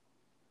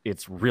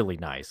it's really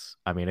nice.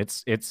 I mean,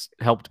 it's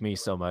helped me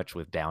so much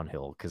with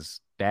downhill because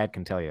Dad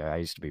can tell you I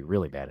used to be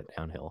really bad at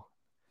downhill.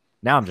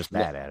 Now I'm just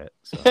bad at it.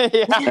 So.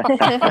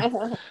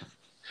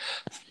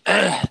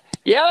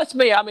 Yeah, that's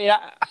me. I mean,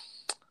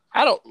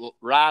 I don't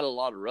ride a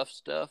lot of rough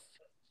stuff,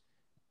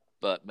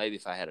 but maybe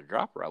if I had a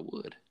dropper, I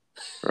would.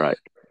 Right.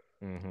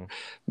 Mm-hmm.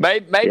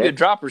 Maybe a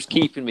dropper's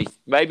keeping me.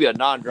 Maybe a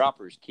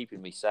non-dropper is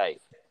keeping me safe.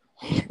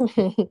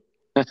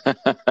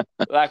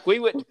 Like we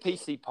went to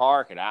PC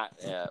Park, and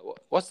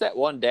what's that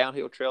one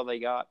downhill trail they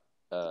got?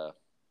 I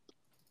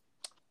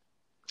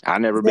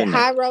never been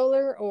high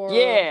roller or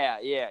yeah.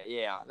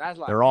 That's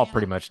like, they're all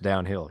pretty much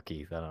downhill,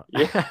 Keith. I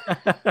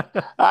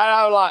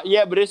know,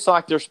 but it's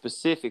like their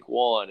specific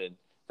one, and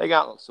they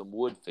got some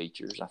wood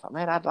features. I thought,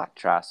 man, I'd like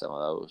to try some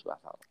of those. But I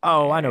thought,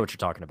 I know what you're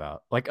talking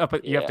about. Like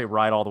you have to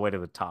ride all the way to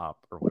the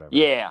top or whatever.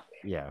 Yeah.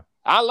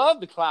 I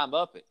love to climb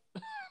up it.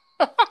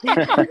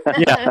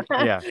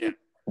 Yeah.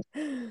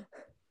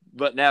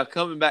 But now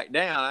coming back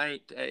down, I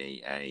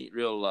ain't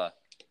real.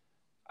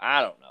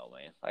 I don't know,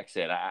 man. Like I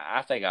said,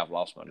 I think I've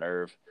lost my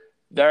nerve.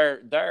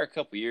 There a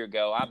couple years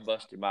ago, I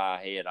busted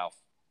my head off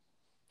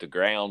the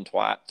ground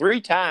 3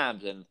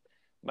 times, and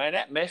man,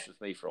 that messed with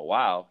me for a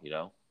while.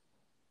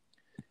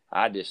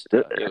 I just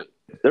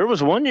There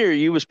was one year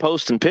you was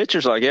posting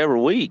pictures like every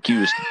week.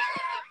 You was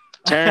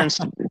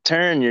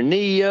tearing your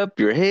knee up,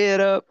 your head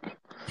up.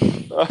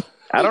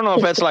 I don't know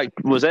if that's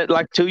was that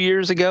like 2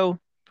 years ago?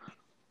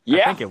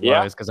 Yeah, I think it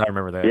was because I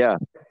remember that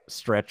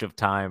stretch of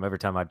time. Every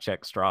time I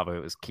checked Strava, it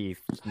was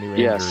Keith's new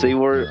injury. Yeah, see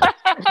where.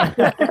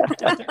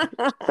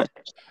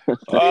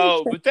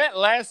 Oh, but that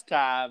last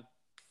time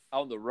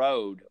on the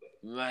road,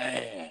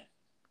 man,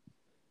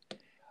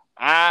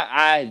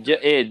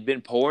 it had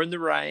been pouring the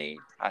rain.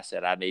 I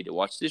said I need to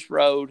watch this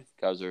road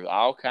because there's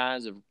all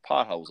kinds of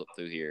potholes up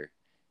through here,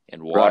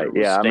 and water.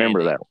 Right? Yeah, I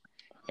remember that.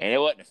 And it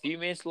wasn't a few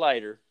minutes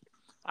later,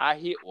 I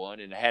hit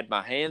one and I had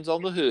my hands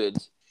on the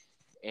hoods.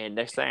 And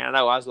next thing I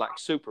know, I was like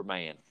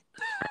Superman.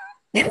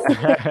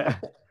 The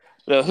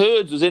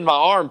hoods was in my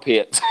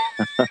armpits.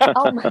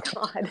 Oh, my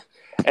God.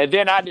 And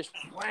then I just,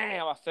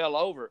 wham, I fell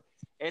over.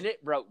 And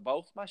it broke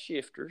both my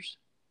shifters.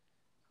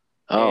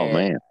 Oh,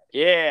 man.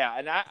 Yeah.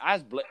 And I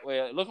was,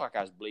 it looked like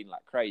I was bleeding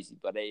like crazy,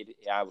 but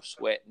I was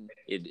sweating.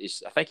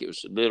 I think it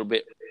was a little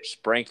bit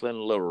sprinkling, a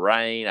little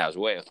rain. I was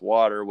wet with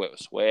water, wet with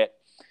sweat.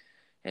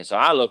 And so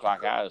I looked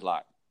like I was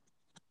like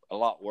a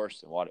lot worse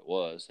than what it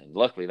was. And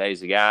luckily,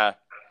 there's a guy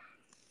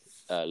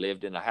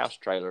lived in a house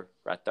trailer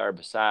right there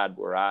beside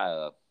where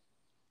I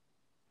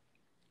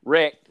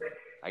wrecked.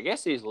 I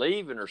guess he's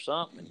leaving or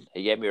something.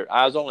 He gave me.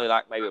 I was only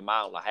like maybe a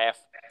mile and a half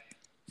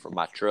from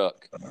my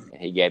truck, and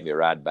he gave me a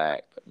ride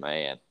back. But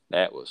man,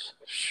 that was.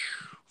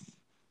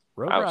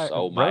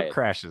 Road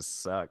crashes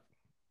suck.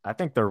 I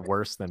think they're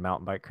worse than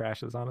mountain bike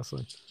crashes,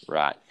 honestly.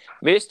 Right,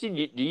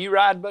 Misty, do you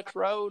ride much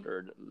road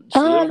or just a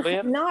little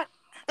bit? Not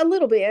a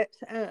little bit.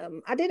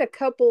 I did a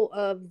couple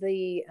of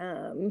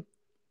the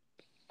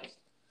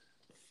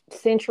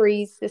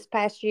centuries this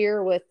past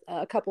year with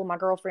a couple of my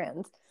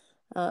girlfriends.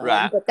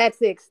 Right. But that's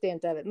the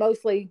extent of it.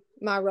 Mostly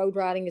my road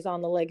riding is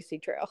on the Legacy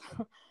Trail.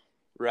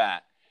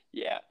 Right.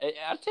 Yeah.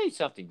 I'll tell you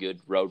something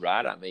good road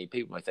ride. I mean,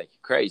 people might think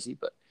you're crazy,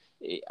 but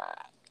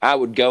I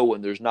would go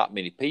when there's not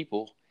many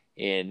people,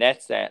 and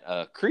that's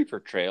that Creeper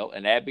Trail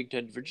in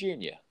Abington,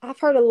 Virginia. I've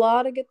heard a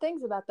lot of good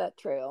things about that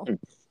trail.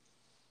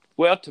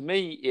 Well, to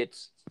me,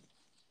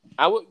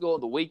 I wouldn't go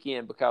on the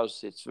weekend because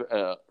it's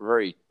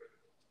very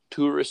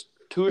touristy.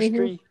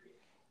 Mm-hmm.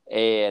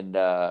 And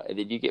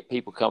then you get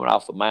people coming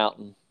off the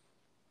mountain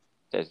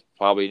that's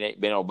probably ain't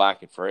been on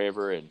biking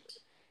forever. And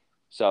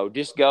so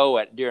just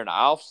go during the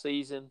off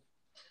season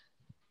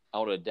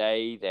on a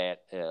day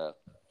that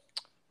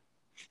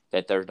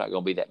there's not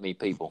going to be that many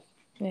people.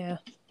 Yeah.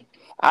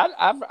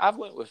 I've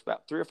went with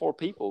about 3 or 4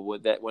 people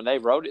with that. When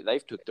they've rode it,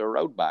 they've took their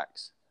road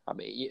bikes. I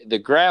mean, the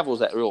gravel's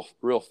that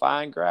real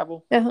fine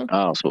gravel. Uh-huh.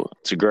 Oh, so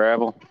it's a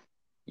gravel?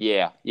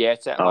 Yeah.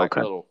 It's that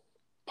little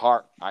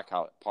park. I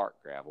call it park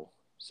gravel.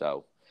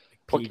 So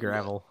pea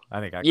gravel. I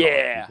think I call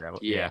it pea gravel.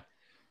 Yeah.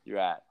 You're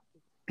right.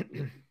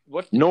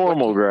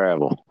 Normal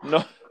gravel.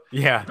 No.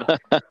 Yeah.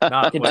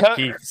 Not what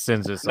Keith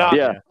sends us on.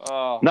 Yeah.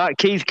 Not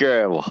Keith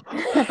gravel.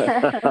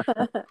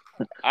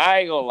 I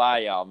ain't gonna lie,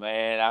 y'all,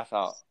 man. I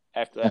thought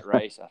after that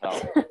race,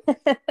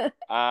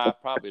 I'm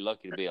probably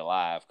lucky to be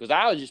alive because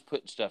I was just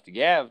putting stuff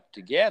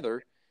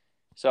together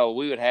so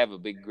we would have a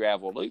big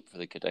gravel loop for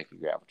the Kentucky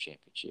Gravel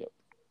Championship.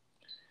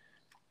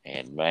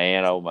 And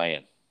man, oh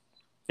man,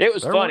 it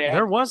was funny.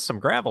 There was some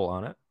gravel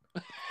on it.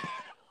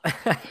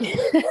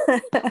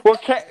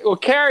 Well,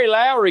 Carrie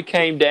Lowry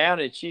came down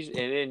and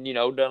then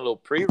done a little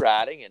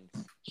pre-riding and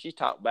she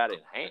talked about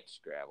enhanced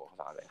gravel. I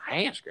thought,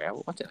 enhanced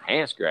gravel? What's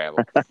enhanced gravel?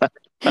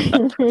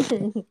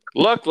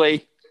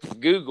 Luckily,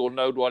 Google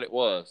knowed what it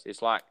was.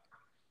 It's like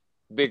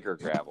bigger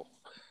gravel.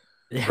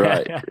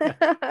 Right.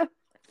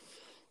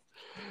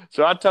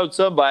 So I told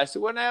somebody, I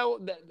said, well, now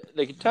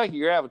the Kentucky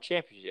Gravel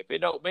Championship, it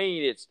don't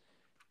mean it's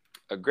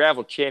a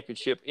gravel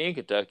championship in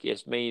Kentucky.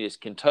 It means it's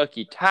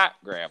Kentucky type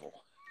gravel.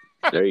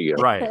 There you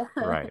go.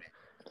 Right.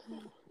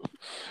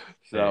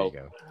 So,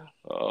 there you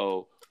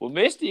go. Well,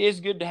 Misty,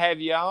 it's good to have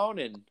you on,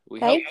 and we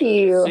hope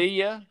to see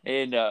you.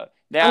 And now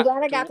I'm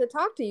glad I got to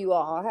talk to you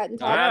all. I hadn't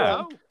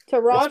talked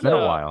to Roger. It's been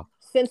a while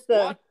since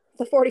the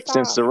 45.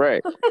 Since the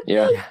wreck.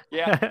 Yeah.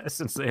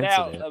 Since the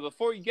incident. Now,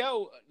 before you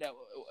go,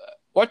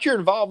 what's your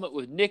involvement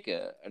with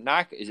NICA?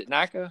 Is it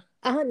NICA?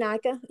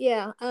 NICA.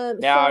 Yeah.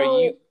 Now, are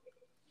you?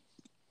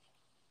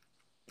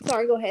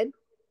 Sorry, go ahead.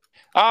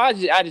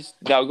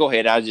 No, go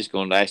ahead. I was just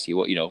going to ask you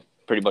what,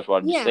 pretty much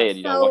what I just said.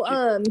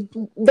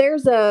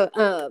 There's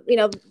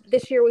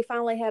this year we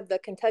finally have the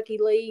Kentucky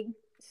League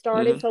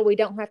started, so we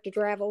don't have to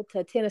travel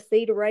to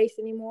Tennessee to race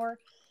anymore.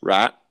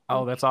 Right.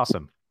 Oh, that's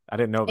awesome. I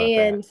didn't know about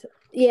that.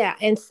 Yeah,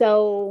 and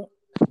so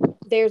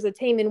there's a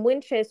team in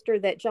Winchester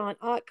that John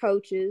Ott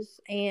coaches,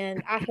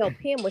 and I help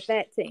him with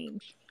that team.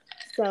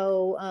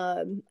 So,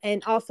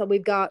 and also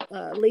we've got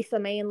Lisa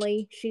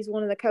Manley. She's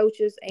one of the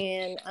coaches,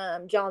 and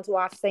John's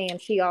wife, Sam,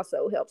 she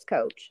also helps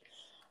coach.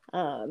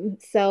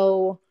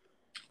 So,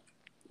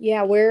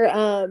 yeah, we're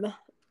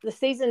the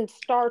season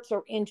starts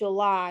in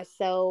July,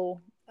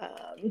 so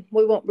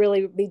we won't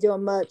really be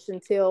doing much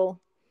until,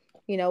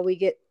 we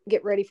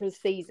get ready for the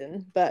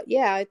season. But,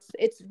 yeah,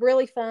 it's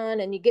really fun,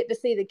 and you get to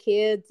see the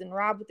kids and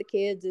ride with the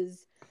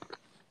kids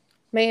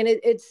Man,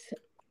 it's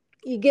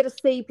you get to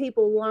see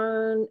people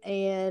learn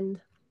and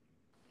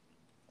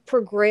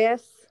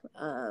progress.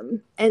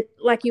 And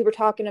like you were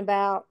talking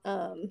about,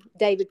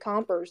 David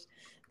Compers,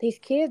 these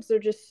kids are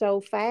just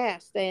so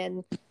fast,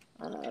 and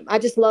I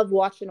just love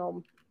watching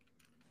them.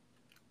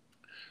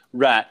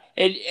 Right,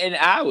 and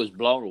I was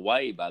blown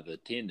away by the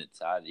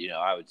attendance. I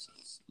would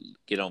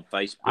get on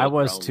Facebook. I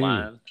was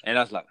online, too, and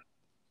I was like,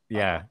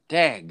 yeah,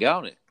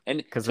 daggone it.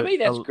 And to me,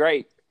 that's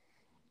great.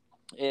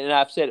 And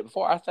I've said it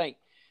before. I think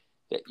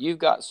that you've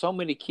got so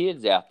many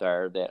kids out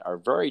there that are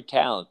very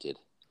talented,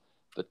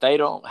 but they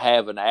don't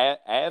have an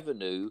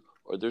avenue,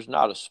 or there's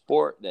not a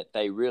sport that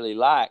they really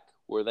like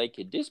where they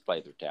could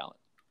display their talent.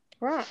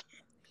 Right.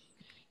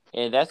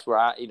 And that's where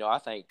I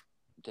think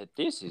that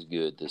this is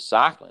good, the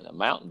cycling, the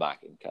mountain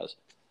biking, because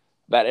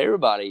about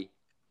everybody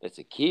that's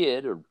a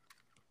kid or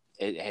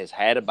has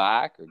had a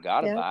bike or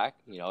got a bike,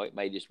 it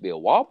may just be a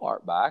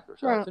Walmart bike or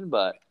something,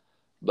 right.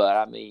 but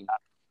I mean,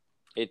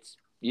 it's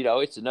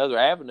another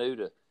avenue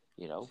to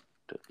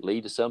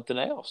lead to something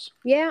else.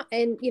 Yeah,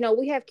 and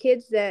we have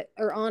kids that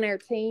are on our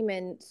team,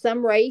 and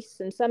some race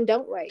and some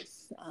don't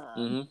race.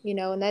 And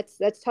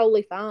that's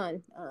totally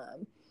fine.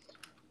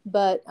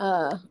 But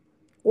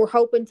we're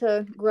hoping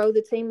to grow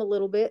the team a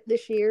little bit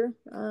this year.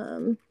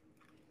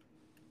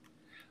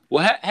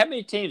 Well, how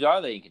many teams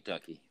are there in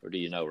Kentucky, or do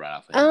you know right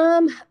off?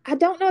 I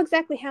don't know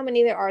exactly how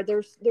many there are.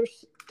 There's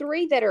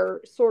 3 that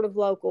are sort of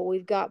local.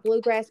 We've got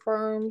Bluegrass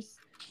Berms,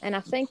 and I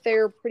think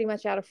they're pretty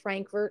much out of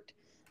Frankfort.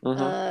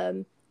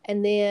 Mm-hmm.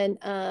 And then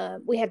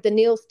we have the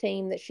Niels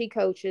team that she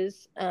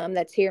coaches.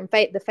 That's here in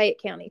the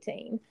Fayette County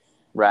team,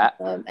 right?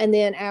 And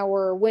then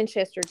our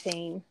Winchester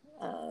team.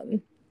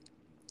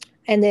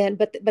 And then,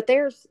 but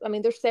there's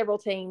several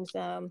teams.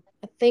 I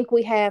think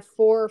we have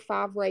 4 or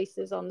 5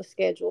 races on the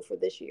schedule for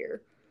this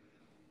year.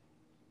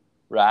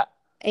 Right.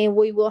 And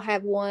we will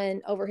have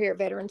one over here at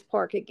Veterans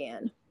Park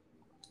again.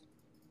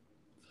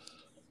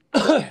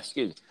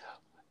 Excuse me.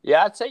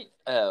 Yeah, I'd say,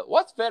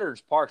 what's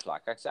Veterans Park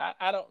like?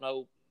 I don't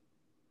know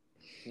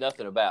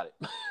nothing about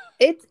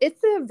it.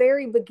 It's a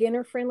very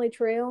beginner-friendly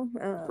trail.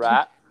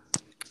 Right.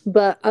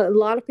 But a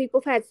lot of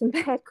people have had some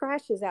bad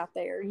crashes out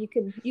there. You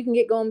can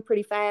get going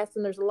pretty fast,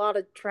 and there's a lot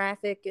of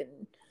traffic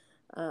and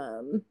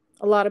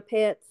a lot of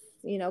pets,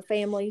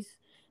 families.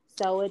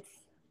 So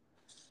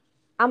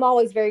I'm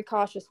always very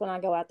cautious when I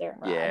go out there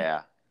and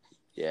ride.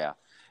 Yeah.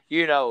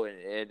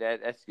 And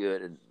that's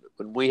good. And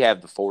when we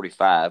have the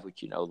 45,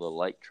 which the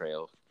lake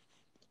trail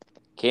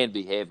can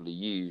be heavily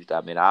used.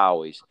 I mean, I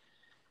always,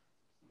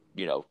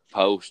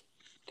 post,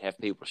 have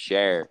people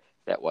share.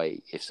 That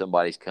way, if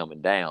somebody's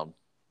coming down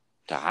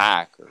to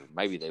hike, or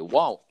maybe they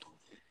won't.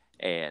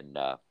 And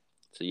so,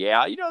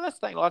 that's the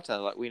thing. A lot of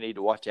times, like, we need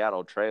to watch out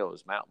on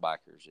trails as mountain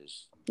bikers,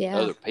 is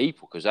other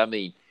people. Because, I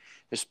mean,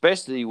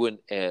 especially when,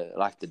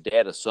 like the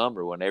dead of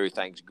summer, when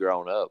everything's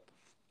grown up.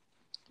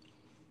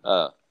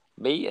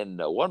 Me and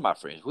one of my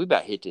friends, we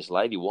about hit this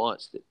lady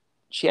once that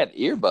she had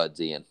earbuds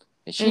in,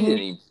 and she didn't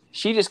even,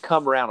 she just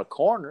come around a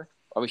corner.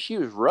 I mean, she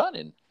was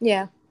running.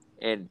 Yeah.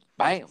 And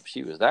bam,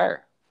 she was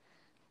there.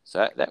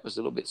 So that was a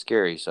little bit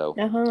scary. So,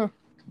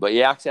 but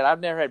yeah, like I said, I've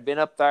never had been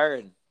up there,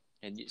 and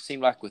it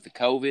seemed like with the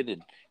COVID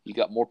and you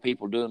got more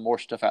people doing more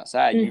stuff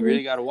outside, you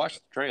really got to watch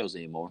the trails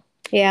anymore.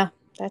 Yeah,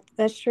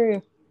 that's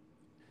true.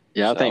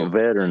 Yeah, I think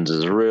Veterans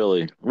is a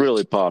really,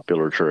 really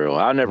popular trail.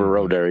 I never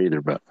rode there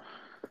either, but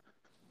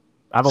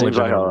I've only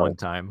been there one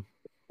time.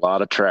 A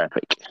lot of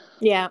traffic.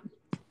 Yeah.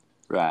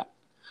 Right.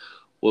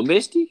 Well,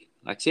 Misty,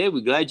 like I said,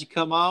 we're glad you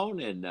come on,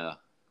 and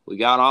we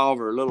got all of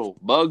our little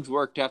bugs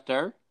worked out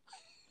there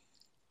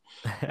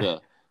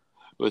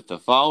with the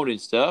phone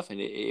and stuff, and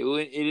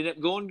it ended up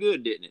going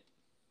good, didn't it?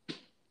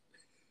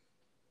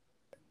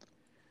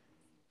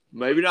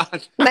 Maybe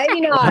not.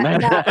 Maybe not. Maybe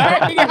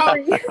not.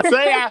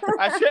 Say,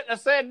 I shouldn't have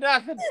said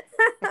nothing.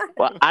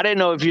 Well, I didn't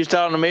know if you was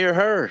talking to me or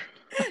her.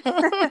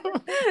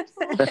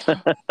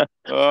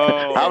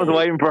 I was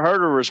waiting for her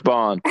to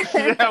respond.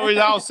 Yeah, we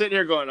was all sitting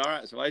here going, all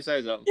right, somebody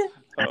say something.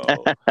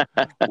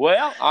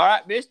 Well, all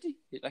right, Misty.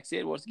 Like I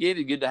said, once again,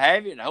 it's good to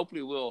have you, and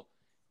hopefully we'll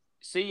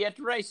see you at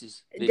the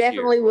races this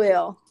Definitely year.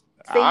 Will.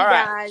 See you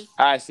guys.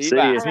 All right, see you.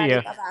 Bye. See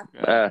you.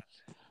 Bye-bye.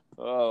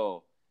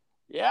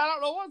 Yeah, I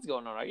don't know what's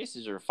going on. I guess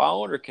is there a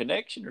phone or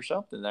connection or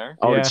something there?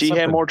 Oh, did she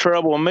have more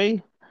trouble with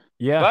me?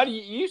 Yeah. Buddy,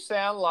 you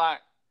sound like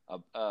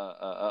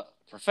a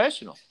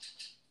professional.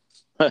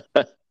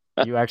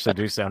 You actually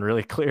do sound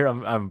really clear.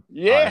 I'm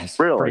really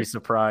pretty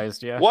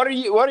surprised. Yeah. What are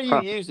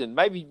you using?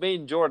 Maybe me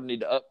and Jordan need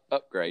to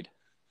upgrade.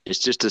 It's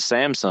just a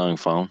Samsung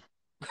phone.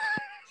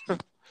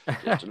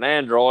 It's an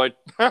Android.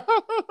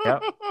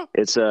 Yep.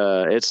 It's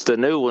the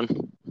new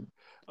one.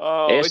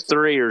 Oh,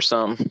 S3 or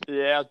something.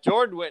 Yeah,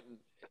 Jordan went and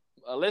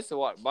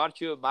Alyssa bought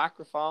you a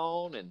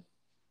microphone, and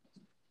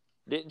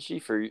didn't she?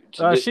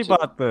 She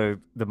bought the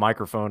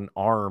microphone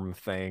arm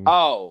thing.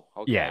 Oh,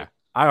 okay. Yeah.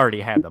 I already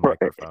had the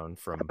microphone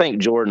from. I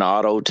think Jordan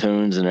Auto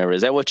Tunes and everything.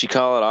 Is that what you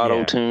call it?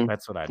 Auto Tune?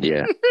 That's what I do.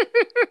 Yeah.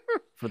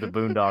 For the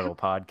Boondoggle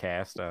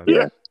podcast.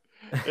 Yeah.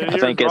 I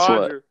think it's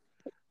what.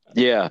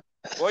 Yeah.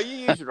 What you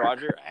use,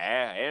 Roger?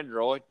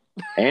 Android.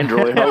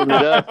 Android holding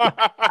it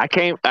up. I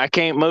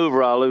can't move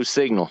or I'll lose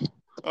signal.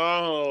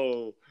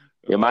 Oh.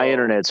 Yeah, my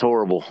internet's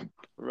horrible.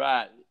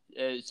 Right.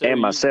 And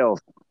myself.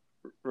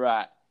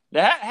 Right.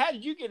 Now, how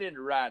did you get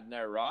into riding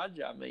there, Raj?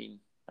 I mean,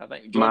 I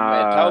think Jordan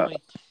had told me.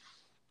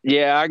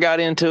 Yeah, I got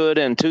into it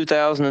in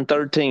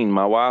 2013.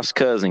 My wife's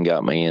cousin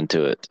got me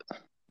into it.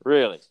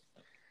 Really?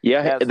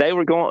 Yeah, they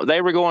were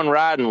going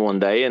riding one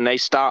day, and they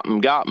stopped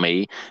and got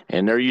me.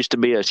 And there used to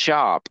be a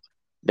shop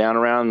down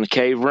around the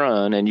Cave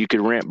Run, and you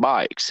could rent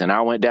bikes. And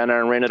I went down there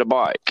and rented a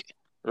bike.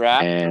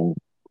 Right. And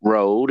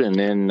rode, and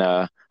then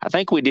I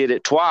think we did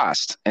it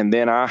twice. And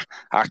then I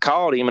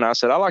called him and I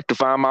said, I like to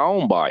find my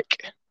own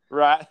bike.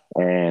 Right.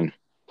 And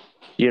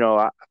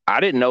I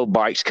didn't know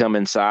bikes come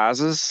in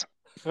sizes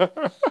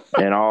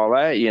and all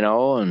that,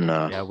 and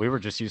yeah, we were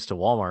just used to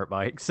Walmart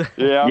bikes.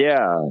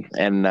 Yeah.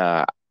 And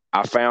I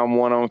found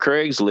one on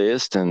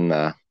Craigslist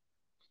and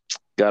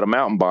got a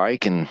mountain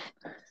bike. And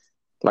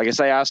like I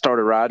say, I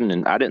started riding,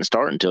 and I didn't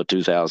start until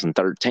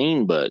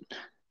 2013, but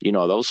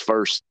those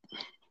first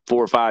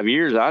 4 or 5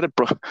 years, I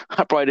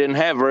probably didn't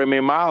have very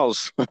many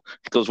miles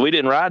because we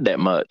didn't ride that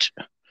much.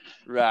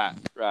 Right.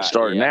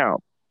 Starting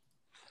out.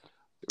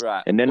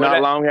 Right. And then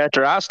not long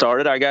after I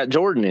started, I got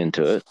Jordan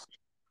into it.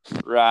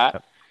 Right.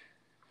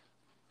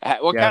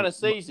 What kind of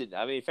season?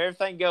 I mean, if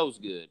everything goes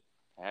good,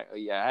 how do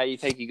you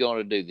think you're going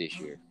to do this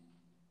year?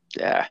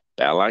 Yeah,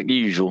 about like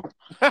usual.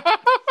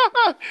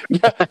 He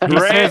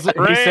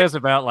says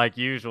about like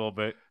usual,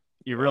 but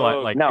you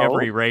realize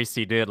every race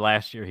he did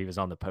last year, he was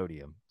on the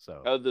podium.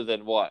 So other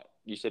than what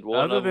you said,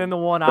 one other than the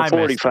one the I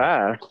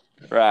 45,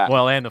 right?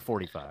 Well, and the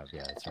 45,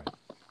 yeah, that's right.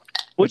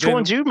 Which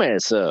ones you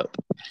mess up?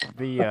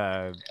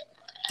 The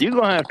you're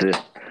gonna have to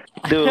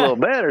do a little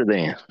better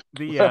then.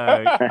 The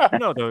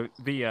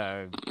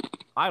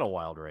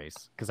Idlewild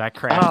race because I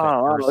crashed.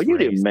 Oh, you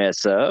didn't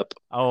mess up.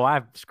 Oh,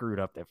 I screwed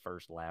up that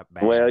first lap.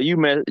 Bad. Well, you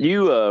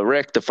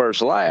wrecked the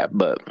first lap,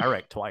 but I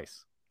wrecked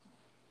twice.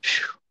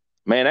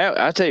 Man,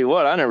 I tell you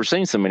what, I never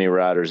seen so many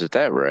riders at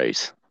that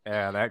race.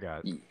 Yeah,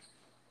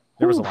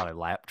 there was a lot of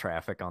lap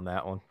traffic on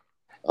that one.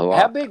 A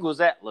lot. How big was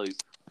that loop?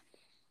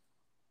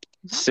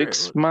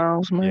 6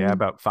 miles, man. Yeah,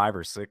 about 5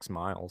 or 6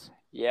 miles.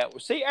 Yeah, well,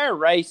 see, our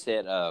race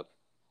at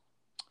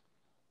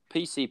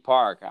PC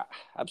Park,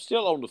 I'm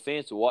still on the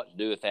fence of what to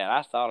do with that.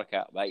 I thought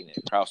about making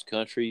it cross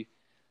country,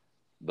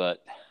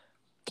 but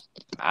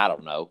I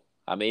don't know.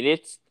 I mean,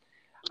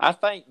 I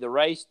think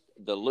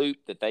the loop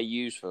that they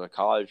use for the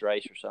college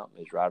race or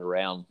something is right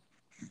around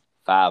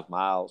 5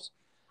 miles.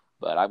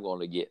 But I'm going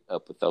to get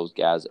up with those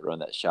guys that run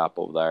that shop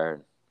over there,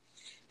 and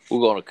we're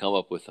going to come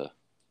up with a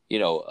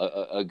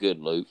good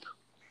loop.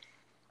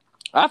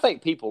 I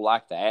think people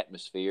like the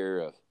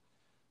atmosphere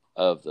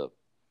of the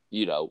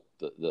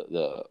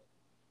the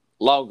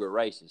longer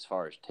races as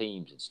far as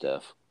teams and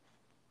stuff.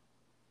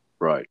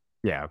 Right.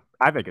 Yeah,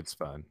 I think it's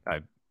fun.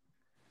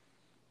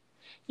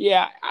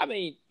 Yeah, I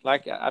mean,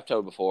 like I've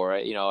told before,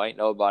 ain't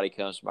nobody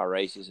comes to my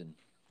races and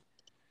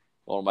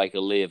want to make a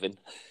living.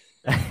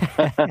 And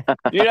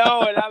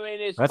I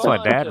mean, that's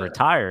why Dad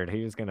retired.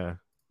 He was gonna.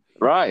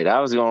 Right, I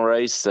was gonna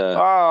race.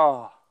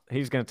 He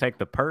was gonna take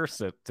the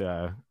purse at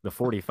the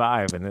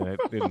 45, and then it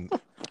didn't.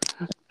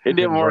 It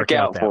didn't work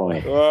out for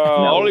me.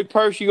 Only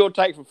purse you gonna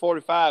take from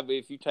 45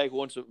 if you take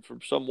one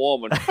from some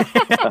woman.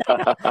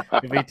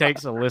 If he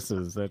takes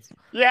Alyssa's, that's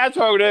what I'm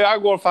gonna do.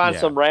 I'm gonna find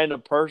some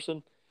random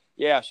person.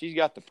 Yeah, she's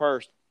got the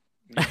purse.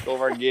 Just go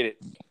over and get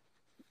it.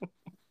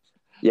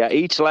 Yeah,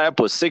 each lap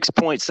was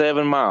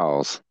 6.7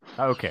 miles.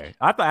 Okay,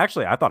 I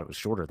thought it was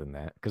shorter than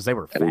that because they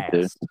were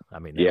fast. I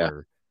mean, they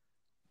were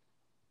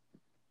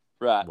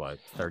right. What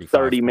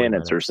 30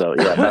 minutes or so?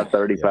 Yeah, about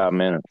 35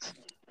 minutes.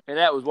 And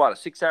that was what, a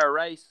 6-hour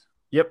race?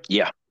 Yep.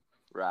 Yeah.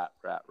 Right.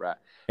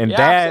 And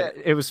Dad,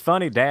 it was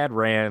funny. Dad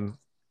ran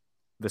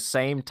the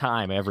same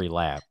time every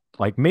lap.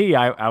 Like me,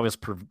 I was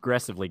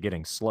progressively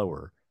getting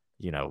slower.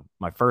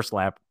 My first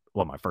lap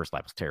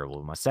was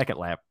terrible. My second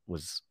lap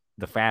was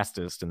the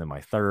fastest, and then my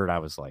third, I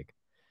was like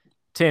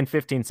 10,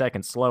 15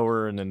 seconds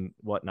slower, and then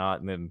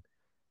whatnot.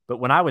 But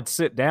when I would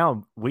sit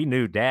down, we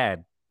knew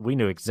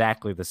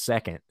exactly the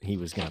second he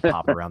was going to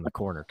pop around the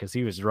corner because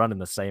he was running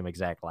the same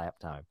exact lap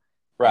time.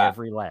 Right.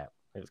 Every lap.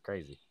 It was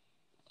crazy.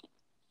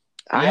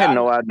 I had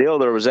no idea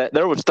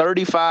there was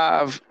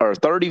 35 or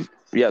 30,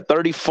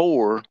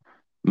 34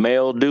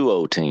 male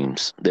duo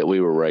teams that we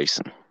were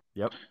racing.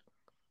 Yep.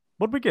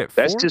 What'd we get?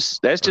 That's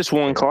just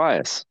one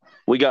class.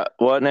 We got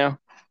what now?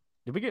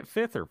 Did we get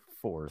 5th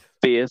or 4th?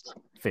 5th.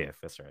 5th,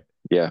 that's right.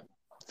 Yeah.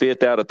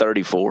 5th out of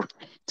 34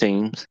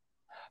 teams.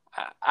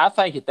 I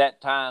think at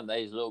that time there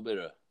was a little bit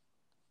of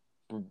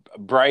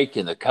break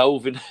in the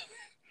COVID,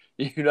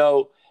 And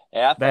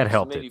I think that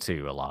helped it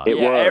too a lot.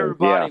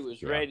 Everybody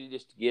was ready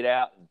just to get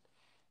out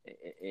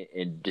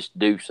and just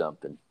do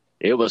something.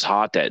 It was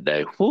hot that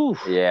day. Whew.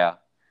 Yeah.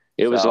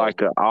 It was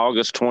like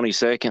August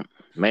 22nd.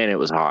 Man, it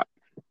was hot.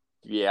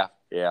 Yeah.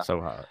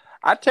 So hot.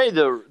 I tell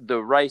you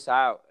the race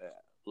I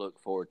look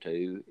forward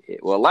to.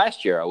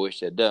 Last year I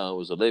wish I'd done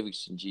was the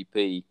Livingston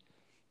GP,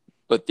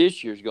 but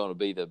this year's going to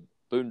be the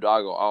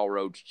Boondoggle All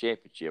Roads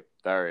Championship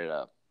there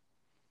at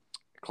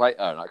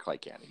not Clay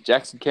County,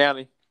 Jackson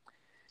County.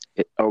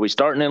 Are we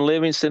starting in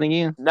Livingston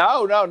again?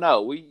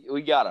 No.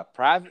 We got a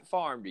private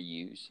farm to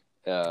use.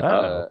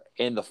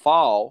 In the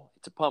fall,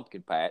 it's a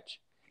pumpkin patch.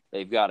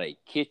 They've got a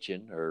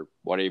kitchen or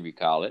whatever you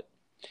call it.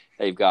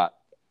 They've got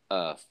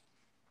what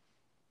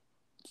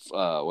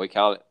do you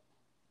call it?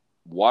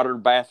 Water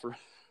bathroom.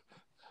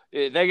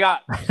 They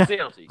got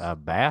facilities. A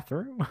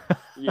bathroom?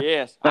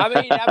 Yes. I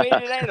mean,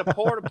 it ain't a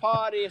porta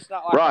potty. It's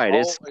not like right.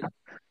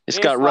 It's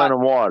got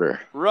running water.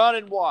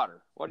 Running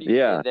water. What do you?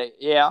 Yeah.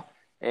 Yeah.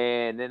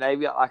 And then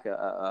they've got like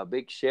a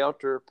big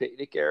shelter,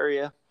 picnic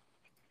area.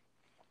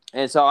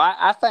 And so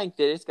I think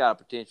that it's got a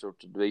potential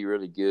to be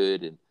really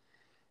good,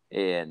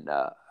 and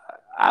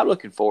I'm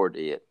looking forward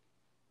to it.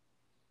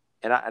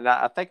 And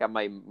I think I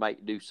may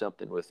do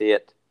something with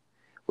it,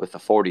 with the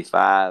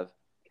 45,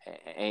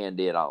 and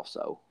it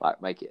also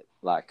like make it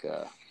like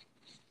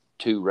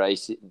 2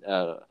 races.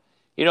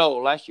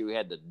 Last year we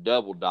had the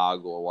double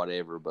dog or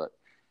whatever, but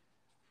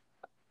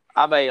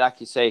I may, like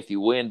you say, if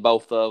you win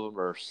both of them,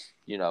 or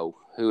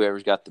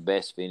whoever's got the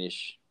best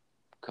finish,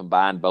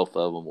 combine both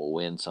of them will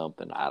win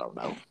something. I don't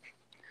know.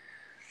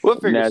 We'll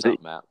figure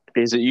something out.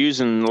 Is it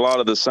using a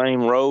lot of the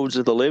same roads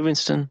at the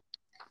Livingston?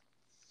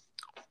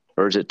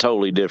 Or is it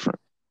totally different?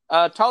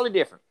 Totally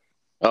different.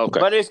 Okay.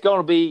 But it's going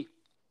to be,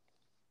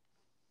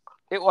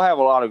 it will have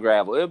a lot of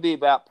gravel. It'll be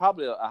about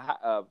probably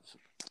a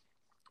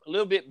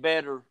little bit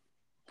better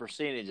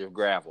percentage of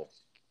gravel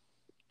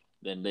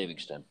than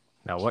Livingston.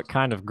 Now, what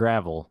kind of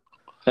gravel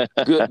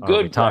good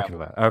are we talking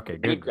about? Okay,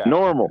 good gravel.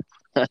 Normal.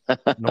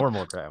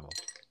 Normal gravel.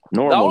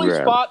 The only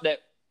spot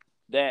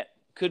that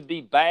could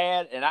be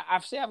bad, and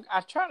I've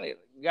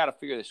got to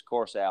figure this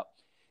course out,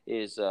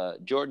 is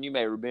Jordan, you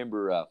may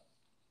remember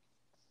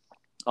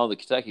on the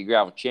Kentucky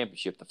Gravel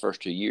Championship the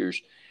first 2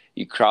 years,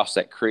 you cross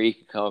that creek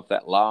and come up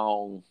that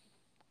long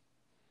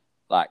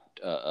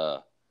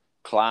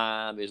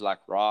climb. Is like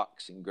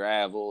rocks and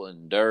gravel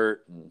and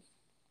dirt and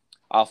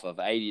off of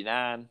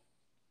 89.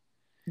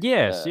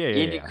 Yes,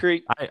 Indian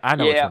Creek. I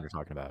know which one you're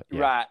talking about. Yeah.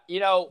 Right.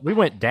 We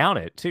went down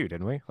it too,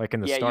 didn't we? Like in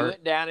the start. Yeah, you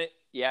went down it.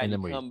 Yeah, and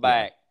then you come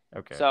back. Yeah.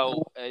 Okay.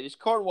 So just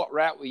according to what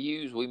route we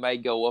use, we may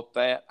go up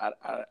that.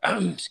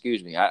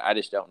 Excuse me. I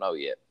just don't know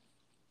yet.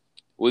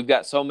 We've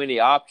got so many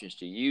options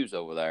to use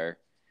over there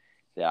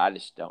that I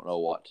just don't know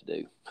what to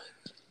do.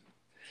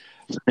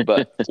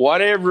 But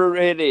whatever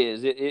it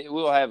is, it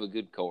will have a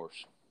good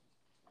course.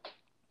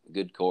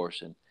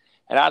 And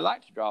I'd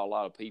like to draw a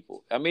lot of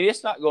people. I mean,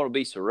 it's not going to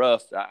be so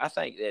rough. I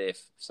think that if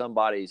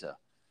somebody's a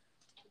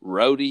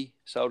roadie,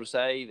 so to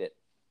say,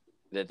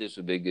 that this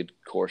would be a good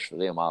course for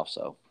them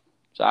also.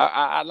 So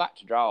I'd like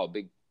to draw a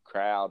big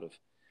crowd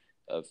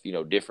of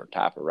different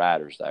type of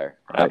riders there.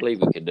 I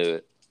believe we can do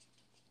it.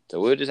 So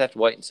we'll just have to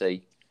wait and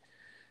see.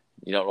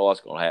 You don't know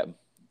what's going to happen.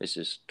 This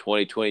is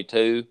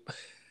 2022.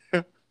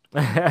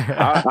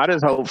 I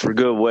just hope for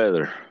good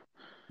weather.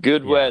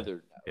 Good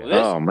weather. Yeah.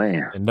 Well,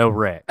 man. And no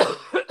wrecks.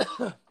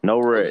 No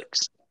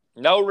wrecks.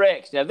 No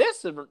wrecks. Now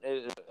this is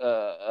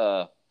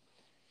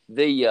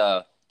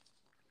the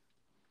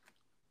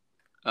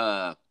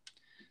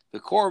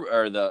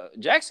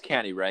Jackson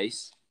County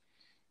race.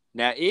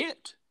 Now a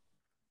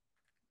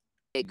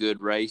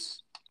good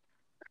race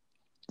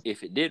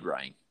if it did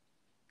rain.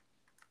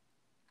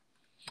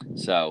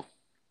 So,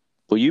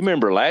 well, you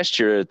remember last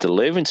year at the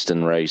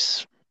Livingston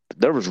race,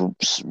 there was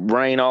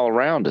rain all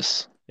around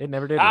us. It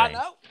never did rain. I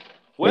know.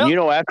 Well, and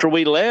after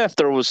we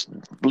left,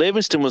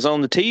 Livingston was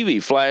on the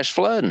TV flash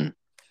flooding.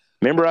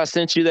 Remember I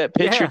sent you that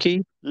picture,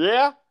 Keith?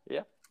 Yeah.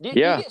 Did you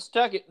get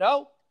stuck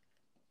no?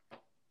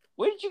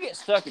 When did you get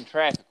stuck in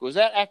traffic? Was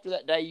that after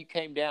that day you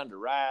came down to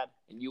ride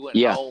and you went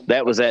home? Yeah,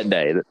 that was that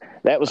day.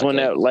 That was when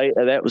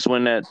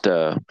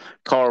that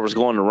car was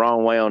going the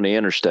wrong way on the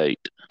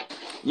interstate.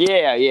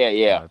 Yeah.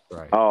 That's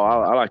right. Oh,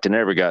 I like to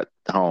never got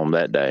home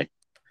that day.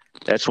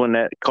 That's when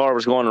that car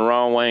was going the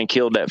wrong way and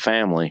killed that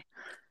family.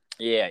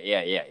 Yeah.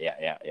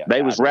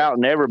 They was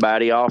routing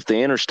everybody off the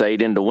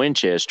interstate into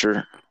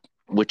Winchester,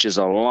 which is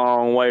a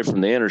long way from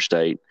the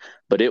interstate,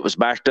 but it was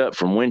backed up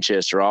from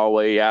Winchester all the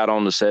way out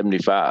on the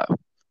 75.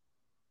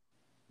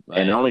 Man.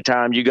 And the only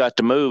time you got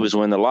to move is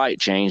when the light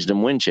changed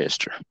in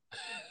Winchester.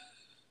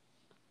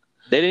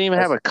 They didn't even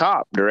have a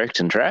cop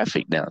directing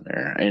traffic down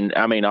there. And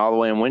I mean, all the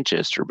way in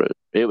Winchester, but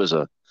it was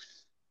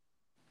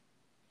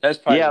that's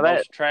probably the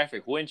most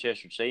traffic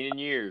Winchester's seen in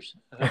years.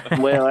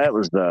 Well, that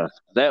was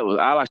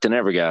I like to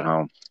never got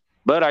home,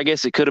 but I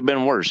guess it could have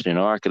been worse.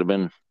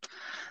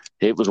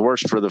 It was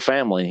worse for the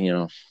family,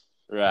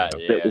 Right.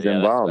 That was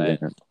involved in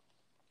it.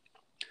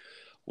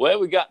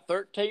 Well, we got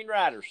 13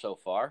 riders so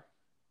far.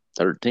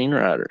 13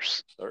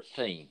 riders.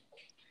 13.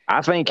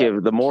 I think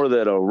if the more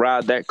that'll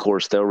ride that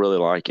course, they'll really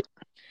like it.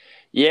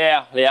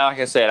 Yeah. Like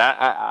I said,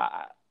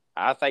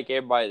 I think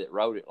everybody that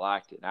rode it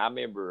liked it. And I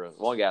remember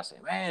one guy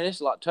saying, "Man, this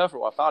is a lot tougher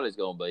than what I thought it was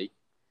going to be."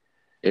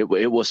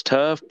 It was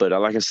tough, but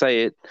like I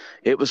say,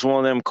 it was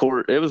one of them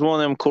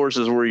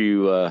courses where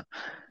you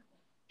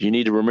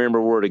need to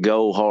remember where to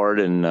go hard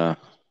and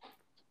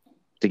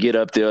to get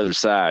up the other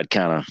side,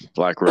 kind of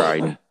like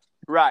riding.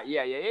 Right.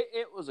 Yeah.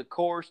 It was a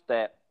course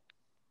that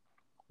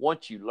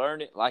once you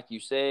learn it, like you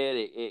said,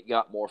 it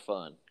got more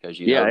fun because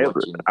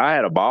I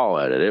had a ball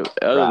at it.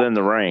 Other than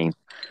the rain.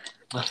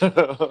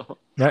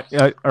 Now,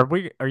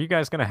 are you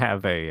guys gonna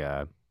have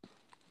a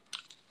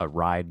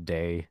ride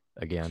day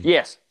again?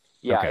 Yes.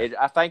 Yeah. Okay.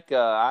 I think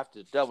I have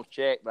to double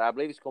check, but I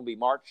believe it's going to be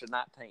March the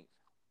 19th.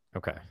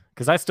 Okay,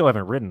 because I still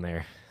haven't ridden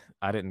there.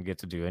 I didn't get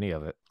to do any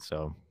of it,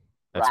 so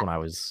that's when I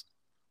was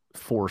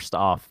forced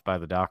off by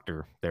the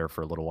doctor there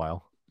for a little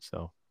while.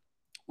 So,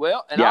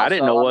 well, and I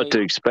didn't know what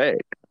to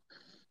expect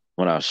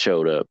when I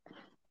showed up.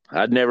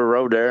 I'd never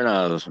rode there, and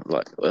I was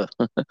like, well.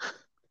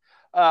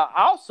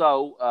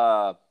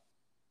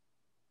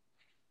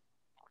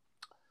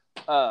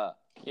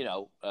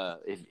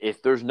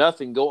 If there's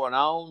nothing going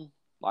on,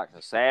 like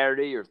a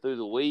Saturday or through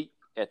the week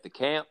at the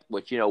camp,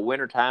 which,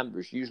 wintertime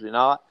there's usually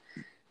not,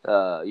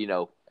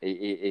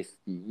 if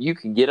you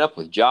can get up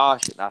with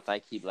Josh, and I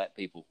think he'd let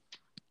people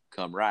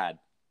come ride.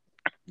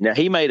 Now,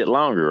 he made it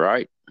longer,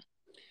 right?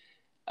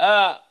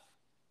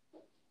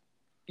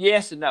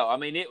 Yes and no. I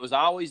mean, it was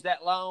always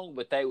that long,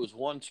 but there was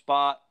one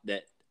spot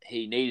that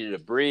he needed a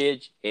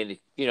bridge. And,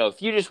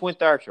 if you just went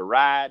there to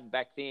ride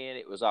back then,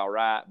 it was all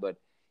right. But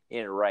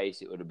in a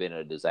race, it would have been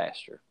a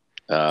disaster.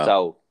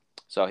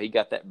 So he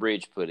got that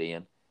bridge put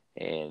in,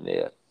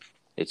 and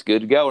it's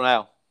good to go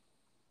now.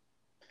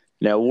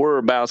 Now,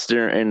 whereabouts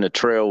there in the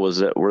trail was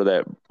that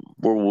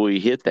where we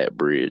hit that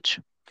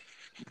bridge?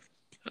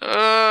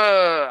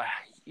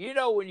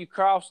 When you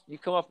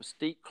come up a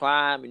steep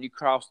climb and you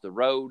cross the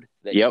road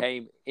that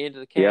came into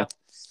the camp.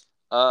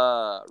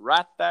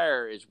 Right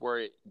there is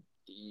where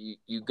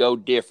you go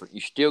different.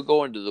 You still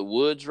go into the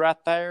woods right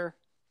there.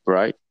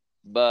 Right.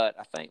 But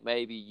I think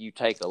maybe you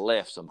take a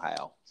left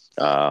somehow.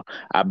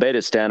 I bet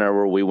it's down there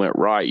where we went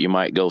right. You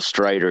might go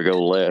straight or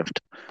go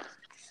left.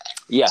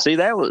 Yeah. See,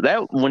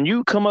 that when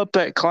you come up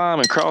that climb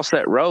and cross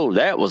that road,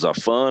 that was a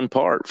fun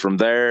part from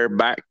there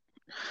back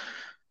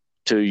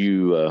till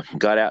you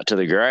got out to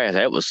the grass.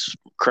 That was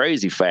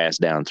crazy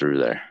fast down through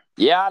there.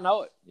 Yeah, I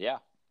know it. Yeah.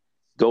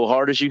 Go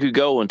hard as you could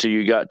go until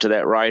you got to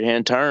that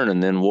right-hand turn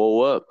and then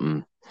whoa up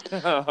and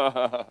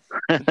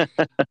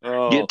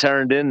get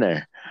turned in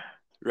there.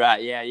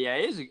 Right. Yeah.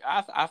 Yeah.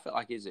 I feel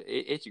like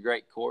it's a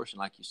great course. And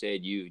like you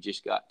said, you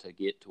just got to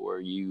get to where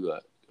you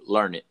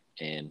learn it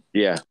and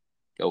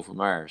go from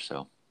there.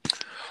 So,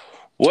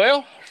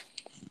 well,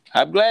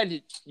 I'm glad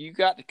that you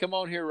got to come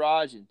on here,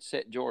 Raj, and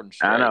set Jordan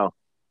straight. I know.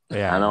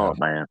 Yeah, I know it,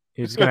 man.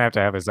 He's going to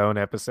have his own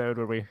episode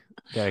where we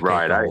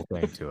dedicate the whole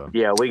thing to him.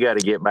 Yeah, we got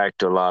to get back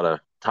to a lot of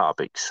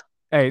topics.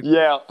 Hey,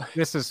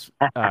 this is,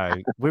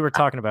 we were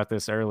talking about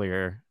this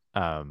earlier.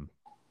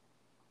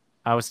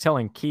 I was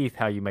telling Keith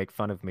how you make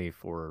fun of me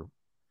for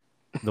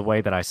the way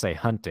that I say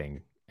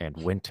hunting and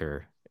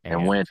winter.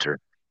 And winter.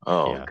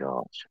 Oh,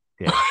 gosh.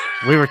 Yeah.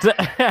 We were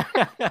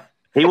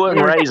he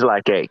wasn't raised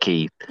like that,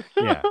 Keith.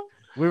 Yeah.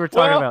 We were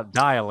talking about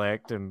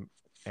dialect and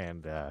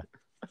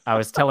I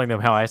was telling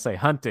them how I say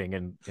hunting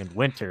in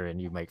winter,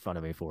 and you make fun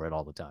of me for it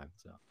all the time.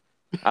 So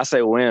I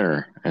say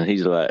winter, and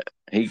he's like,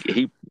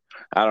 he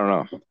I don't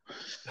know.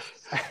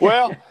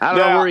 Well, I don't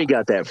know where he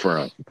got that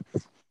from.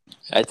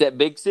 That's that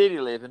big city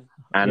living.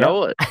 I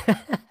know it.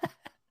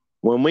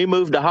 When we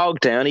moved to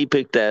Hogtown, he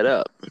picked that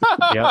up.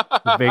 Yep,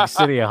 the big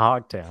city of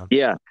Hogtown.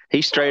 Yeah,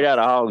 he's straight out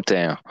of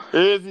Hogtown.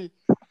 Is he?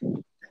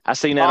 I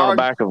seen that on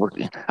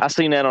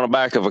the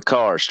back of a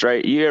car.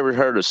 Straight. You ever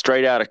heard of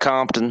straight out of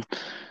Compton?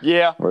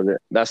 Yeah.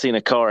 I seen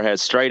a car had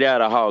straight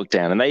out of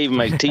Hogtown, and they even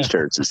make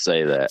T-shirts that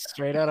say that.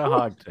 Straight out of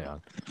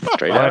Hogtown.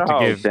 Straight out of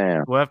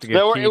Hogtown. We'll have to give.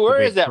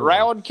 Where is that?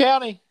 Rowan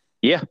County.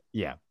 Yeah.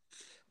 Yeah.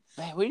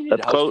 Man, we need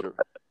to host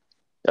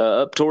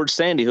up towards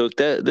Sandy Hook.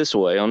 This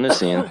way on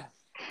this end.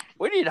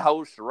 We need to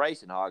host a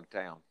race in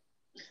Hogtown.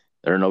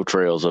 There are no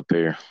trails up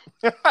here.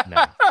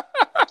 No.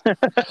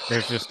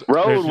 There's just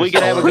road. We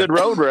could have a good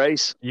road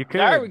race. You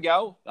could. There we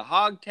go. The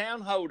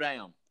Hogtown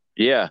Hoedown.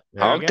 Yeah,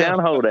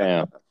 Hogtown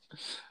Hoedown.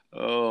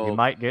 Oh, you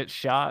might get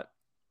shot.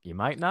 You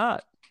might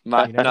not.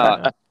 Might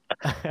not.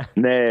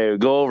 No,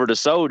 go over to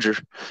Soldier.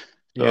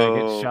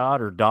 Get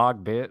shot or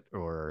dog bit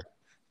or.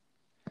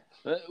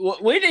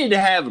 We need to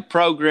have a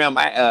program.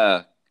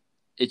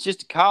 It's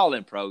just a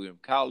call-in program.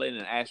 Call in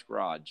and ask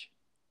Raj.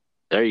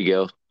 There you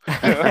go.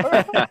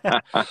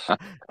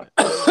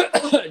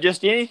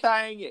 Just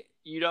anything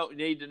you don't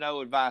need to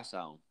know advice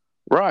on.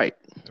 Right.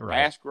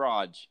 Ask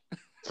Raj.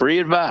 Free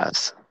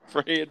advice.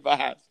 Free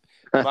advice.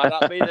 Might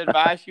not be the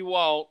advice you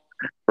want.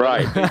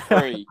 Right.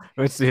 Free.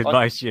 What's the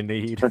advice you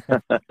need?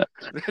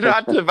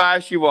 Not the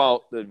advice you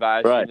want, the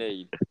advice you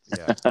need.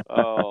 Yeah.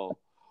 Oh.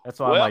 That's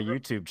why on my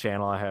YouTube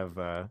channel I have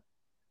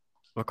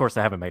of course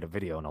I haven't made a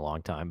video in a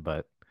long time,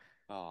 but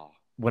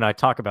when I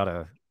talk about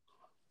a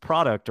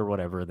product or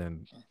whatever,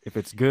 then if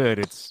it's good,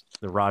 it's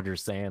the Roger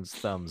Sands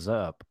thumbs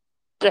up.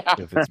 Yeah.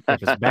 If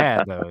it's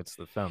bad though, it's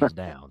the thumbs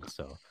down.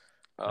 So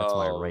that's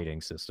my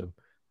rating system.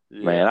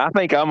 Yeah. Man, I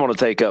think I'm gonna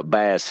take up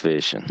bass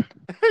fishing.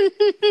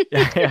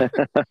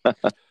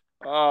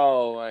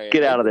 Oh man.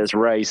 Get out of this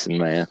racing,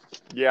 man.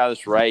 Yeah,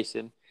 this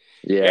racing.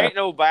 Yeah. There ain't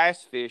no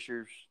bass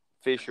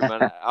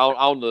fishermen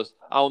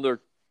on their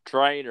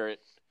trainer at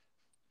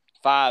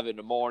 5 in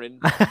the morning,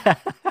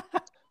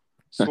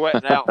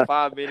 sweating out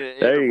 5-minute intervals.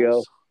 There you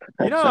go.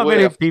 You know how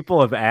many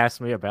people have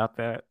asked me about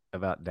that?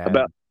 About Dad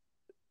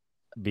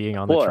being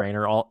on the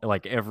trainer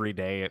every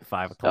day at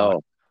 5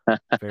 o'clock. Oh.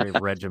 Very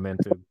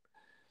regimented.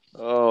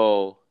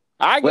 Oh.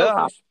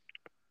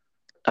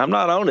 I'm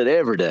not on it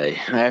every day.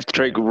 I have to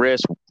take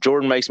rest.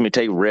 Jordan makes me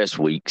take rest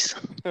weeks.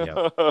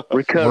 Yep.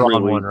 Recovery We're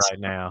on weeks. one right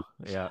now.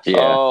 Yeah.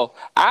 Oh,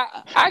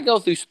 I go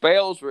through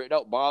spells where it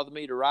don't bother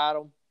me to ride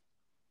them,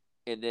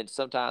 and then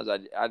sometimes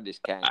I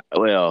just can't.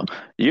 Well,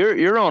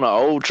 you're on an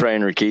old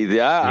trainer, Keith.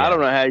 I don't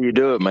know how you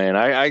do it, man.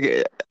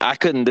 I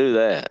couldn't do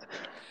that.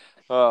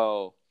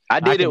 Oh, I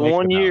did it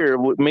one year.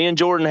 Me and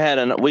Jordan had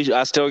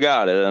I still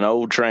got it, an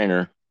old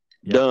trainer,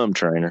 dumb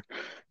trainer,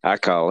 I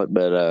call it,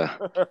 but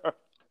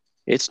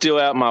it's still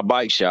out in my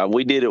bike shop.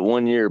 We did it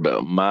one year,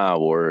 but my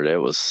word,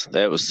 that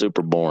was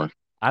super boring.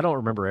 I don't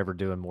remember ever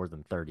doing more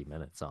than 30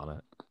 minutes on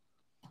it.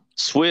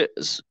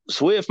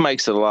 Swift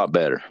makes it a lot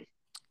better.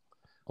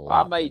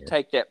 I may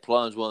take that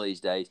plunge one of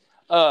these days.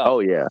 Oh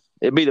yeah,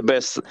 it'd be the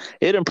best.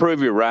 It'd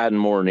improve your riding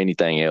more than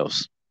anything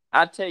else.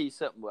 I tell you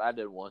something I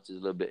did once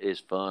is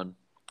fun.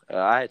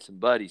 I had some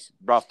buddies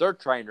brought their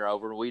trainer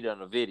over and we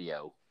done a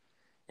video,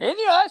 and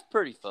that's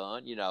pretty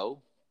fun,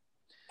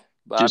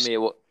 But I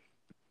mean,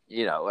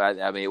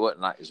 it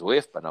wasn't like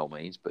Zwift by no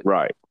means, but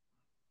right.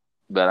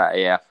 But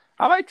I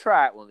might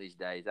try it one of these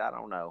days. I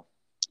don't know.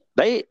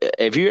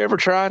 Have you ever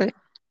tried it?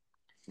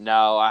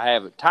 No, I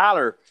haven't.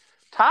 Tyler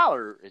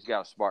has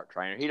got a smart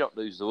trainer. He don't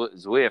do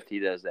Zwift. He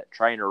does that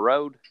trainer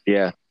road.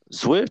 Yeah,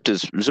 Zwift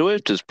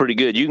is pretty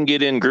good. You can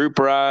get in group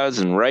rides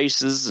and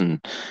races, and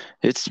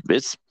it's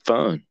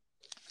fun.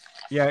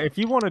 Yeah, if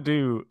you want to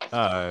do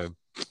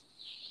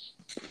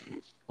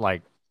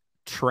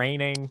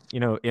training,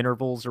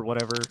 intervals or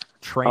whatever.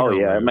 Trainer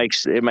road.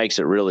 it makes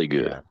it really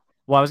good. Yeah.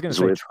 Well, I was going to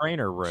say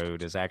trainer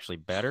road is actually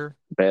better.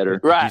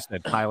 Right. You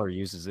said Tyler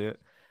uses it.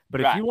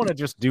 But if you want to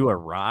just do a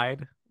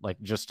ride,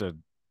 just to,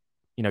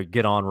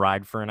 get on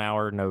ride for an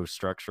hour, no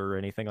structure or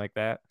anything like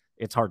that,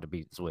 it's hard to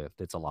beat Zwift.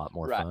 It's a lot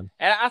more fun.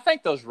 And I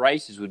think those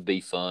races would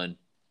be fun.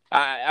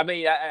 I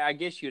mean, I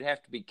guess you'd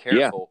have to be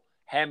careful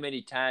how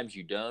many times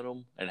you've done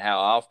them and how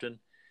often.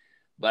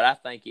 But I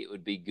think it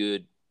would be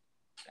good.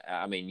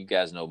 I mean, you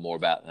guys know more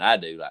about it than I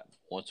do, like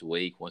once a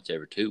week, once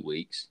every 2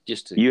 weeks,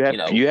 just to you have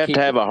to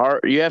have a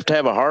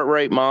heart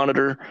rate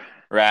monitor.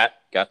 Right,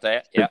 got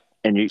that. Yeah,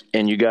 and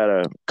you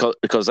gotta,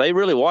 because they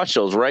really watch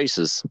those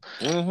races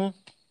to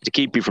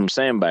keep you from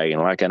sandbagging,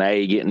 like an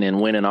A getting in,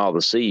 winning all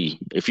the C.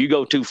 If you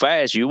go too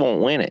fast, you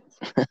won't win it.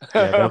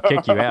 Yeah, they'll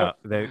kick you out.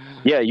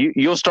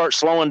 You'll start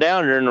slowing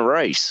down during the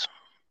race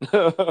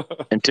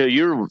until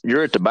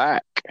you're at the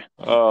back.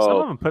 Oh. Some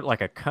of them put like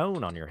a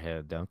cone on your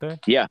head, don't they?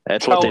 Yeah,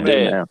 that's what they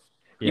do now.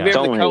 You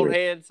remember the cone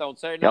heads on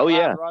Saturday Night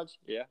Live, Raj?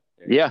 Yeah.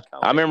 Yeah.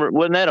 I remember.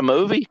 Wasn't that a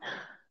movie?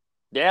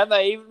 Yeah,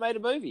 they even made a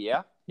movie.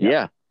 Yeah.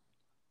 Yeah.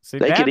 See,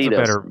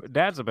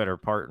 Dad's a better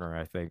partner,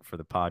 I think, for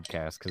the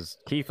podcast, because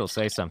Keith will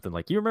say something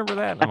like, "You remember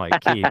that?" And I'm like,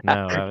 "Keith,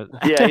 no."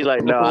 Yeah, he's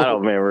like, "No, I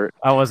don't remember it.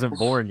 I wasn't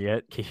born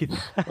yet, Keith."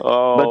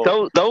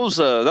 But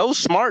those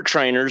smart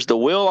trainers, the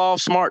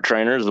wheel-off smart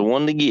trainers, the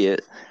one to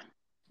get,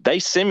 they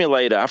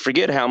simulate. I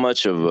forget how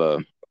much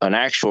of an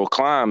actual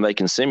climb they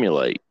can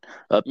simulate,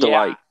 up to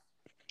like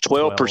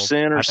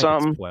 12% or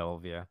something.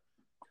 12, yeah.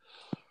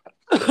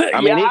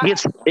 I mean,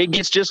 it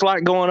gets just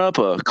like going up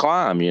a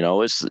climb.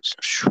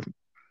 It's.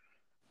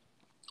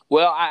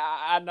 Well,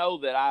 I know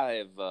that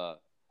I have,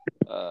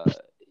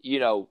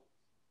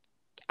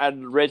 I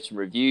read some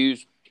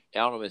reviews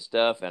on them and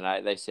stuff,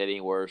 and they said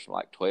anywhere from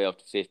like 12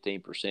 to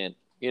 15%.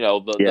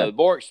 The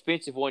more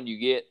expensive one you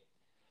get,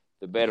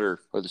 the better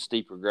or the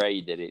steeper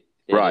grade that it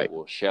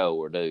will show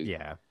or do.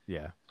 Yeah,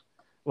 yeah.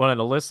 Well, and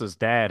Alyssa's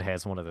dad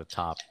has one of the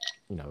top,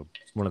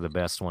 one of the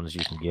best ones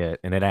you can get,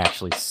 and it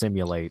actually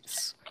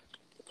simulates,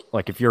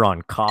 like if you're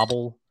on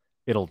cobble,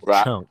 it'll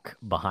chunk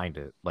behind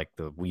it, like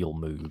the wheel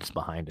moves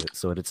behind it,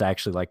 so it's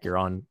actually like you're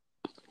on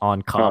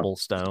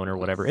cobblestone or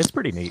whatever. It's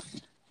pretty neat.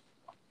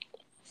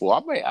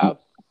 Well, I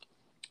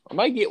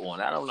may get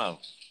one. I don't know.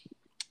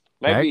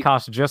 Maybe it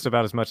costs just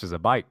about as much as a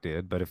bike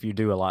did, but if you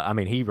do a lot, I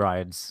mean, he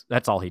rides.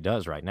 That's all he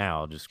does right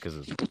now, just because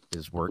of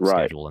his work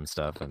schedule and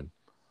stuff, and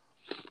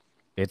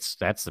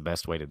that's the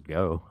best way to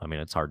go. I mean,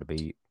 it's hard to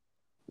beat.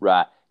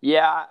 Right?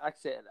 Yeah, like I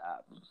said,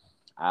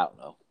 I don't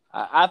know.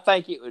 I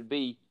think it would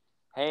be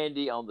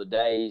handy on the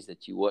days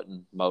that you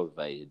wasn't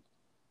motivated.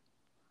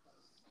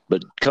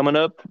 But coming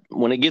up,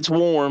 when it gets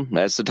warm,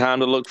 that's the time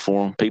to look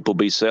for them. People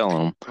be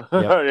selling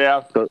them.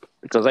 Yeah.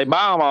 Because they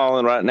buy them all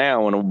in right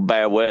now in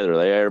bad weather.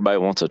 Everybody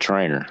wants a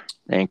trainer.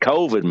 And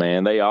COVID,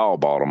 man, they all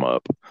bought them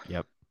up.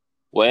 Yep.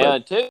 Well,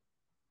 until a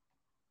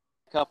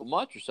couple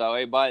months or so,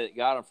 everybody that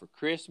got them for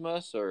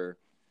Christmas or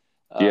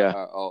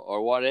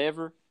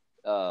whatever,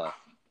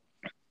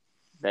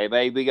 they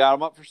maybe got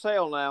them up for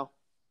sale now.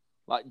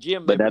 Like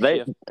gym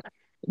membership.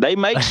 They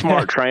make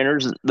smart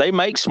trainers. They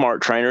make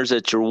smart trainers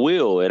at your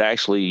wheel.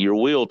 Your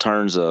wheel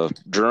turns a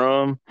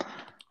drum,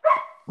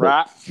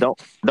 Right.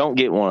 Don't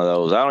get one of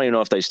those. I don't even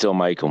know if they still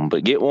make them,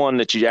 but get one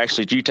that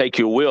you take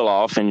your wheel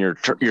off and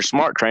your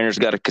smart trainer's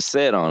got a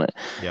cassette on it.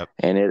 Yep.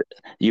 And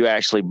you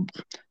actually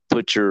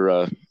put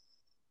your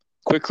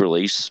quick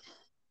release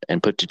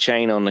and put the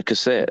chain on the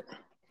cassette.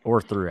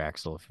 Or through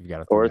axle if you've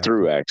got a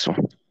through axle.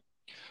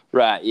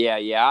 Right.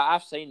 Yeah.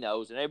 I've seen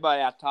those, and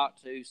everybody I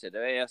talked to said,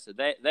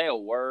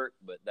 they'll work,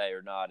 but they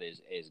are not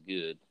as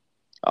good.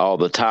 All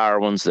the tire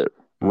ones that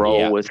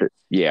roll with it.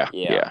 Yeah.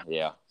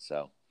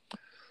 So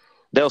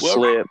they'll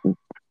slip.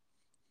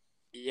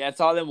 Yeah, it's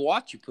all them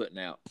watts you're putting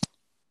out.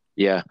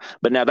 Yeah,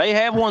 but now they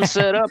have one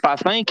set up, I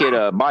think, at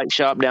a bike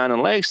shop down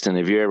in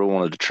Lexington. If you ever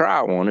wanted to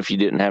try one, if you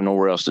didn't have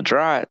nowhere else to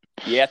try it.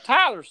 Yeah,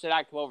 Tyler said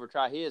I'd come over and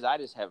try his. I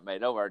just haven't made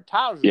it over.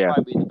 Tyler's would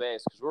probably be the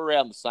best because we're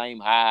around the same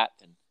height.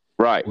 And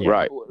right. We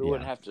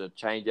wouldn't have to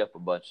change up a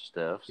bunch of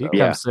stuff. So. You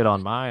can sit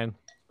on mine.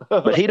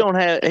 But he don't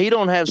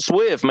have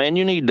Swift, man.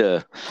 You need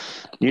to.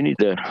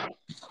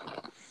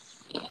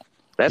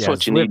 That's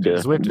what you need to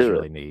Zwift do. Is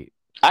really neat.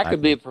 I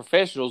could be a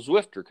professional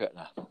Zwifter, couldn't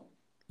I?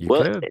 You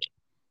could.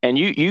 And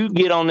you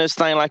get on this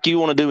thing like you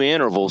want to do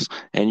intervals,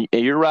 and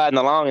you're riding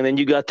along, and then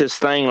you got this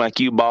thing like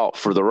you bought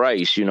for the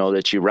race,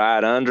 that you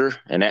ride under,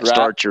 and that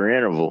starts your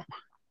interval.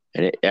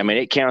 And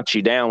it counts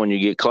you down when you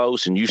get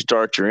close, and you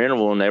start your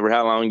interval, and ever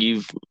how long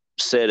you've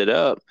set it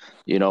up,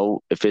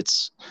 if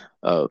it's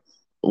a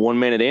 1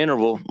 minute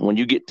interval, when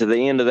you get to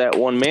the end of that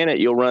 1 minute,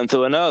 you'll run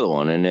through another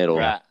one, and it'll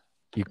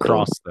you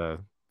cross the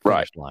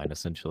finish line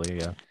essentially.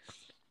 Yeah,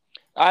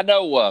 I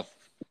know.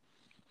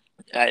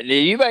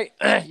 You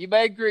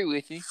may agree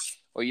with me,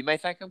 or you may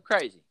think I'm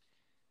crazy.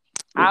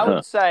 I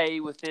would say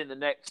within the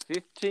next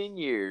 15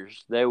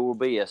 years, there will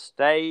be a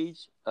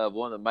stage of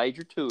one of the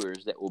major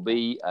tours that will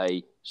be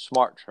a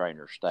smart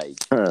trainer stage.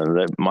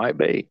 That might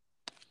be.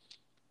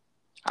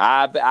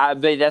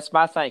 That's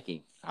my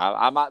thinking.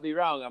 I might be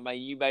wrong. I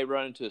mean, you may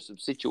run into some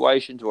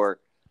situations where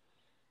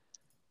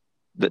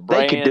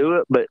they could do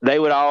it, but they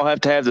would all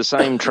have to have the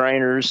same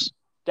trainers.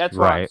 That's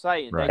what I'm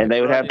saying. Right. And they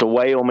would have to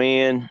weigh them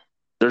in.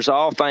 There's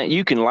all things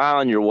you can lie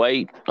on your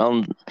weight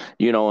on,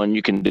 and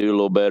you can do a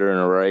little better in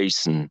a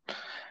race, and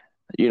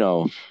I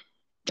don't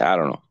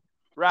know.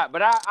 Right,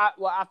 but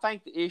I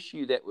think the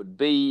issue that would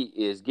be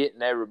is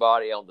getting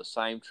everybody on the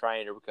same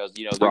trainer because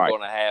they're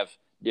going to have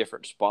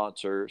different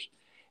sponsors,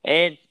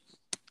 but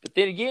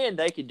then again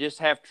they could just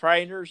have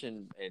trainers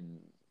and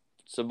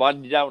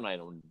somebody donate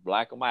them,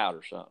 black them out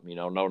or something,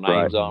 no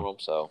names on them.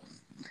 So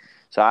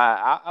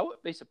I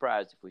wouldn't be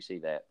surprised if we see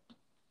that.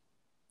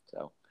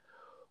 So.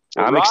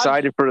 Well, I'm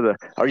excited for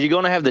are you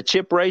going to have the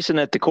chip racing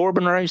at the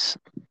Corbin race?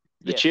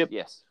 Chip?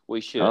 Yes,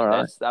 we should. All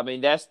right.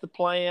 That's the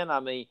plan.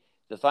 I mean,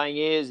 the thing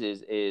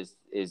is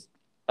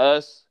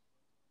us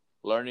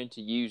learning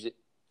to use it.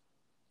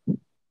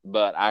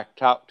 But I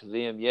talked to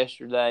them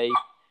yesterday,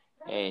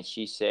 and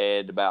she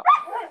said about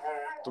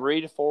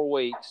 3 to 4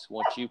 weeks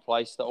once you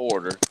place the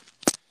order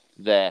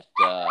that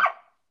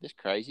this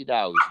crazy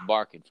dog is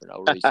barking for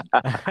no reason.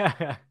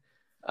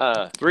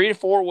 3 to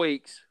 4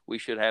 weeks, we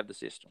should have the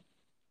system.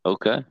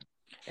 Okay.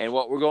 And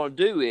what we're going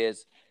to do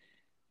is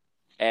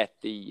at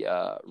the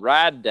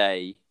ride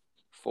day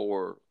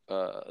for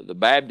the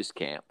Baptist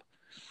camp,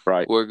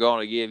 we're going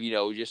to give,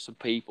 just some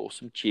people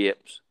some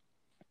chips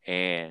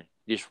and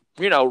just,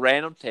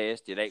 random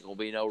test. It ain't going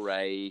to be no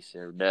race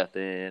or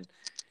nothing.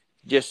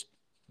 Just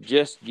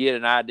get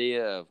an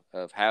idea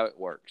of how it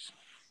works.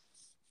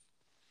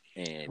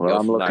 And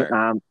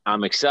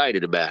I'm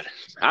excited about it.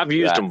 I've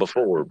used them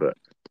before, but.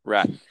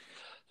 Right.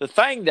 The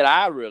thing that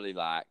I really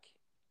like,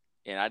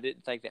 and I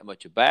didn't think that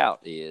much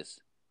about is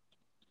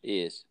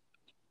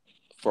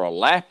for a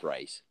lap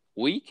race,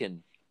 we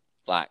can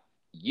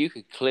you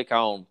could click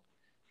on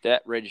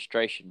that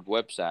registration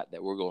website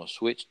that we're going to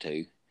switch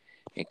to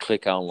and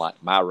click on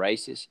my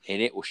races,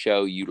 and it will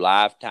show you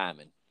live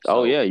timing.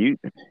 So, you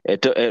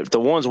at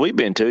the ones we've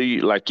been to,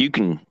 you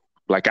can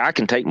I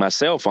can take my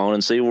cell phone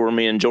and see where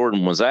me and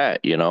Jordan was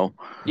at, Yeah,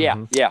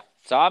 yeah.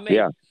 So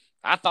I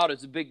thought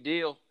it's a big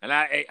deal, and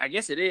I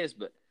guess it is,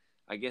 but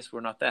I guess we're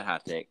not that high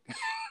tech.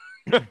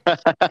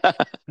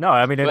 No,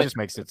 I mean it just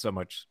makes it so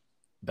much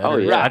better. Oh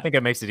yeah, I think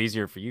it makes it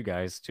easier for you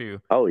guys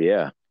too. Oh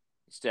yeah,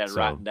 instead of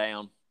writing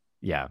down.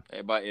 Yeah,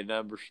 everybody your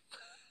numbers.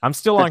 I'm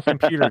still on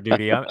computer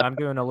duty. I'm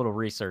doing a little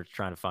research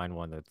trying to find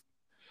one that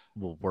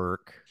will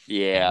work.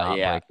 Yeah,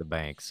 and not break the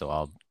bank. So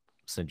I'll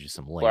send you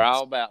some links. We're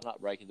all about not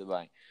breaking the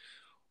bank.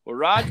 Well,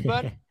 Raj,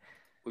 buddy,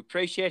 we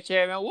appreciate you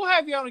having on. We'll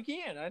have you on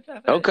again.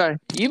 Okay,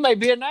 you may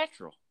be a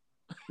natural.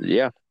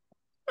 Yeah.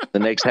 The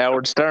next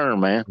Howard Stern,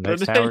 man.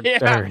 Next Howard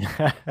Stern.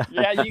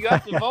 Yeah, you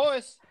got the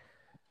voice.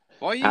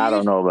 I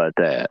don't know about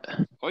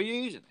that. What are you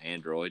using?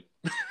 Android.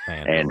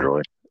 I'm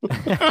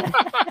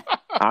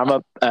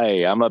up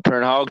here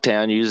in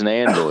Hogtown using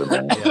Android,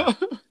 man. Yeah.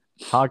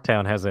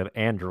 Hogtown has an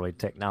Android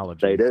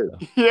technology. They do.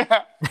 So.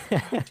 Yeah.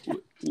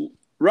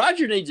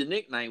 Roger needs a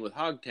nickname with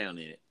Hogtown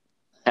in it.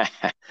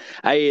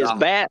 Hey, is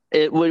bat?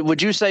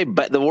 Would you say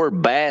the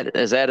word bat?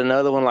 Is that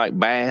another one like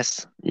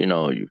bass?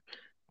 You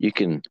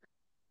can.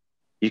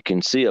 you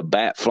can see a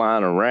bat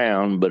flying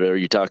around, but are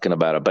you talking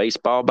about a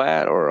baseball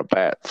bat or a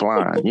bat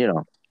flying? You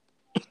know.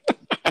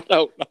 I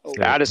don't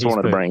know. I just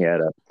wanted to bring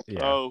that up.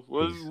 Yeah, oh,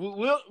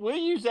 we'll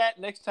use that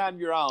next time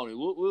you're on.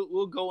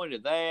 We'll go into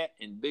that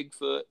and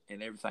Bigfoot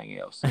and everything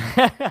else.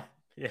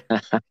 Yeah,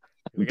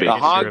 we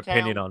got your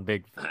opinion on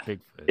Bigfoot.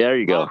 There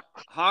you go.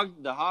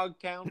 The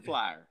Hogtown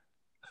Flyer.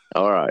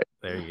 All right,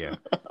 there you go.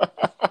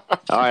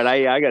 All right,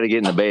 I got to get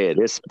in the bed.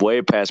 It's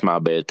way past my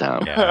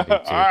bedtime. Yeah, all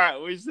right,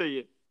 we see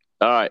you.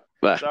 All right,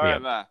 bye. All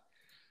right, bye.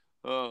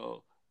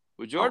 Oh,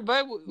 well, Jordan,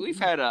 babe, we've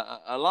had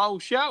a long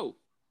show.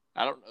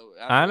 I don't know.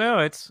 I know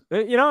it's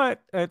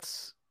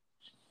it's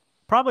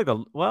probably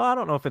I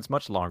don't know if it's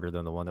much longer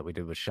than the one that we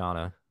did with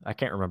Shauna. I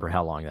can't remember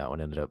how long that one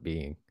ended up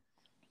being.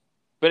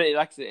 But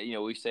like I said,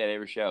 we said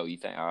every show, you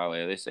think, oh,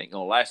 well, this ain't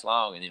gonna last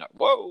long, and you're like,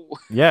 whoa.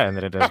 Yeah, and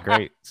then it does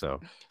great. So.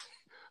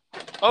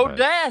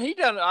 Dad, he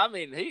done. I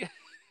mean, he.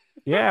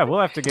 Yeah,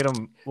 we'll have to get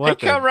him. He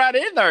come right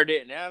in there,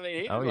 didn't he? I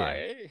mean, he was like,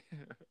 hey.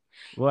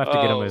 We'll have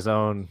to get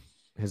him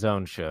his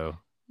own show.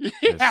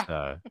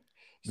 Yeah.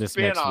 This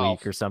next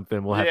week or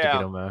something. We'll have to get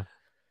him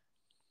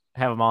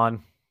have him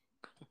on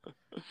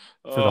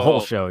for the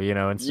whole show,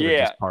 instead of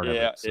just part of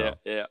it. So.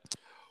 Yeah.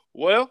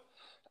 Well,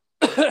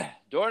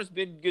 Jordan, it's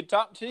been good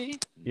talking to you.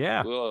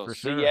 Yeah, we'll for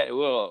see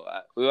sure.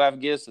 We'll have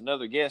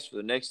another guest for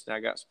the next. I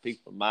got some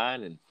people in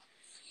mind, and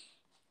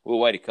we'll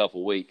wait a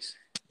couple weeks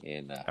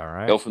and all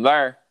right, go from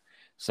there.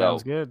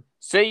 Sounds good.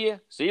 See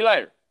you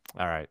later.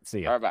 All right,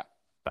 see you. All right, bye.